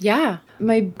everybody. Yeah.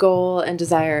 My goal and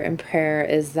desire and prayer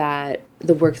is that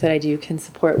the work that I do can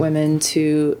support women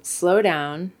to slow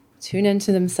down, tune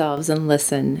into themselves and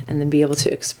listen, and then be able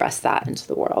to express that into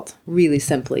the world. Really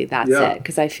simply, that's Yeah. it.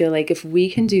 Because I feel like if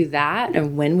we can do that,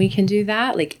 and when we can do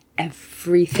that, like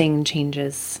everything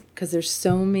changes. Because there's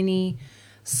so many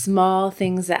small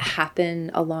things that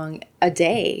happen along a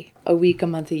day, a week, a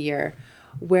month, a year,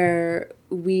 where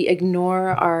we ignore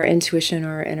our intuition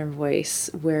or our inner voice,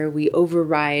 where we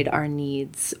override our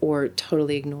needs or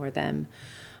totally ignore them,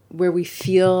 where we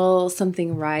feel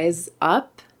something rise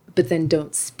up, but then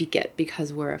don't speak it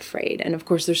because we're afraid. And of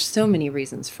course, there's so many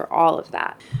reasons for all of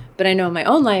that. But I know in my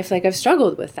own life, like I've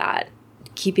struggled with that,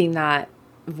 keeping that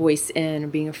voice in, or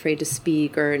being afraid to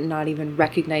speak, or not even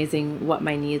recognizing what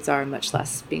my needs are, much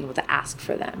less being able to ask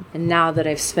for them. And now that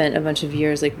I've spent a bunch of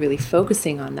years like really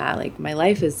focusing on that, like my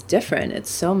life is different. It's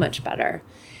so much better.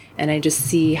 And I just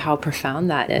see how profound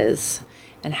that is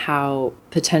and how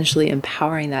potentially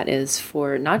empowering that is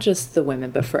for not just the women,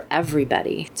 but for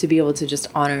everybody to be able to just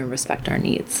honor and respect our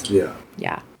needs. Yeah.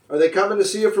 Yeah. Are they coming to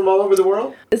see you from all over the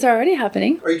world? It's already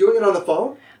happening. Are you doing it on the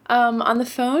phone? On the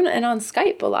phone and on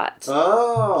Skype a lot.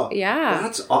 Oh. Yeah.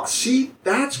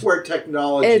 That's where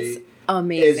technology It's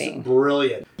amazing. is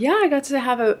brilliant. Yeah, I got to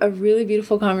have a really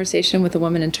beautiful conversation with a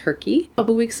woman in Turkey a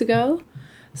couple weeks ago,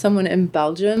 someone in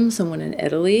Belgium, someone in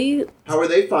Italy. How are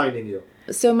they finding you?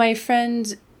 So my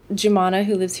friend Jumana,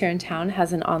 who lives here in town,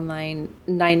 has an online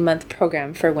 9-month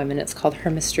program for women. It's called Her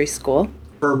Mystery School.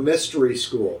 Her mystery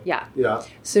school. Yeah. Yeah.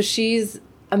 So she's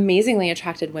amazingly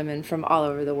attracted women from all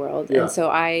over the world. Yeah. And so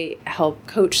I help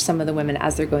coach some of the women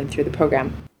as they're going through the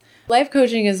program. Life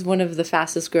coaching is one of the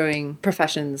fastest growing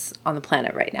professions on the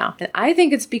planet right now. And I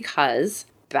think it's because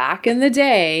back in the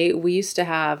day, we used to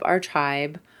have our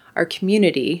tribe, our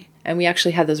community, and we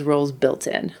actually had those roles built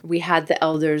in. We had the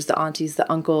elders, the aunties, the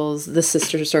uncles, the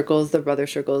sister circles, the brother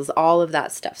circles, all of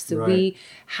that stuff. So Right. we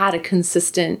had a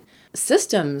consistent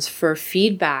systems for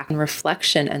feedback and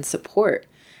reflection and support.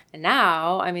 And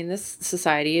now, I mean, this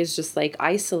society is just like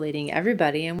isolating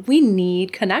everybody, and we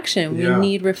need connection. Yeah. We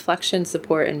need reflection,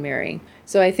 support, and mirroring.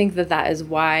 So I think that that is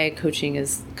why coaching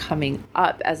is coming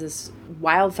up as this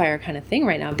wildfire kind of thing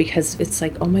right now, because it's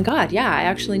like, oh my God, yeah, I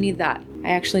actually need that. I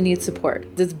actually need support.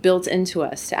 It's built into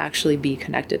us to actually be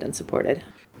connected and supported.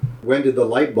 When did the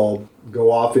light bulb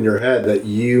go off in your head that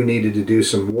you needed to do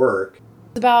some work?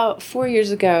 About 4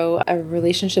 years ago, a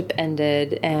relationship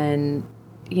ended, and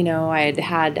you know, I had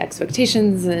had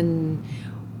expectations and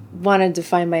wanted to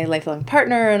find my lifelong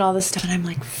partner and all this stuff. And I'm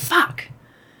like, fuck,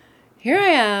 here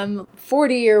I am,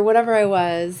 40 or whatever I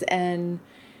was. And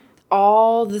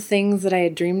all the things that I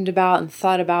had dreamed about and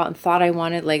thought I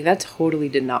wanted, like that totally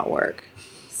did not work.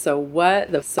 So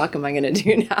what the fuck am I going to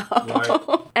do now?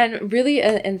 Right. And really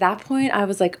at that point, I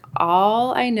was like,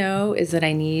 all I know is that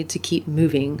I need to keep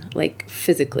moving, like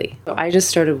physically. So I just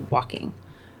started walking.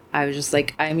 I was just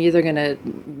like, I'm either going to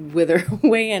wither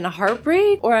away in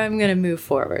heartbreak or I'm going to move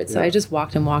forward. So Yeah. I just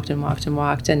walked and walked and walked and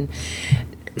walked. And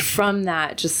from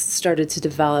that, just started to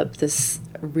develop this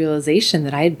realization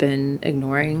that I had been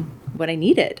ignoring what I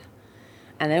needed.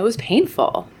 And it was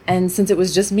painful. And since it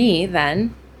was just me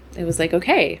then, it was like,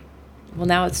 okay, well,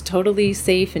 now it's totally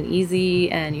safe and easy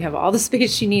and you have all the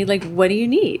space you need. Like, what do you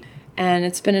need? And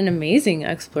it's been an amazing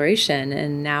exploration.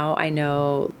 And now I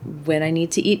know when I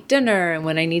need to eat dinner and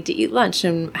when I need to eat lunch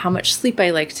and how much sleep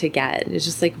I like to get. It's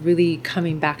just like really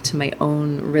coming back to my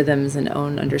own rhythms and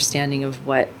own understanding of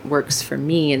what works for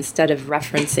me instead of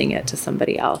referencing it to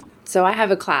somebody else. So I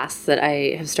have a class that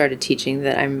I have started teaching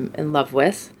that I'm in love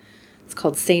with. It's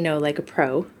called Say No Like a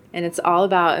Pro. And it's all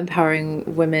about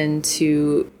empowering women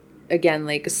to, again,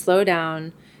 like slow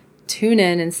down, tune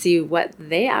in and see what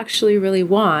they actually really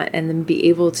want, and then be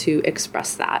able to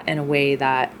express that in a way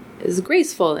that is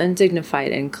graceful and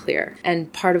dignified and clear.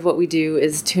 And part of what we do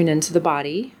is tune into the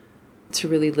body to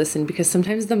really listen, because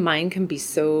sometimes the mind can be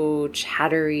so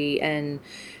chattery and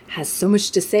has so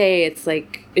much to say. It's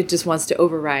like it just wants to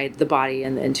override the body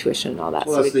and the intuition and all that.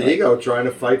 Well, so that's the ego trying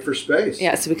to fight for space.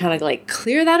 Yeah, so we kind of like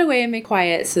clear that away and make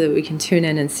quiet so that we can tune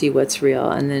in and see what's real,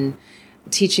 and then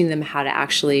teaching them how to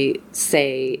actually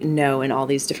say no in all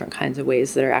these different kinds of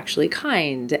ways that are actually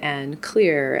kind and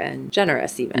clear and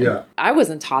generous even. Yeah. I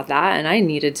wasn't taught that, and I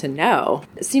needed to know.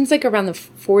 It seems like around the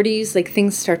 40s, like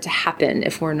things start to happen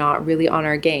if we're not really on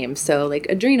our game. So like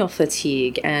adrenal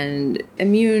fatigue and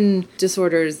immune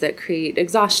disorders that create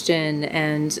exhaustion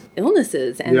and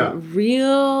illnesses and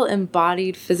real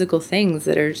embodied physical things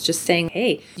that are just saying,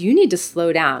 hey, you need to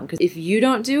slow down, because if you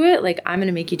don't do it, like I'm going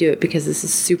to make you do it because this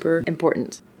is super important.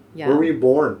 Yeah. Where were you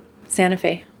born? Santa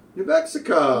Fe. New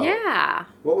Mexico. Yeah.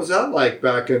 What was that like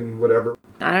back in whatever?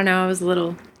 I don't know. I was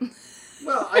little.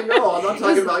 Well, I know. I'm not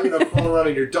talking about, crawling around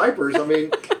in your diapers. I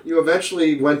mean, you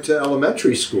eventually went to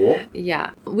elementary school.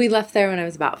 Yeah. We left there when I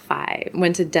was about 5.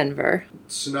 Went to Denver.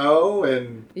 Snow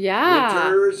and Yeah.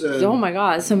 winters. And... Oh my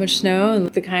God. So much snow. And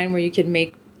the kind where you could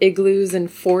make igloos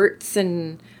and forts.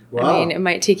 And Wow. I mean, it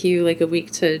might take you like a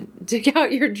week to dig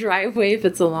out your driveway if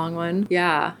it's a long one.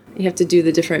 Yeah. You have to do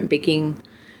the different baking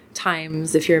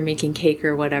times if you're making cake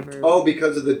or whatever. Oh,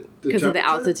 because of the because of the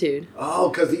temperature? altitude. Oh,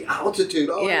 because the altitude.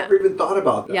 Oh, Yeah. I never even thought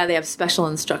about that. Yeah, they have special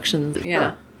instructions.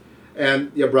 Yeah.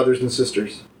 And you have brothers and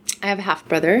sisters? I have a half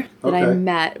brother that I Okay.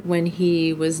 met when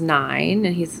he was 9,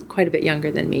 and he's quite a bit younger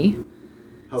than me.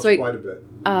 How's So quite a bit?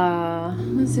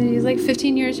 Let's see, he's like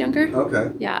 15 years younger.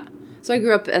 Okay. Yeah. So I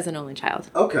grew up as an only child.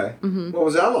 Okay. Mm-hmm. What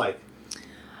was that like?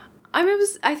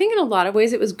 I think in a lot of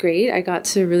ways it was great. I got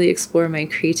to really explore my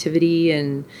creativity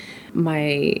and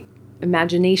my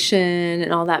imagination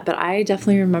and all that. But I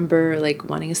definitely remember like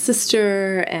wanting a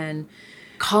sister and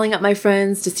calling up my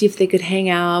friends to see if they could hang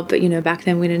out. But, back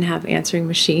then we didn't have answering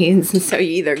machines. And so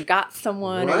you either got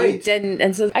someone or you Right. didn't.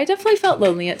 And so I definitely felt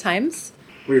lonely at times.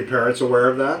 Were your parents aware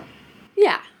of that?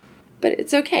 Yeah. But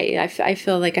it's okay. I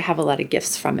feel like I have a lot of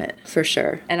gifts from it, for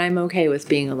sure. And I'm okay with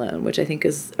being alone, which I think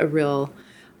is a real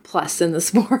plus in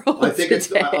this world. I think it's,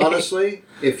 today. honestly,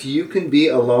 if you can be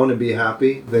alone and be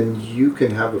happy, then you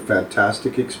can have a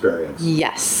fantastic experience.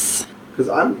 Yes. Because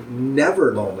I'm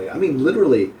never lonely. I mean,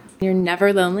 literally, You're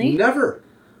never lonely? never.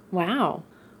 Wow.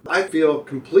 I feel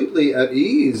completely at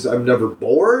ease. I'm never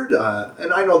bored.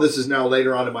 And I know this is now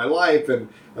later on in my life, and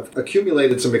I've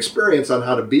accumulated some experience on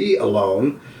how to be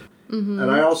alone. Mm-hmm.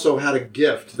 And I also had a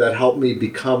gift that helped me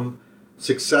become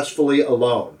successfully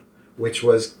alone, which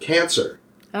was cancer.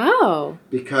 Oh.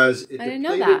 Because I didn't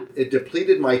know that. It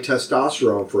depleted my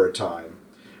testosterone for a time,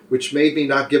 which made me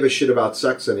not give a shit about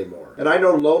sex anymore. And I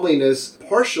know loneliness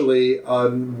partially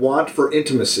on want for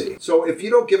intimacy. So if you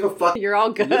don't give a fuck, You're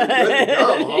all good. you're good to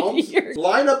go, Holmes. You're-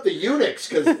 Line up the eunuchs,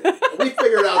 because we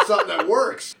figured out something that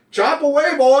works. Chop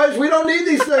away, boys. We don't need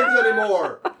these things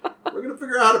anymore. We're going to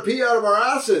figure out how to pee out of our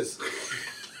asses.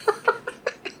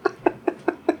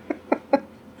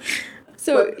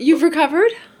 So you've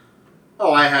recovered?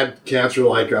 Oh, I had cancer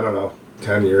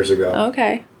 10 years ago.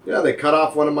 Okay. Yeah, they cut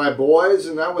off one of my boys,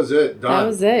 and that was it. Done. That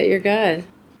was it. You're good.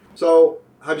 So,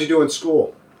 how'd you do in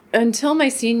school? Until my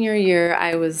senior year,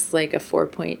 I was like a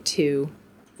 4.2.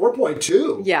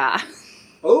 4.2? Yeah.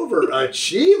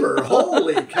 Overachiever.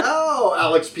 Holy cow.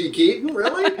 Alex P. Keaton,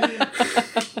 really?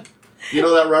 You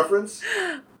know that reference?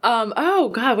 Oh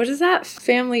God, what is that?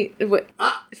 Family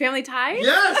Ties?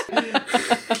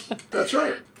 Yes! That's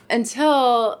right.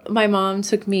 Until my mom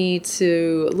took me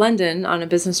to London on a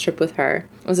business trip with her.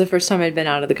 It was the first time I'd been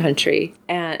out of the country.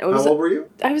 And it was, How old were you?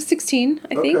 I was 16,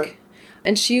 I Okay. think.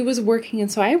 And she was working,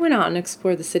 and so I went out and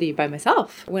explored the city by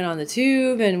myself. Went on the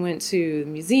tube and went to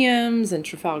museums and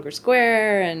Trafalgar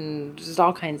Square and just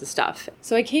all kinds of stuff.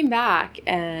 So I came back,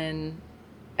 and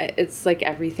it's like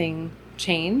everything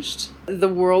changed. The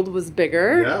world was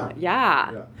bigger.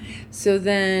 Yeah. So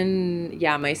then,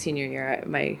 my senior year,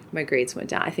 my grades went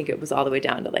down. I think it was all the way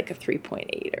down to like a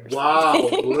 3.8 or something. Wow,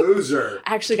 loser.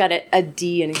 I actually got a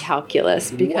D in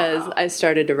calculus because I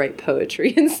started to write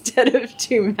poetry instead of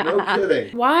do math. No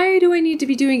kidding. Why do I need to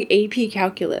be doing AP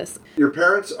calculus? Your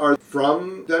parents are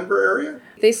from Denver area?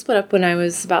 They split up when I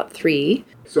was about 3.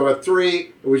 So at 3,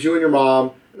 it was you and your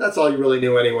mom, and that's all you really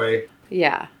knew anyway.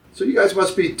 Yeah. So you guys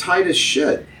must be tight as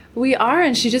shit. We are,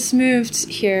 and she just moved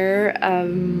here a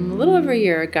little over a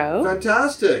year ago.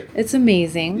 Fantastic. It's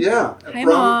amazing. Yeah. Hi,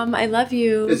 Mom. I love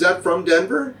you. Is that from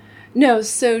Denver? No,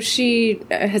 so she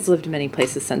has lived many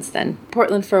places since then.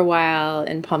 Portland for a while,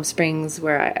 in Palm Springs,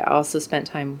 where I also spent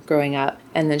time growing up.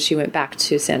 And then she went back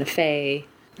to Santa Fe.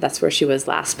 That's where she was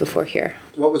last before here.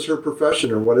 What was her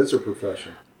profession, or what is her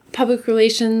profession? Public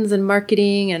relations and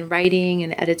marketing and writing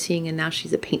and editing, and now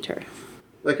she's a painter.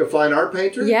 Like a fine art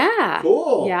painter? Yeah.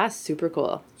 Cool. Yeah, super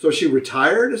cool. So she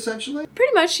retired, essentially?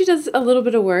 Pretty much. She does a little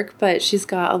bit of work, but she's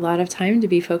got a lot of time to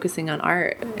be focusing on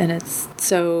art, and it's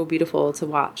so beautiful to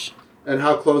watch. And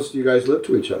how close do you guys live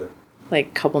to each other? Like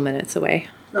a couple minutes away.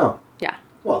 No. Yeah.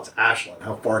 Well, it's Ashland.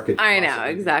 How far could you I know,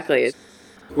 possibly be? exactly.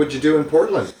 What'd you do in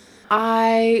Portland?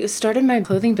 I started my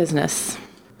clothing business.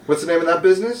 What's the name of that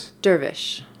business?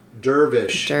 Dervish.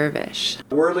 Dervish.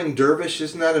 Whirling dervish,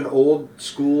 isn't that an old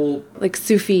school? Like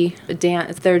Sufi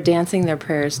dance. They're dancing their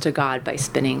prayers to God by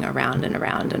spinning around and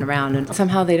around and around. And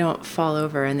somehow they don't fall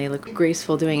over and they look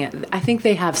graceful doing it. I think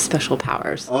they have special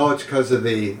powers. Oh, it's because of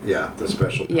the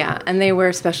special powers. Yeah, and they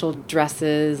wear special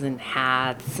dresses and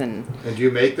hats and... And do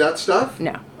you make that stuff?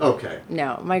 No. Okay.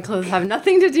 No, my clothes have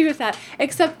nothing to do with that,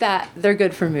 except that they're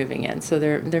good for moving in. So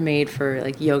they're made for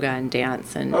like yoga and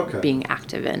dance and being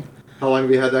active in. How long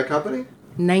have you had that company?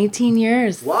 19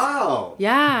 years. Wow.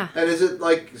 Yeah. And is it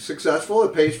like successful?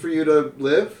 It pays for you to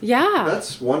live? Yeah.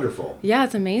 That's wonderful. Yeah,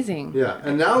 it's amazing. Yeah.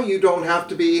 And now you don't have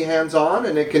to be hands-on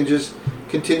and it can just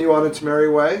continue on its merry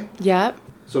way? Yep.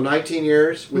 So 19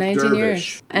 years with 19 Dervish.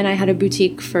 years. And I had a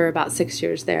boutique for about 6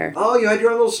 years there. Oh, you had your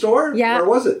own little store? Yeah. Where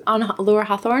was it? On Lower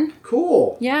Hawthorne.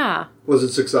 Cool. Yeah. Was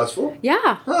it successful?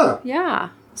 Yeah. Huh. Yeah.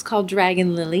 It's called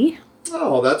Dragon Lily.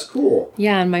 Oh, that's cool.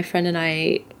 Yeah, and my friend and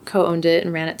I co-owned it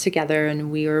and ran it together, and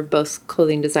we were both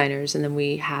clothing designers, and then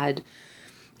we had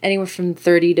anywhere from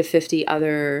 30 to 50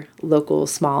 other local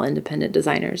small independent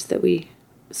designers that we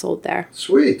sold there.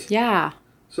 Sweet. Yeah.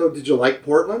 So did you like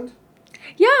Portland?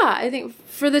 Yeah, I think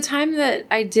for the time that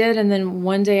I did, and then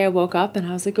one day I woke up and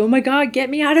I was like, oh my God, get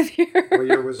me out of here. What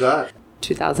year was that?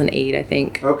 2008, I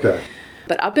think. Okay.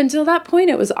 But up until that point,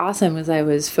 it was awesome because I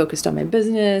was focused on my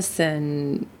business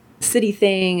and city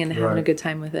thing and having a good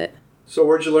time with it. So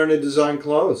where'd you learn to design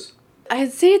clothes?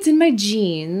 I'd say it's in my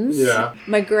genes. Yeah.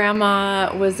 My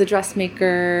grandma was a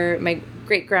dressmaker. My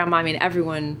great-grandma, I mean,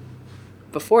 everyone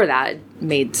before that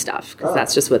made stuff because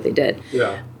that's just what they did.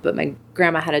 Yeah. But my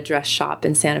grandma had a dress shop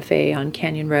in Santa Fe on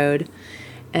Canyon Road.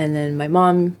 And then my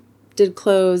mom did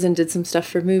clothes and did some stuff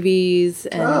for movies.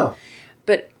 And,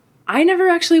 but I never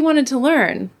actually wanted to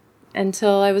learn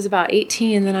until I was about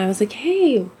 18. And then I was like,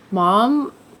 hey,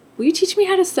 Mom, will you teach me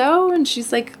how to sew? And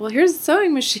she's like, well, here's a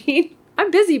sewing machine.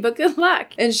 I'm busy, but good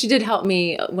luck. And she did help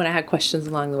me when I had questions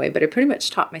along the way, but I pretty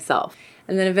much taught myself.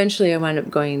 And then eventually I wound up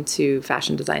going to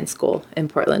fashion design school in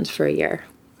Portland for a year.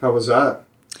 How was that?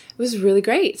 It was really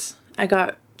great. I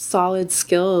got solid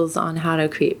skills on how to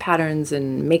create patterns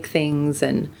and make things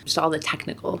and just all the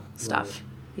technical stuff.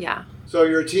 Right. Yeah. So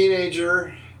you're a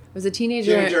teenager. I was a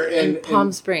teenager in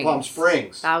Palm Springs. Palm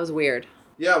Springs. That was weird.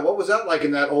 Yeah, what was that like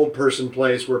in that old person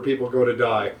place where people go to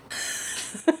die?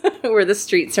 Where the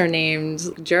streets are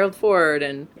named Gerald Ford,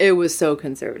 and it was so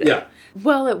conservative. Yeah.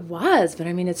 Well, it was, but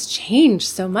I mean, it's changed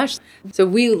so much. So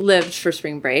we lived for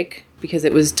spring break because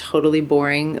it was totally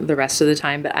boring the rest of the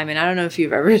time. But I mean, I don't know if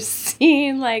you've ever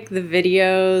seen like the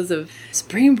videos of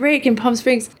spring break in Palm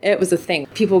Springs. It was a thing.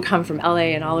 People would come from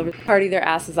LA and all over, party their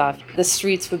asses off. The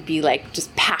streets would be like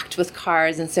just packed with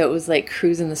cars. And so it was like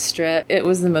cruising the strip. It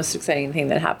was the most exciting thing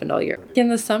that happened all year. In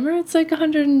the summer, it's like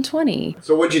 120.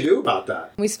 So what'd you do about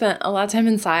that? We spent a lot of time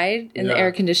inside in the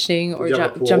air conditioning or Did you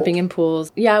have a pool? Jumping in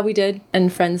pools. Yeah, we did.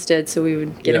 And friends did. So we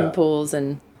would get in pools.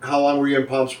 And how long were you in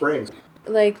Palm Springs?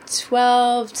 Like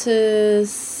 12 to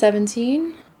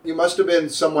 17. You must have been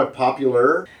somewhat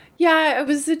popular. Yeah, I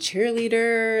was a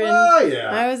cheerleader. And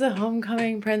I was a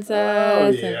homecoming princess. Oh,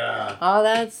 yeah. And all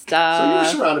that stuff. So you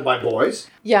were surrounded by boys.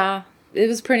 Yeah. It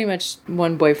was pretty much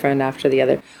one boyfriend after the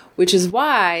other, which is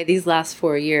why these last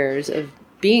 4 years of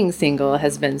being single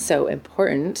has been so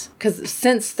important. Because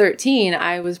since 13,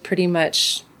 I was pretty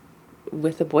much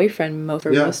with a boyfriend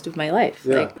for most of my life.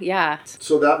 Yeah. Yeah.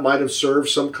 So that might have served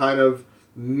some kind of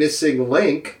missing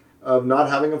link of not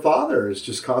having a father, is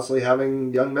just constantly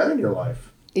having young men in your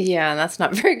life. Yeah, and that's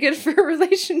not very good for a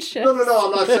relationship. No,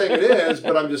 I'm not saying it is,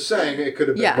 but I'm just saying it could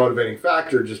have been Yeah. a motivating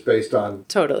factor just based on...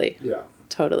 Totally. Yeah.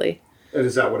 Totally. And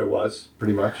is that what it was,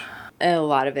 pretty much? A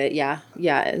lot of it, yeah.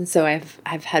 Yeah, and so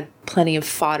I've had plenty of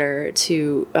fodder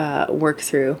to work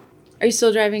through. Are you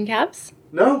still driving cabs?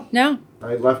 No. No,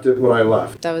 I left it when I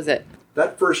left. that was it.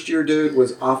 That first year, dude,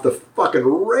 was off the fucking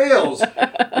rails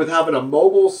with having a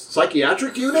mobile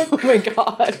psychiatric unit. Oh my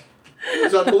God. It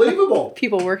was unbelievable.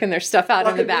 People working their stuff out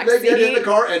in the back They get in seat. the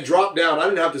car and drop down. I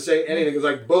didn't have to say anything. It was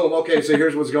like, boom, okay, so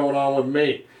here's what's going on with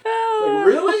me. Like,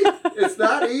 really? It's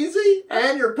that easy?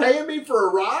 And you're paying me for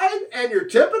a ride? And you're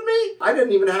tipping me? I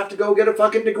didn't even have to go get a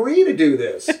fucking degree to do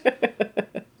this.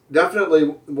 Definitely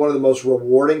one of the most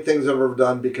rewarding things I've ever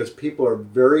done, because people are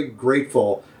very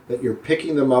grateful that you're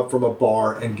picking them up from a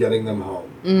bar and getting them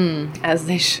home. As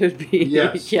they should be.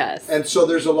 Yes. Yes. And so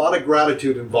there's a lot of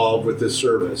gratitude involved with this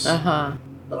service. Uh-huh.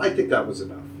 But I think that was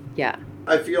enough. Yeah.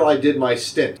 I feel I did my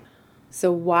stint.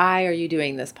 So why are you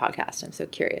doing this podcast? I'm so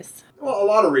curious. Well, a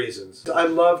lot of reasons. I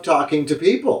love talking to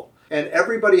people. And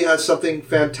everybody has something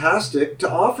fantastic to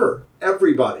offer.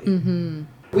 Everybody. Mm-hmm.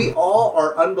 We all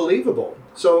are unbelievable.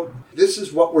 So this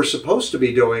is what we're supposed to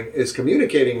be doing, is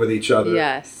communicating with each other.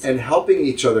 Yes. And helping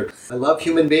each other. I love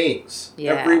human beings.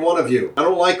 Yeah. Every one of you. I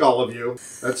don't like all of you.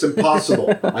 That's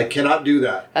impossible. I cannot do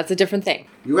that. That's a different thing.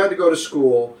 You had to go to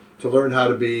school to learn how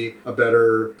to be a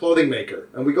better clothing maker.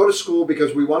 And we go to school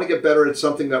because we want to get better at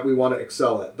something that we want to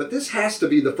excel at. But this has to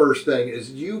be the first thing,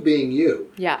 is you being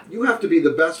you. Yeah. You have to be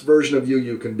the best version of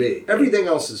you can be. Everything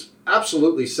else is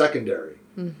absolutely secondary.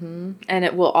 Mm-hmm. And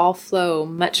it will all flow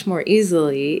much more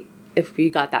easily if we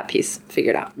got that piece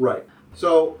figured out. Right.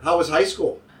 So, how was high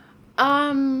school?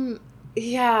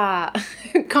 Yeah.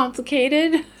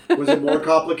 Complicated. Was it more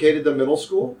complicated than middle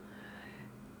school?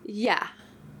 Yeah.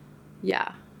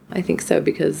 Yeah. I think so,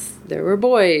 because there were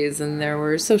boys and there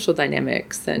were social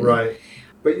dynamics and Right.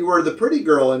 But you were the pretty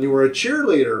girl and you were a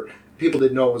cheerleader. People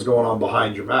didn't know what was going on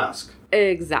behind your mask.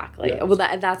 Exactly. Yeah. Well,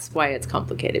 that's why it's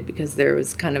complicated, because there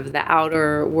was kind of the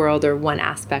outer world, or one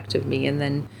aspect of me, and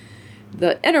then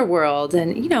the inner world.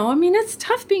 And, I mean, it's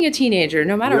tough being a teenager,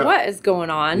 no matter Yeah. what is going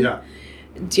on. Yeah.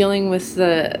 Dealing with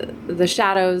the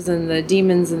shadows and the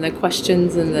demons and the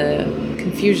questions and the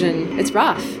confusion. It's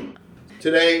rough.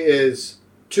 Today is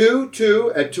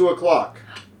 2 at 2 o'clock.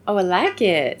 Oh, I like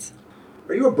it.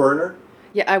 Are you a burner?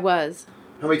 Yeah, I was.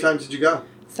 How many times did you go?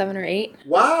 7 or 8.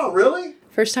 Wow, really?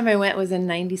 First time I went was in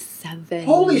 97.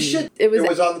 Holy shit. It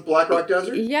was on the Black Rock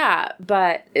Desert? Yeah,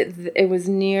 but it was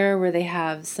near where they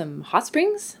have some hot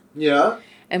springs, Yeah.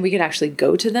 and we could actually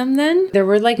go to them then. There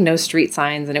were like no street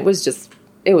signs, and it was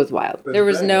wild. But There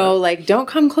was okay, no right? like, don't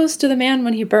come close to the man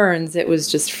when he burns. It was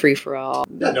just free for all.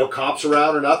 Yeah, no cops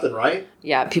around or nothing, right?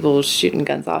 Yeah, people shooting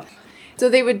guns off. So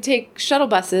they would take shuttle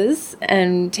buses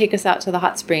and take us out to the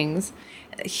hot springs.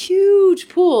 Huge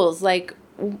pools, like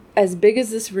as big as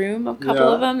this room, a couple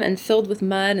Yeah. of them, and filled with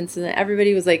mud. And so then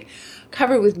everybody was like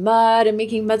covered with mud and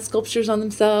making mud sculptures on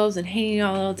themselves and hanging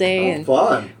out all day and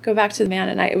Fun. go back to the man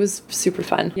at night. It was super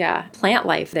fun. Yeah. Plant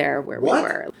life there where What? we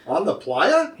were. On the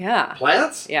playa? Yeah.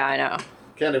 Plants? Yeah, I know.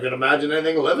 Can't even imagine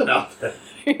anything living out there.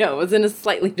 It was in a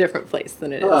slightly different place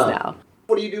than it is Huh. now.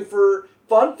 What do you do for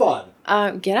fun?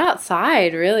 Get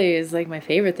outside really is like my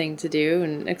favorite thing to do,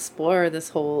 and explore this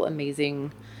whole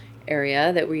amazing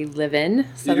area that we live in. Do you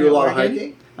Southern do a lot of Oregon.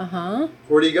 hiking? Uh-huh.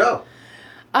 Where do you go?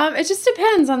 It just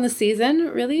depends on the season,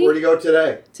 really. Where do you go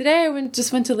today? Today I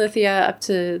just went to Lithia up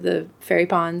to the fairy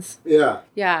ponds. Yeah.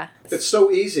 Yeah. It's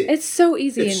so easy. It's so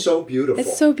easy. It's and so beautiful.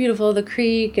 It's so beautiful. The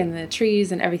creek and the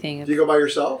trees and everything. Do you go by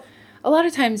yourself? A lot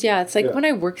of times, yeah. It's like Yeah. when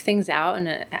I work things out and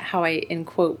how I, in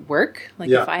quote, work. Like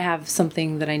Yeah. if I have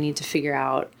something that I need to figure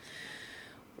out,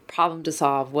 problem to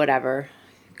solve, whatever,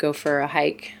 go for a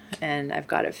hike and I've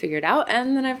got it figured out.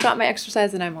 And then I've got my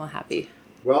exercise and I'm all happy.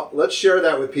 Well, let's share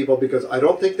that with people, because I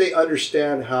don't think they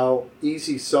understand how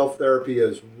easy self-therapy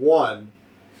is. One,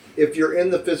 if you're in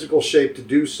the physical shape to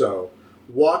do so.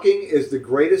 Walking is the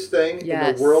greatest thing in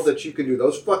Yes. the world that you can do.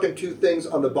 Those fucking two things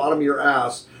on the bottom of your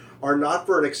ass are not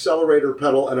for an accelerator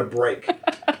pedal and a brake.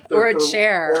 Or a for-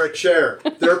 chair. Or a chair.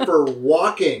 They're for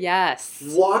walking. Yes.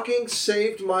 Walking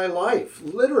saved my life.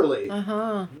 Literally.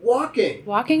 Uh-huh. Walking.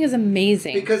 Walking is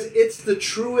amazing. Because it's the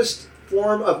truest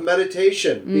form of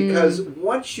meditation. Because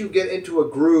once you get into a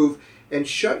groove and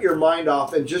shut your mind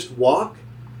off and just walk,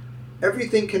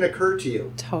 everything can occur to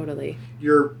you. Totally.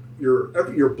 Your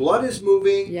your blood is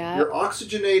moving. Yeah. You're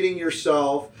oxygenating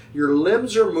yourself. Your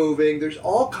limbs are moving. There's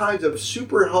all kinds of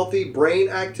super healthy brain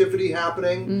activity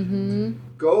happening. Mm-hmm.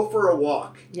 Go for a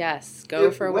walk. Yes,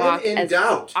 go for a walk when in as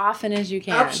doubt. often as you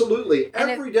can. Absolutely, And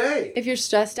every day. If you're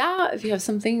stressed out, if you have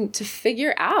something to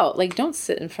figure out, like don't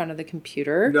sit in front of the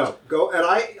computer. No, go. And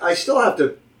I still have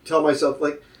to tell myself,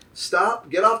 like,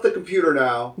 stop, get off the computer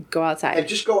now. Go outside. And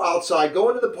just go outside, go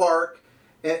into the park.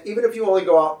 And even if you only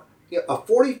go out, a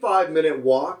 45-minute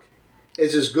walk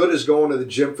is as good as going to the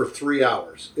gym for 3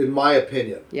 hours, in my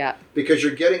opinion. Yeah. Because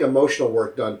you're getting emotional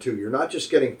work done too. You're not just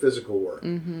getting physical work.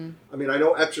 Mm-hmm. I mean, I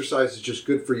know exercise is just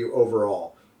good for you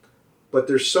overall, but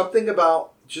there's something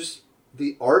about just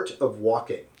the art of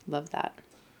walking. Love that.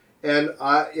 And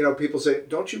people say,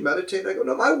 "Don't you meditate?" I go,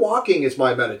 "No, my walking is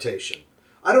my meditation.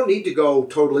 I don't need to go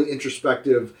totally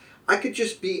introspective. I could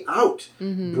just be out,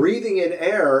 breathing in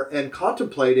air and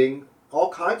contemplating all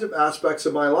kinds of aspects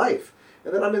of my life."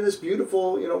 And then I'm in this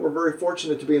beautiful, we're very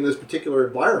fortunate to be in this particular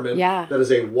environment that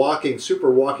is a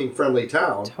super walking friendly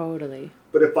town. Totally.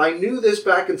 But if I knew this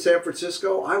back in San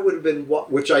Francisco, I would have been,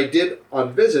 which I did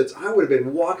on visits, I would have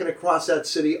been walking across that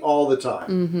city all the time.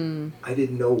 Mm-hmm. I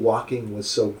didn't know walking was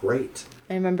so great.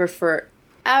 I remember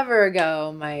forever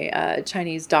ago, my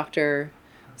Chinese doctor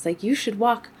was like, you should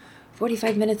walk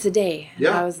 45 minutes a day.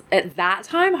 And at that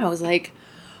time, I was like,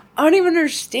 I don't even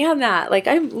understand that. Like,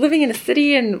 I'm living in a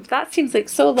city and that seems like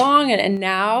so long. And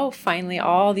now, finally,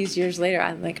 all these years later,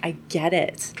 I'm like, I get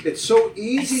it. It's so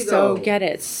easy, though. So get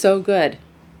it. It's so good.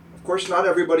 Of course, not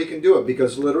everybody can do it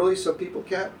because literally some people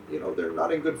can't, they're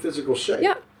not in good physical shape.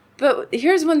 Yeah. But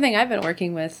here's one thing I've been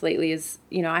working with lately is,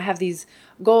 I have these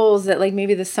goals that like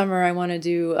maybe this summer I want to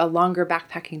do a longer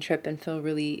backpacking trip and feel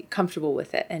really comfortable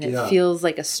with it. And it feels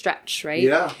like a stretch, right?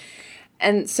 Yeah.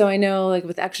 And so I know like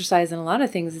with exercise and a lot of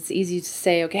things, it's easy to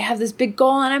say, okay, I have this big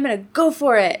goal and I'm going to go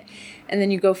for it. And then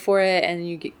you go for it and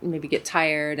you maybe get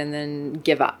tired and then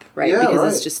give up, right? Yeah,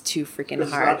 because it's just too freaking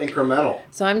hard. It's not incremental.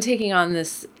 So I'm taking on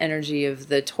this energy of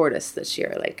the tortoise this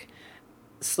year, like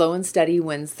slow and steady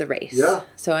wins the race. Yeah.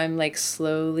 So I'm like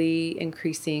slowly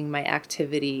increasing my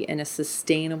activity in a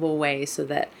sustainable way so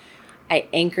that I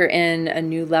anchor in a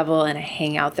new level and I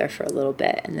hang out there for a little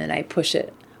bit and then I push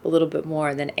it a little bit more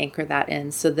and then anchor that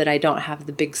in so that I don't have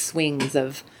the big swings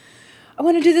of, I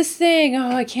want to do this thing.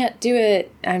 Oh, I can't do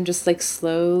it. I'm just like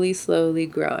slowly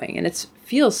growing and it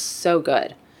feels so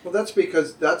good. Well, that's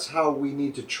because that's how we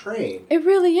need to train. It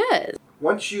really is.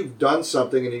 Once you've done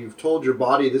something and you've told your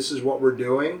body this is what we're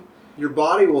doing, your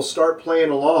body will start playing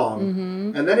along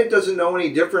and then it doesn't know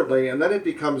any differently and then it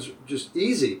becomes just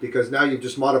easy because now you've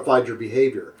just modified your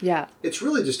behavior. Yeah. It's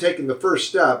really just taking the first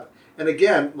step. And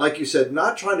again, like you said,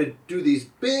 not trying to do these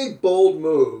big, bold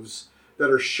moves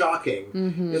that are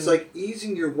shocking. It's like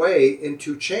easing your way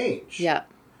into change. Yeah.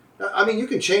 I mean, you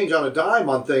can change on a dime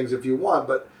on things if you want,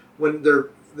 but when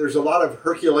there's a lot of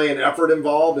Herculean effort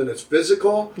involved and it's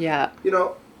physical. Yeah.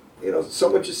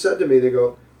 Someone just said to me, they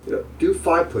go, do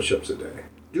 5 push-ups a day.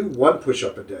 Do 1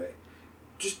 push-up a day.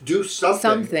 Just do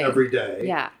something every day.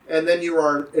 Yeah. And then you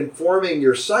are informing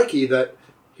your psyche that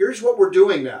here's what we're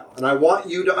doing now. And I want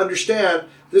you to understand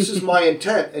this is my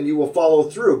intent and you will follow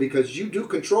through because you do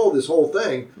control this whole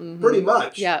thing pretty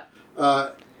much. Yeah.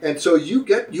 And so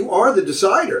you are the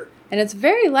decider. And it's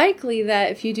very likely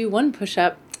that if you do 1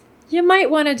 push-up, you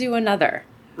might want to do another.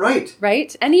 Right.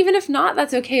 Right? And even if not,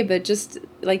 that's okay. But just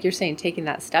like you're saying, taking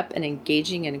that step and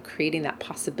engaging and creating that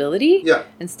possibility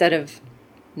instead of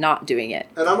not doing it.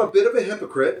 And I'm a bit of a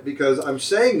hypocrite because I'm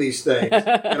saying these things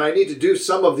and I need to do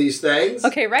some of these things.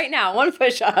 Okay, right now, 1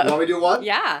 push-up. You want me to do 1?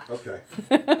 Yeah. Okay.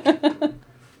 Do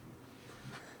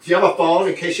you have a phone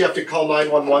in case you have to call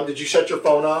 911? Did you shut your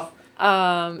phone off?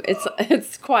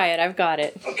 It's quiet. I've got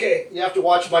it. Okay, you have to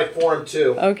watch my form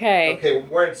too. Okay. Okay, I'm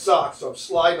wearing socks, so I'm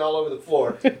sliding all over the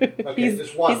floor. Okay,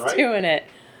 there's 1, right? He's doing it.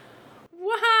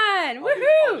 1! Woohoo!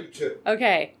 I'll do 2.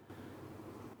 Okay.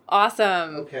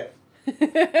 Awesome. Okay.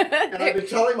 And I've been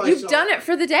telling myself... You've done it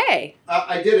for the day.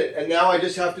 I did it, and now I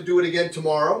just have to do it again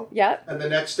tomorrow. Yep. And the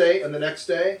next day, and the next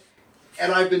day.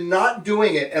 And I've been not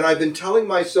doing it, and I've been telling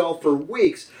myself for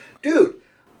weeks, dude,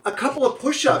 a couple of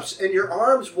push-ups and your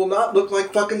arms will not look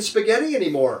like fucking spaghetti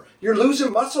anymore. You're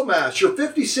losing muscle mass. You're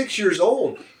 56 years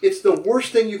old. It's the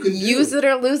worst thing you can do. Use it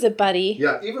or lose it, buddy.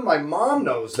 Yeah, even my mom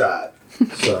knows that.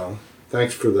 So,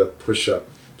 thanks for the push-up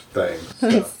thing.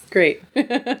 That's great.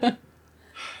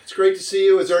 It's great to see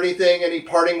you. Is there any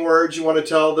parting words you want to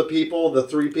tell the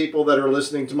 3 people that are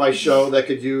listening to my show that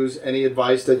could use any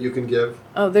advice that you can give?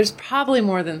 Oh, there's probably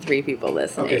more than 3 people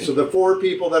listening. Okay, so the 4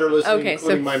 people that are listening,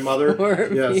 including my mother. 4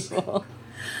 people.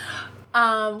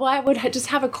 Well, I would just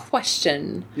have a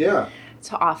question. Yeah.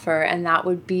 to offer, and that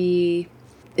would be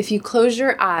if you close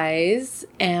your eyes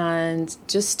and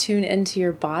just tune into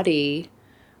your body.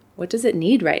 What does it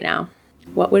need right now?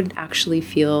 What would actually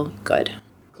feel good?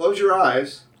 Close your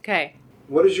eyes. Okay.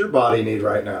 What does your body need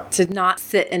right now? To not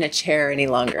sit in a chair any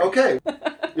longer. Okay.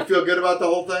 You feel good about the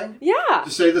whole thing? Yeah.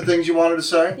 To say the things you wanted to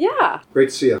say? Yeah. Great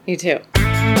to see you. You too.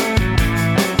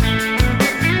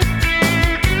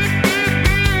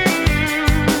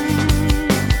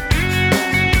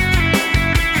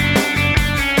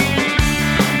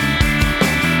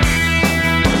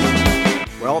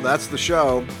 Well, that's the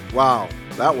show. Wow,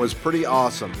 that was pretty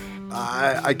awesome.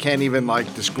 I can't even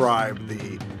describe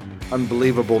the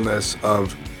unbelievableness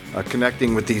of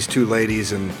connecting with these two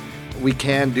ladies, and we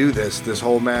can do this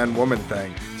whole man-woman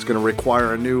thing. It's going to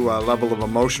require a new level of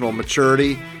emotional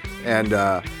maturity and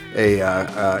a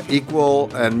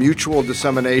equal and mutual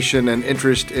dissemination and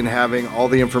interest in having all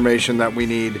the information that we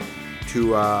need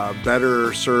to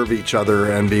better serve each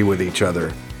other and be with each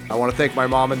other. I want to thank my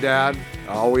mom and dad,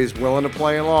 always willing to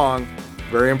play along.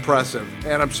 Very impressive.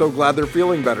 And I'm so glad they're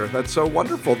feeling better. That's so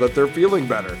wonderful that they're feeling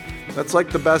better. That's like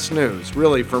the best news,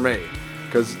 really, for me,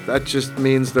 because that just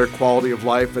means their quality of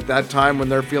life at that time when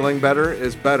they're feeling better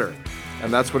is better.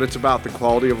 And that's what it's about, the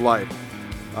quality of life.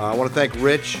 I want to thank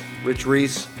Rich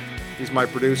Reese. He's my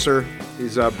producer.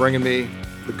 He's bringing me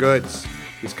the goods.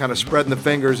 He's kind of spreading the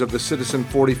fingers of the Citizen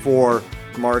 44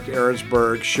 Mark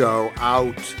Ahrensberg show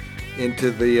out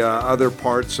into the other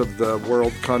parts of the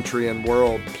world, country, and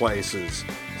world places.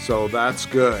 So that's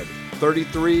good.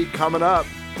 33 coming up.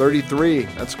 33,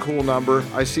 that's a cool number.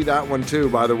 I see that one too,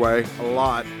 by the way, a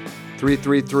lot.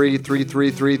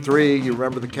 333-3333. You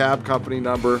remember the cab company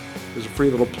number. There's a free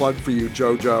little plug for you,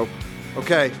 JoJo.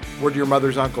 Okay, word to your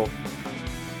mother's uncle.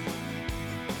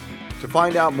 To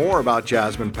find out more about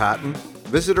Jasmine Patton,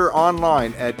 visit her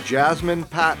online at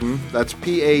JasminePatten, that's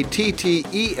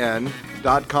PATTEN.com.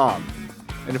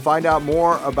 And to find out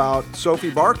more about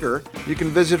Sophie Barker, you can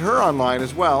visit her online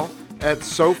as well at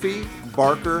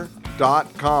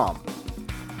SophieBarker.com.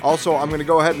 Also, I'm going to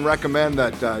go ahead and recommend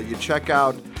that you check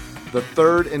out the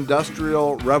Third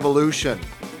Industrial Revolution.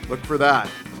 Look for that.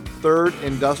 Third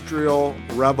Industrial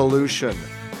Revolution.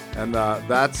 And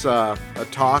that's a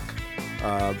talk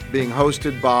being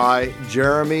hosted by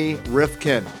Jeremy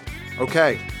Rifkin.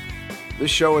 Okay,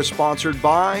 this show is sponsored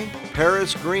by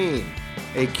Paris Green,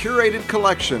 a curated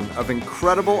collection of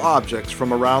incredible objects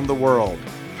from around the world.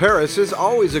 Paris is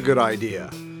always a good idea.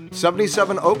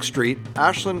 77 Oak Street,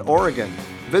 Ashland, Oregon.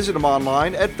 Visit them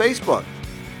online at Facebook.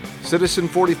 Citizen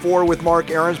 44 with Mark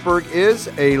Ahrensberg is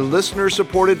a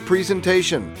listener-supported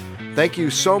presentation. Thank you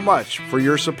so much for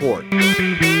your support.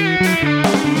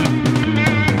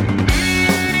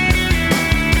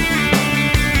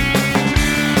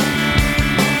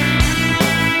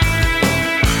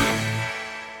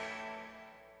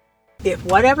 If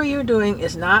whatever you're doing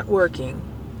is not working,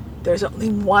 there's only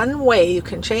one way you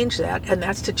can change that, and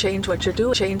that's to change what you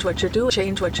do, change what you do,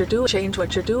 change what you do, change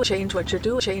what you do, change what you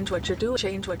do, change what you do,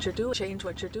 change what you do, change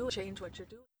what you do, change what you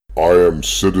do. I am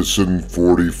Citizen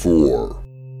 44.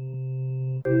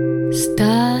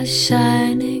 Stars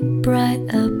shining bright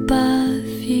above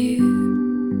you.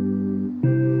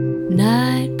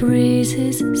 Night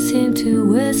breezes seem to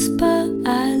whisper,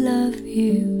 I love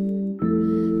you.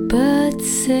 Birds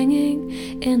singing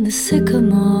in the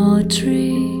sycamore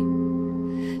tree.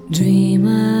 Dream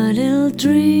a little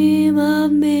dream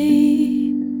of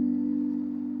me.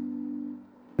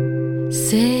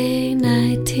 Say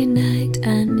nighty night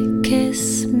and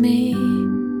kiss me.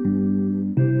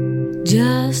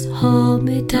 Just hold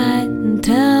me tight and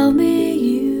tell me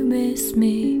you miss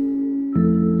me.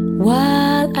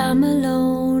 While I'm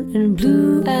alone and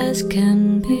blue as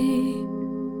can be.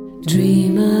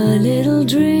 Dream a little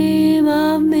dream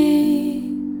of me.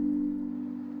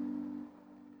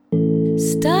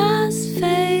 Stars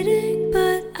fading,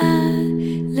 but I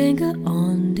linger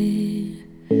on, dear.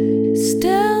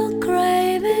 Still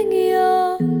craving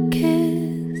your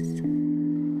kiss.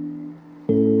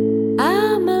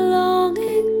 I'm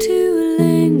longing to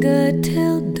linger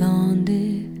till dawn,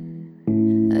 dear.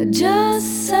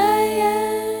 Just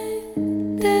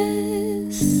saying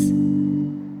this.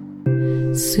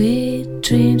 Sweet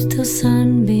dreams till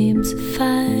sunbeams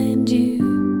find you.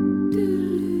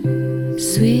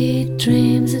 Sweet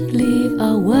dreams that leave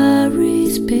our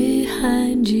worries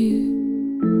behind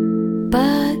you.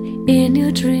 But in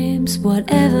your dreams,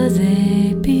 whatever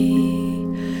they be,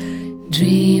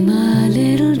 dream a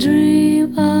little dream.